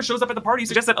fact that Laura shows up at the party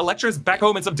suggests that Elektra's back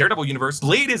home in some Daredevil universe,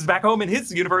 Blade is back home in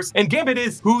his universe, and Gambit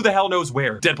is who the hell knows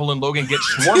where. Deadpool and Logan get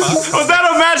shawarma. Was that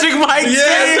a Magic Mike?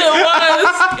 Yes,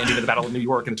 it was. Ending in the Battle of New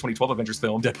York in the 2012 Avengers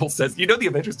film, Deadpool says, you know the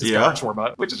Avengers discovered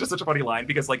shawarma, which is just such a funny line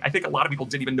because like I think a lot of people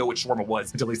didn't even know what shawarma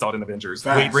was until they saw it in Avengers.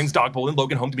 Wade brings Dogpole and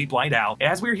Logan home to meet Blind Al.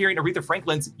 As we're hearing Aretha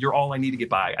Franklin's You're All I Need to Get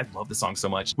By, I love the song so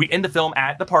much. We end the film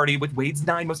at the party with Wade's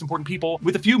 9 most important people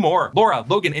with a few more: Laura,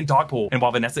 Logan, and Dogpool. And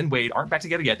while Vanessa and Wade aren't back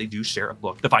together yet, they do share a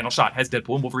look. The final shot has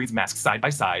Deadpool and Wolverine's masks side by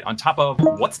side on top of,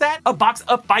 what's that? A box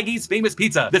of Feige's famous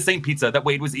pizza. The same pizza that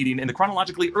Wade was eating in the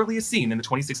chronologically earliest scene in the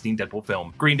 2016 Deadpool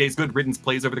film. Green Day's Good Riddance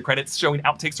plays over the credits, showing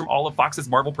outtakes from all of Fox's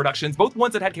Marvel productions, both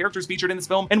ones that had characters featured in this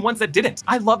film and ones that didn't.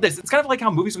 I love this. It's kind of like how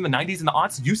movies from the 90s and the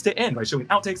aughts used to end by showing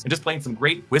outtakes and just playing some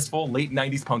great, wistful, late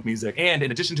 90s punk music. And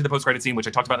in addition to the post-credit scene, which I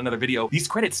talked about in another video, these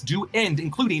credits do end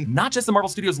including not just the Marvel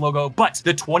Studios logo, but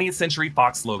the 20th Century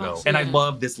Fox logo. And I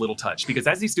love this little touch because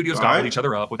as these studios gobble each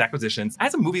other up with acquisitions,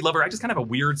 as a movie lover, I just kind of have a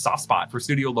weird soft spot for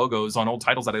studio logos on old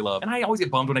titles that I love. And I always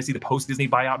get bummed when I see the post-Disney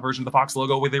buyout version of the Fox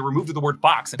logo where they removed the word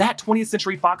Fox. That 20th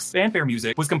Century Fox fanfare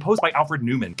music was composed by Alfred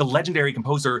Newman, the legendary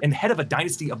composer and head of a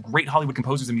dynasty of great Hollywood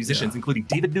composers and musicians, including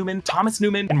David Newman, Thomas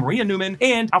Newman, and Maria Newman,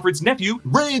 and Alfred's nephew,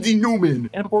 Randy Newman.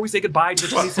 And before we say goodbye to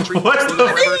the 20th Century Fox logo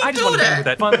forever, I just want to end with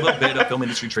that fun little bit of film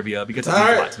industry trivia because it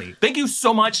means a lot to me. Thank you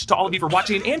so much to all of you for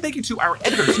watching, and thank you to our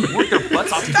editors who worked their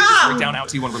butts off to get this breakdown out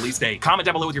to you on release day. Comment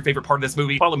down below with your favorite part of this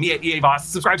movie. Follow me at EA Voss.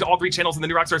 Subscribe to all 3 channels in the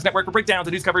New Rockstars Network for breakdowns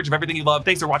and news coverage of everything you love.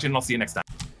 Thanks for watching, and I'll see you next time.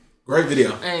 Great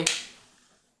video. Hey.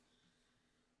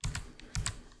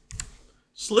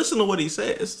 Just listen to what he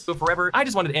says. So forever, I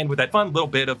just wanted to end with that fun little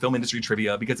bit of film industry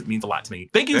trivia because it means a lot to me.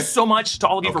 Thank you so much to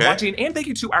all of you for watching, and thank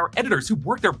you to our editors who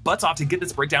worked their butts off to get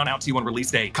this breakdown out to you on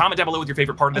release day. Comment down below with your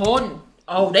favorite part of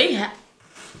the— They had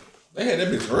that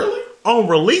bitch early? On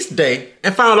release day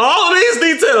and found all of these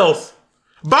details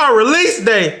by release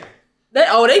day.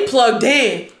 They plugged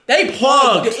in. They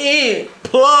plugged in.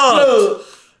 Plug.